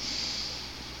 ×5.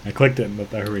 I clicked it,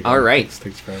 but there we go. All right. This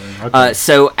takes forever. Okay.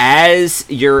 So as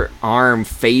your arm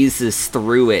phases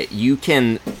through it, you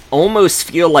can almost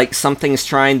feel like something's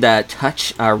trying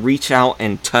to reach out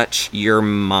and touch your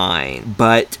mind.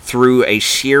 But through a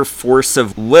sheer force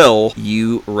of will,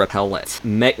 you repel it.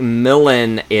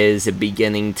 McMillan is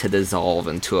beginning to dissolve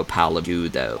into a pile of goo,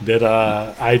 though. Did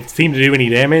I seem to do any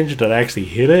damage? Did I actually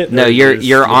hit it? No, Or your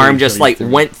just arm literally just through like it?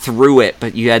 went through it,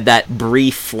 but you had that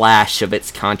brief flash of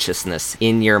its consciousness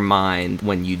in your mind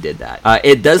when you did that.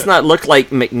 It does not look like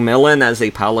McMillan as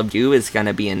a pile of goo is going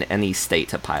to be in any state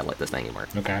to pilot this thing anymore.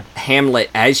 Okay. Hamlet,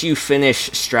 as you finish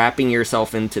strapping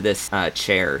yourself into this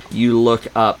chair, you look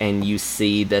up and you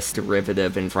see this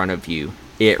derivative in front of you.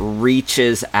 It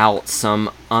reaches out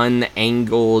some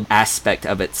unangled aspect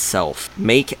of itself.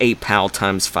 Make a PAL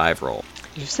 ×5 roll.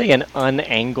 Did you say an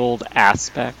unangled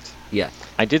aspect? Yeah.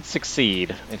 I did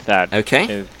succeed, if that Okay.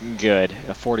 is good.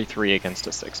 A 43 against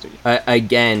a 60.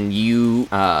 Again, you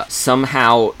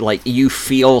somehow, like, you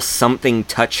feel something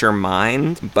touch your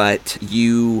mind, but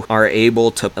you are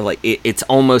able to, like, it's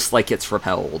almost like it's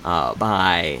repelled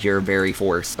by your very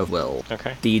force of will.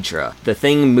 Okay. Deidre, the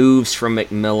thing moves from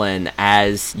McMillan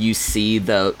as you see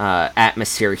the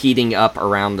atmosphere heating up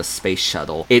around the space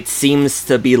shuttle. It seems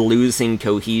to be losing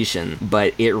cohesion,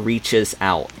 but it reaches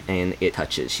out and it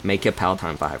touches you. Make a PAL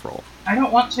 ×5 roll. I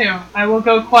don't want to. I will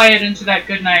go quiet into that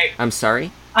good night. I'm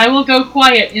sorry? I will go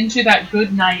quiet into that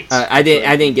good night. I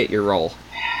didn't get your roll.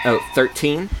 Oh,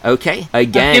 13? Okay.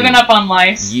 Again. I've given up on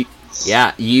life.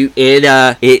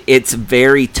 Its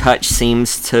very touch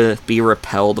seems to be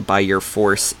repelled by your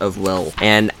force of will.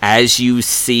 And as you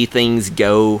see things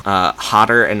go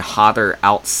hotter and hotter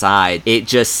outside, it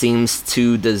just seems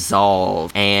to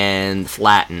dissolve and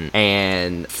flatten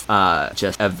and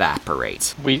just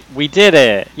evaporate. We did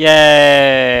it!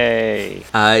 Yay!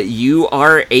 You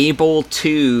are able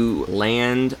to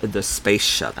land the space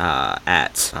shuttle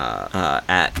at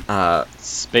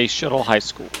Space Shuttle High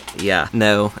School. yeah,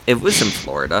 no, it it was in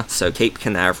Florida. So Cape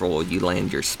Canaveral, you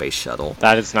land your space shuttle.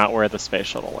 That is not where the space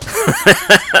shuttle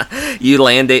went. You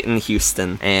land it in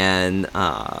Houston, and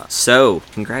so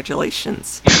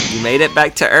congratulations, you made it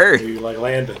back to Earth. Do you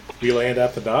land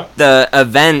at the dock? The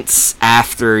events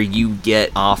after you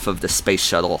get off of the space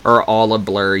shuttle are all a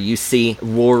blur. You see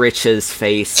Woolrich's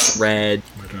face red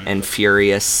and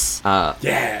furious.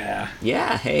 Yeah.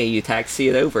 Yeah, hey, you taxi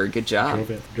it over. Good job.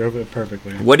 Drove it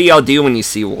perfectly. What do y'all do when you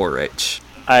see Woolrich?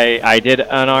 I did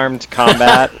unarmed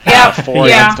combat. Yeah, 4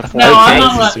 yeah. to 4 No, I'm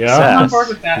attempts on of board. Yeah. I'm on success. board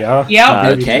with that. Yeah.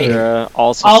 Yep. Okay. Deidre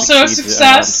also Also a succeeds in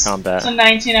unarmed success. combat. It's a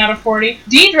 19 out of 40.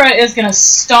 Deidre is going to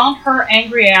stomp her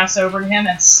angry ass over to him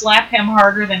and slap him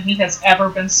harder than he has ever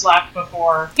been slapped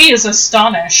before. He is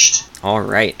astonished All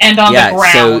right. and on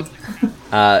the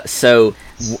ground. So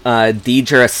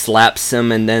Deidre slaps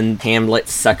him, and then Hamlet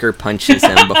sucker punches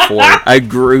him before a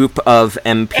group of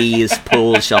MPs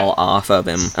pulls y'all off of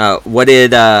him. What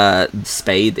did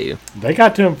Spay do? They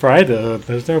got to him Friday.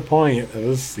 There's no point at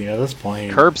this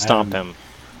point. Curb stomp him.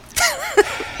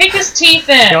 Kick his teeth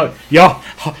in. Y'all,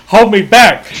 hold me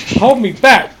back. Hold me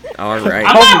back. All right.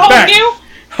 I'm Hold not me holding back. you.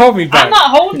 Hold me back. I'm not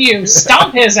holding you.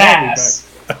 Stomp his Hold me ass.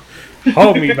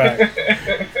 Hold me back.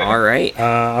 All right.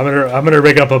 I'm gonna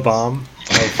rig up a bomb.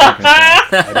 Oh,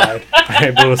 I died.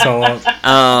 I blew us all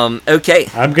up. Okay.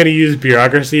 I'm gonna use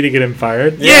bureaucracy to get him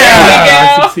fired. There we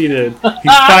I go. succeeded.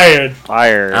 He's fired.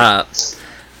 Fired. Uh,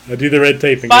 I do the red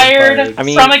tape and Fired get fired. I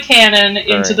mean- from a cannon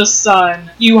into Alright. the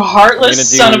sun. You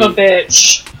heartless I'm gonna son of a do-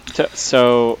 bitch.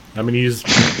 So I'm gonna use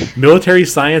military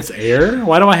science air.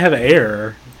 Why do I have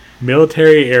air?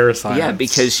 Military air science. yeah,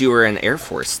 because you were an Air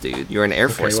Force dude. You're an Air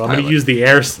Okay, Force well, I'm pilot. gonna use the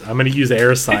air. I'm gonna use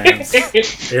air science,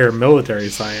 air military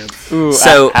science. ooh,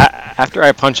 So- after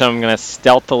I punch him, I'm gonna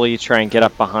stealthily try and get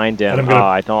up behind him. And I'm gonna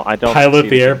I don't pilot succeed the at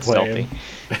being airplane.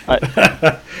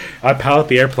 stealthy. I pilot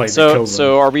the airplane to kill them.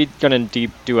 So are we gonna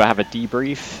have a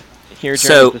debrief here, Jared?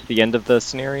 So- Is this the end of the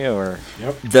scenario, or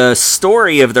The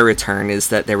story of the return is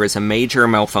that there was a major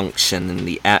malfunction in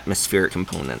the atmospheric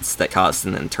components that caused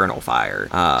an internal fire.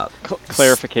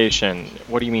 clarification?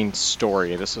 What do you mean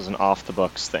story? This was an off the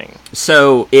books thing.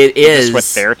 So it Is is. this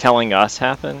what they're telling us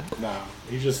happened? No,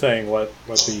 he's just saying what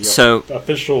the So-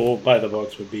 official by the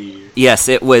books would be. Yes,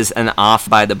 it was an off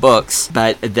by the books,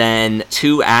 but then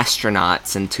 2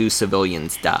 astronauts and 2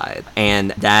 civilians died,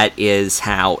 and that is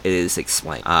how it is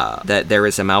explained. That there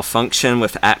is a malfunction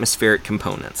with atmospheric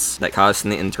components that caused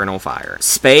an internal fire.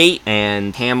 Spay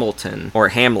and Hamlet,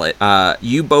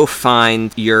 you both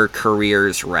find your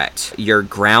careers wrecked. You're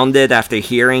grounded after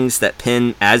hearings that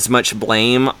pin as much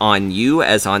blame on you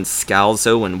as on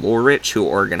Scalzo and Woolrich, who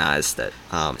organized it.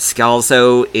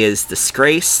 Scalzo is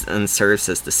disgraced and serves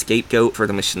as the scapegoat for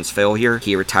the mission's failure.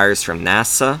 He retires from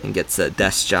NASA and gets a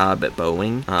desk job at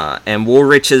Boeing. And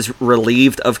Woolrich is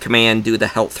relieved of command due to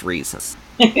health reasons.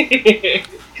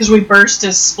 Because we burst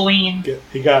his spleen.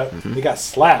 He got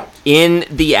slapped. In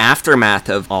the aftermath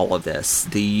of all of this,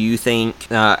 do you think,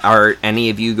 are any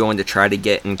of you going to try to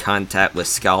get in contact with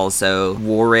Scalzo,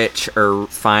 Woolrich, or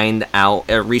find out,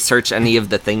 research any of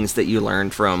the things that you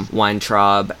learned from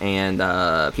Weintraub and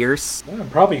Pierce? I'm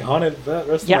probably haunted that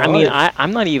rest Yeah, of I my mean, life.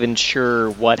 I'm not even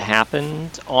sure what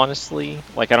happened, honestly.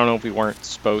 Like, I don't know if we weren't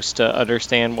supposed to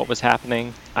understand what was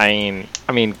happening. I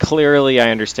mean, clearly I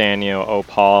understand,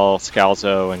 Paul,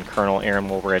 Scalzo, and Colonel Aaron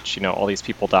Woolrich, all these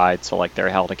people died, so, like, they're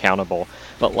held accountable.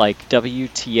 But, like,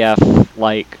 WTF,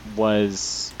 like,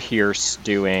 was Pierce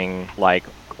doing, like,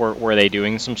 were they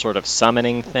doing some sort of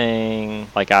summoning thing?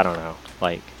 Like, I don't know.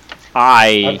 Like,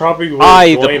 I probably would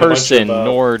the join a bunch person,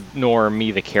 of, nor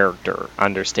me, the character,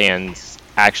 understands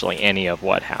actually any of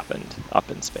what happened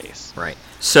up in space. Right.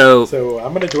 So So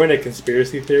I'm gonna join a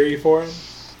conspiracy theory for him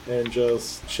and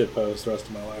just shitpost the rest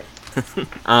of my life.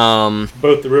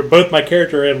 Both my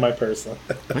character and my person.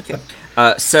 okay.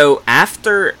 So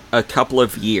after a couple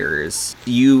of years,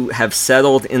 you have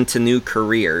settled into new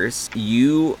careers.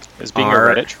 You Is being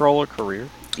are, a Reddit troll a career?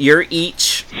 You're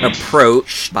each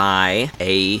approached by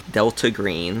a Delta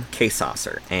Green case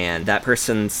officer, and that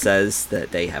person says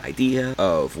that they have idea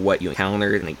of what you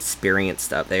encountered and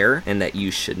experienced up there, and that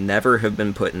you should never have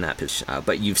been put in that position.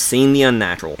 But you've seen the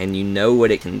unnatural, and you know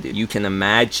what it can do. You can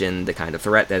imagine the kind of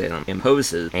threat that it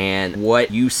imposes, and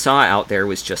what you saw out there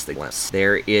was just a glimpse.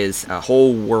 There is a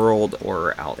whole world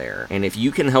order out there, and if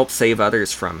you can help save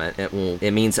others from it,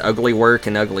 it means ugly work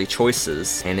and ugly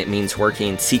choices, and it means working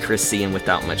in secrecy and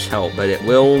without much help, but it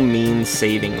will mean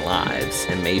saving lives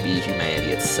and maybe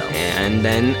humanity itself. And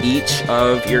then each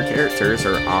of your characters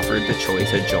are offered the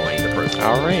choice to join the program.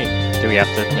 All right. Do we have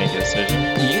to make a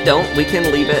decision? You don't. We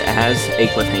can leave it as a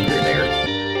cliffhanger there.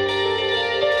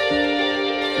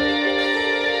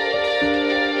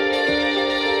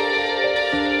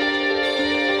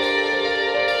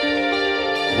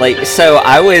 Like, so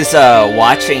I was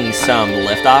watching some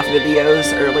liftoff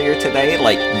videos earlier today,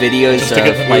 like videos Just to get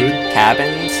of the like mood?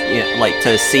 cabins, you know, like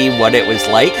to see what it was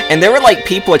like, and there were like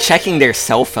people checking their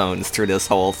cell phones through this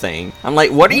whole thing. I'm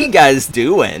like, what are you guys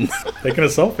doing? Taking a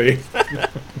selfie. Maybe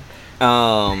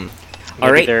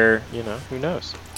All right. they're, who knows?